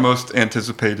 That's my most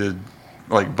anticipated,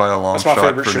 like by a long shot.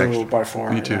 That's my favorite show by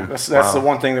far. Me too. Yeah. That's the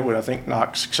one thing that would I think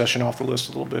knock Succession off the list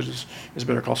a little bit is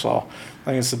Better Call Saul. I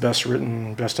think it's the best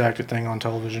written, best acted thing on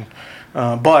television.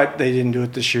 But they didn't do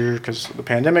it this year because of the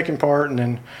pandemic in part, and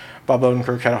then Bob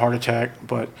Odenkirk had a heart attack.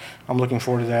 But I'm looking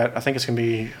forward to that. I think it's going to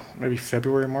be maybe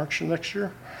February, March of next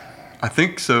year. I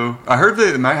think so. I heard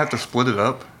they might have to split it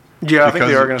up. Yeah, I think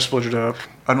they are going to split it up.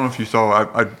 I don't know if you saw.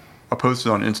 I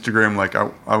posted on Instagram like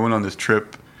I went on this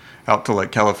trip out to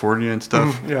like California and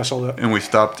stuff. Yeah, I saw that. And we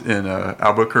stopped in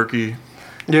Albuquerque.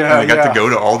 Yeah, and I got to go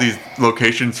to all these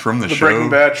locations from the show. Breaking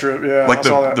Bad trip, yeah. Like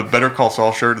the Better Call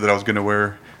Saul shirt that I was going to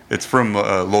wear. It's from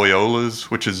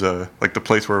Loyola's, which is like the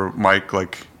place where Mike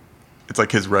it's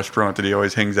like his restaurant that he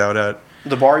always hangs out at.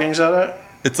 The bar he hangs out at?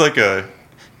 It's like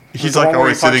he's like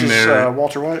always sitting there.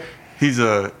 Walter White? He's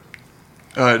no.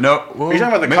 Well, are you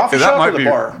talking about the coffee shop or the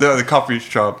bar? The coffee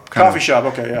shop. Coffee shop,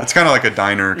 okay, yeah. It's kind of like a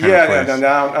diner kind of place.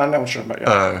 Yeah, I know what you're talking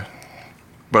about, yeah.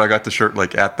 But I got the shirt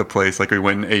like at the place. Like we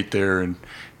went and ate there, and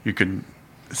you can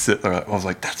sit there. I was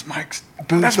like, that's Mike's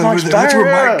booth. That's Mike's diner. That's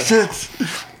where Mike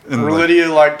sits. And where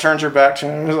Lydia turns her back to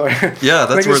him. He's like, yeah,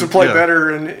 that's I think this will play better.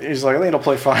 And he's like, I think it'll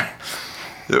play fine.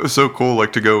 It was so cool,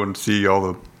 to go and see all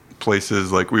the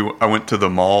places. I went to the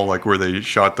mall, where they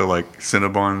shot the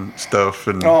Cinnabon stuff.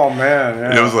 And oh man,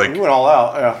 yeah. It was you went all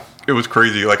out, yeah. It was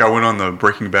crazy. I went on the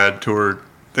Breaking Bad tour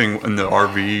thing in the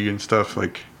RV and stuff.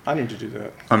 I need to do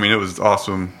that. I mean, it was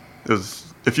awesome. It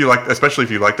was especially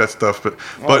if you like that stuff. But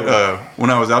when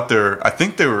I was out there, I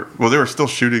think they were still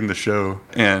shooting the show,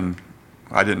 and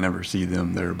I didn't ever see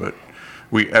them there. But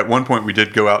at one point we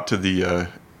did go out to the.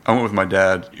 I went with my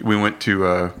dad. We went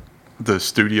to the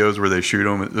studios where they shoot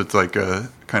them. It's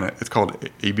it's called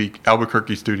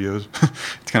Albuquerque Studios.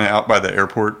 It's kind of out by the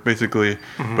airport, basically.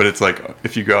 Mm-hmm. But it's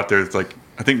if you go out there, it's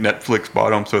I think Netflix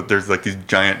bought them, so there's these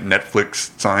giant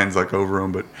Netflix signs over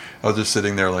them. But I was just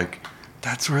sitting there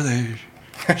that's where they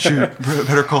shoot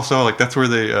Better Call Saul. That's where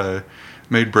they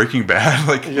made Breaking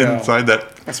Bad. Inside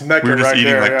that. That's Mecca. We were just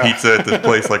eating there, pizza at this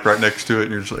place right next to it,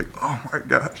 and you're just oh my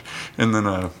gosh. And then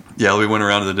we went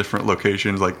around to the different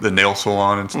locations, the nail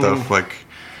salon and stuff.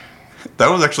 Mm-hmm. That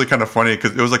was actually kind of funny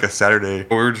because it was a Saturday.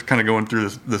 We were just kind of going through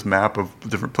this map of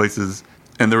different places,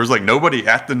 and there was nobody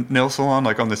at the nail salon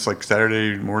on this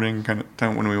Saturday morning kind of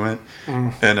time when we went,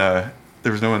 and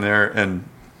there was no one there. And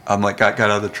I'm got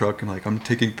out of the truck and I'm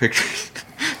taking pictures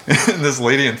and this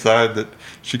lady inside that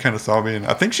she kind of saw me, and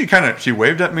I think she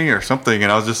waved at me or something,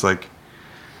 and I was just like,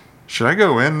 should I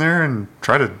go in there and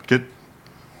try to get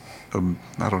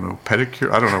I don't know,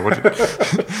 pedicure? I don't know what.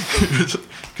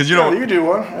 Because you can do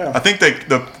one. Yeah. I think it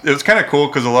was kind of cool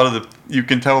because a lot of you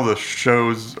can tell the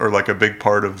shows are like a big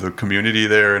part of the community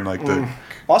there, and like the.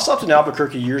 Well, I stopped in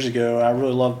Albuquerque years ago. I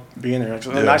really loved being there. It's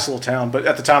a nice little town, but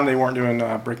at the time they weren't doing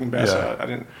Breaking Bad, so I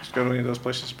didn't go to any of those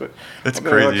places. But it's there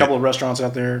crazy. were a couple of restaurants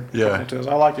out there. Yeah,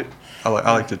 I liked it. I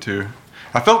liked it too.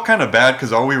 I felt kind of bad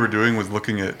because all we were doing was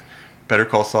looking at Better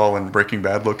Call Saul and Breaking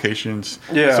Bad locations.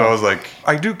 Yeah. So I was like,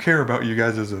 I do care about you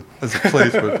guys as a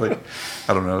place, but like,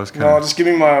 I don't know. It's kind of just give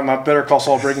me my Better Call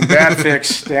Saul Breaking Bad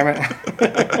fix. Damn it.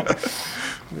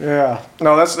 Yeah.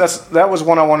 No, that was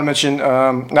one I want to mention.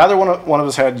 Neither one of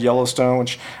us had Yellowstone,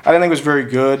 which I didn't think was very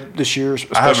good this year.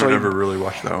 Especially, I haven't ever really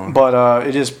watched that one. But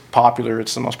it is popular.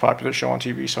 It's the most popular show on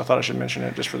TV, so I thought I should mention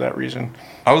it just for that reason.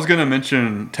 I was going to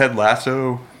mention Ted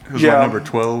Lasso. It was on number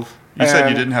 12. You said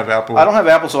you didn't have Apple. I don't have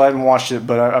Apple, so I haven't watched it,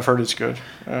 but I've heard it's good.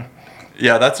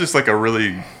 Yeah, that's just like a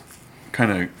really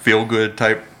kind of feel-good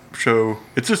type show.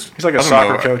 It's just... He's like a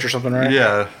soccer coach or something, right?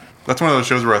 Yeah. That's one of those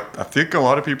shows where I think a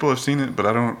lot of people have seen it, but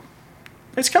I don't...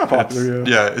 It's kind of popular, yeah.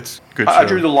 Yeah, it's a good show. I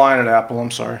drew the line at Apple, I'm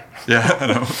sorry. Yeah, I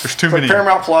know. There's too many...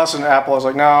 Paramount Plus and Apple, I was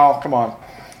like, no, come on.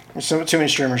 There's too many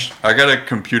streamers. I got a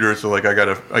computer, so like I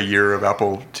got a year of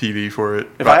Apple TV for it.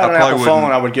 If I had an Apple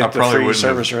phone, I would get the free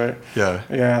service, right? Yeah.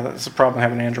 Yeah, that's the problem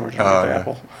having Android. I don't get the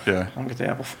Apple. Yeah. I don't get the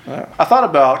Apple. I thought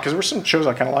about, because there were some shows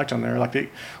I kind of liked on there,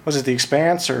 like was it The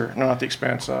Expanse or, no, not The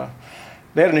Expanse,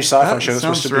 they had a new sci-fi show that's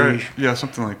supposed to be... Yeah,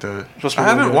 something like that. I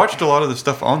haven't watched a lot of the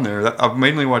stuff on there. I've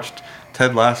mainly watched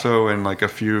Ted Lasso and like a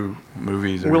few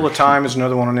movies. Wheel of Time is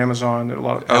another one on Amazon that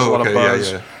has a lot of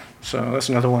buzz. Yeah. So that's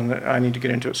another one that I need to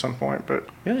get into at some point. But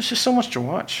yeah, there's just so much to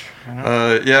watch. You know?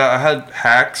 I had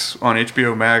Hacks on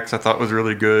HBO Max. I thought was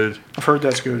really good. I've heard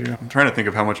that's good. Yeah. I'm trying to think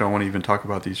of how much I want to even talk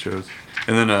about these shows.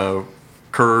 And then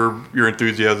Curb Your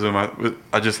Enthusiasm.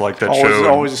 I just like that show.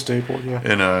 Always a staple. Yeah.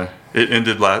 And it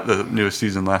ended the newest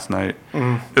season last night.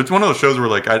 Mm-hmm. It's one of those shows where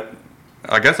like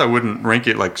I guess I wouldn't rank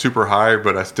it like super high,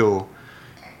 but I still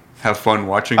have fun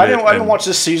watching it. I didn't watch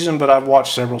this season, but I've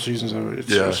watched several seasons of it.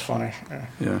 It's funny.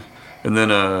 Yeah. And then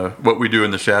What We Do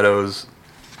in the Shadows.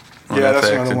 That's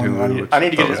another one. I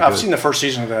need to get it. I've seen the first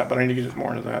season of that, but I need to get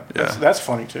more into that. Yeah. That's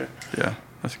funny too. Yeah,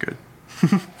 that's good.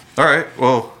 All right.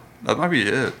 Well, that might be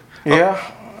it. Yeah.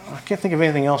 I can't think of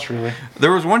anything else really.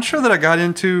 There was one show that I got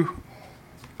into.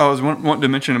 I was wanting to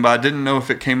mention it, but I didn't know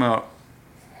if it came out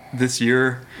this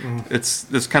year. It's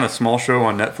this kind of small show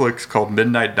on Netflix called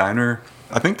Midnight Diner.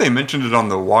 I think they mentioned it on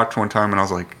The Watch one time, and I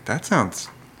was like, that sounds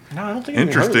I don't think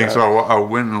interesting. So I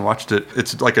went and watched it.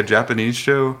 It's like a Japanese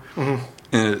show. Mm-hmm.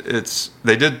 And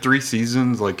they did 3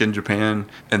 seasons like in Japan,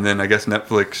 and then I guess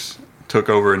Netflix took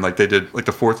over and like they did like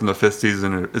the 4th and the 5th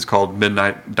season is called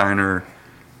Midnight Diner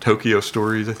Tokyo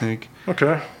Stories, I think.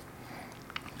 Okay.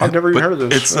 I've never even heard of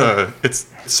this. It's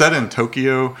set in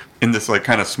Tokyo in this like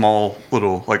kind of small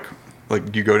little like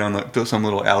you go down some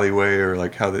little alleyway or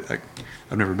like how they like.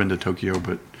 I've never been to Tokyo,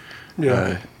 but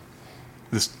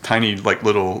this tiny like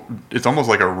little. It's almost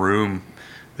like a room.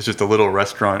 It's just a little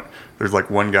restaurant. There's like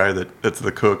one guy that's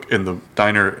the cook in the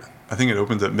diner. I think it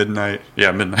opens at midnight.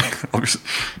 Yeah, midnight.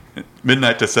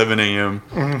 Midnight to 7 a.m.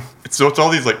 Mm-hmm. So it's all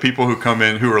these like people who come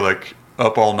in who are like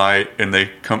up all night and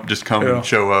they come and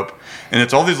show up. And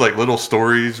it's all these like little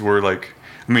stories where like,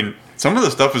 I mean, some of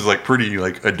the stuff is like pretty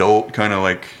like adult kind of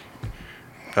like.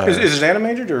 Is it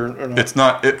animated or not? It's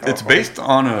not. It's based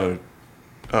on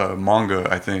a manga,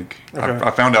 I think. Okay. I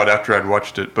found out after I'd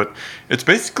watched it, but it's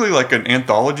basically like an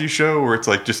anthology show where it's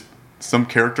like just some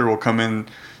character will come in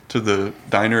to the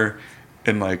diner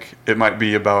and like it might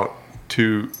be about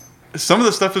some of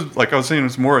the stuff is like I was saying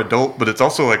it's more adult, but it's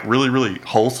also like really really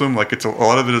wholesome. Like a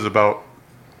lot of it is about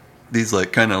these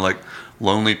like kind of like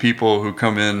lonely people who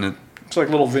come in. And, it's like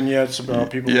little vignettes about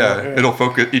people. Yeah, it'll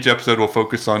focus. Each episode will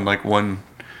focus on like one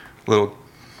little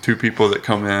 2 people that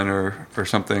come in or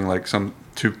something, like some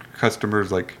 2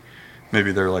 customers, like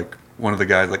maybe they're like one of the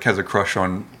guys like has a crush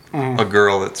on a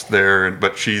girl that's there,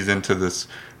 but she's into this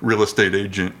real estate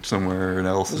agent somewhere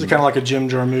else. Is it kind of like a Jim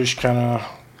Jarmusch kind of,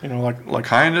 you know, like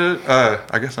kind of?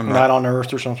 I guess I'm not. Night on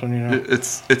Earth or something, you know.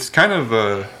 It's kind of.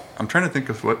 I'm trying to think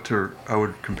of I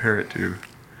would compare it to.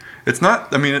 It's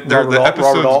not. I mean,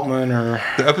 Robert Altman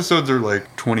the episodes are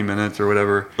like 20 minutes or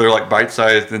whatever. They're like bite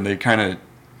sized and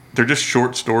they're just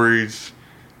short stories,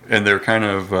 and they're kind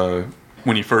of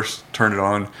when you first turn it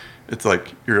on, it's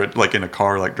like you're like in a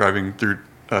car like driving through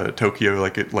Tokyo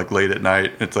like late at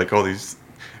night. It's like all these,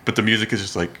 but the music is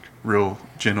just like real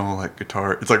gentle like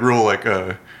guitar. It's like real like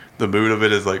the mood of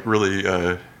it is like really.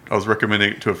 I was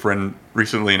recommending it to a friend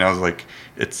recently, and I was like,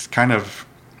 it's kind of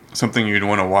something you'd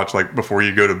want to watch like before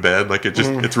you go to bed. Like it just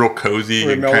it's real cozy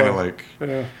Really and kind of mellow. like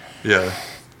Yeah.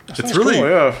 It's really cool,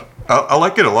 yeah. I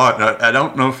like it a lot. I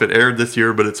don't know if it aired this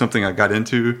year, but it's something I got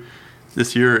into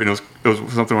this year, and it was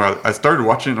something where I started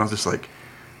watching it, and I was just like,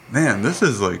 man, this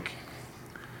is like.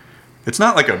 It's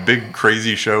not like a big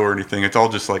crazy show or anything. It's all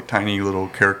just like tiny little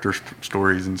character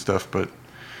stories and stuff. But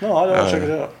No, I'll check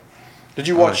it out. Did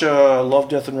you watch Love,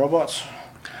 Death, and Robots?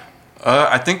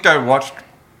 I think I watched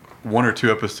 1 or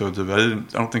 2 episodes of it. I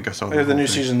don't think I saw They had the whole new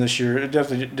thing. season this year. It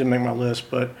definitely didn't make my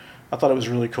list, but I thought it was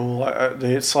really cool.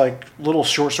 It's like little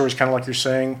short stories, kind of like you're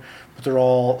saying, but they're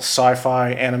all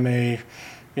sci-fi, anime.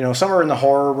 You know, some are in the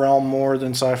horror realm more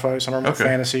than sci-fi. Some are more Okay.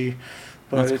 fantasy.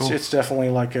 But That's cool. it's definitely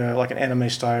like an anime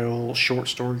style short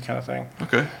story kind of thing,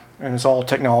 Okay. and it's all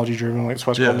technology driven. Like, that's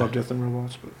why it's called Yeah. Love, Death, and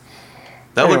Robots. But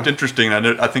That Anyway. looked interesting.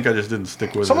 I think I just didn't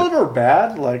stick with some it. of them are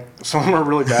bad. Like some of them are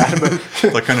really bad.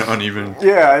 But Like kind of uneven.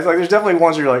 yeah, it's like there's definitely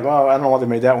ones where you're like, wow, I don't know why they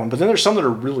made that one. But then there's some that are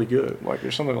really good. Like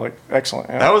there's some that are like excellent.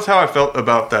 Yeah. That was how I felt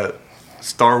about that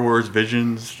Star Wars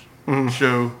Visions Mm-hmm.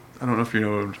 show. I don't know if you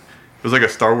know. It was like a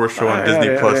Star Wars show on Disney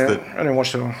Yeah, Plus yeah, that I didn't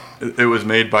watch that one. it was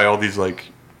made by all these like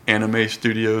anime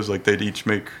studios. Like they'd each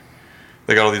make.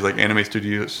 They got all these like anime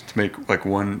studios to make like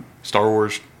one Star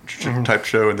Wars type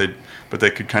show, and they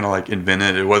could kind of like invent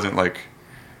it. It wasn't like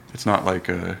it's not like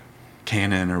a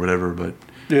canon or whatever, but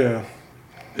Yeah,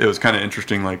 it was kind of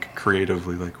interesting, like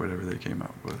creatively, like whatever they came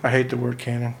out with. I hate the word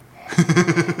canon.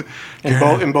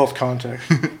 in both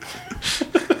contexts.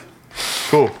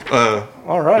 Cool.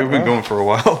 All right. We've been going for a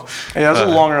while. Yeah, it was a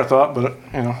little longer than I thought, but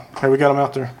hey, we got them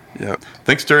out there. Yeah.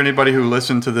 Thanks to anybody who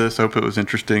listened to this. Hope it was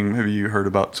interesting. Maybe you heard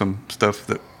about some stuff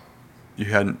that you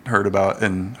hadn't heard about,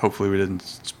 and hopefully we didn't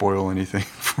spoil anything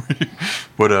for you.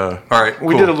 But all right, We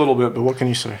cool. did a little bit, but what can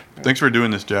you say? Thanks for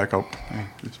doing this, Jack. Maybe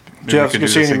Jeff, we can good do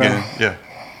seeing this you, man. again. Yeah.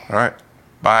 All right.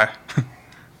 Bye.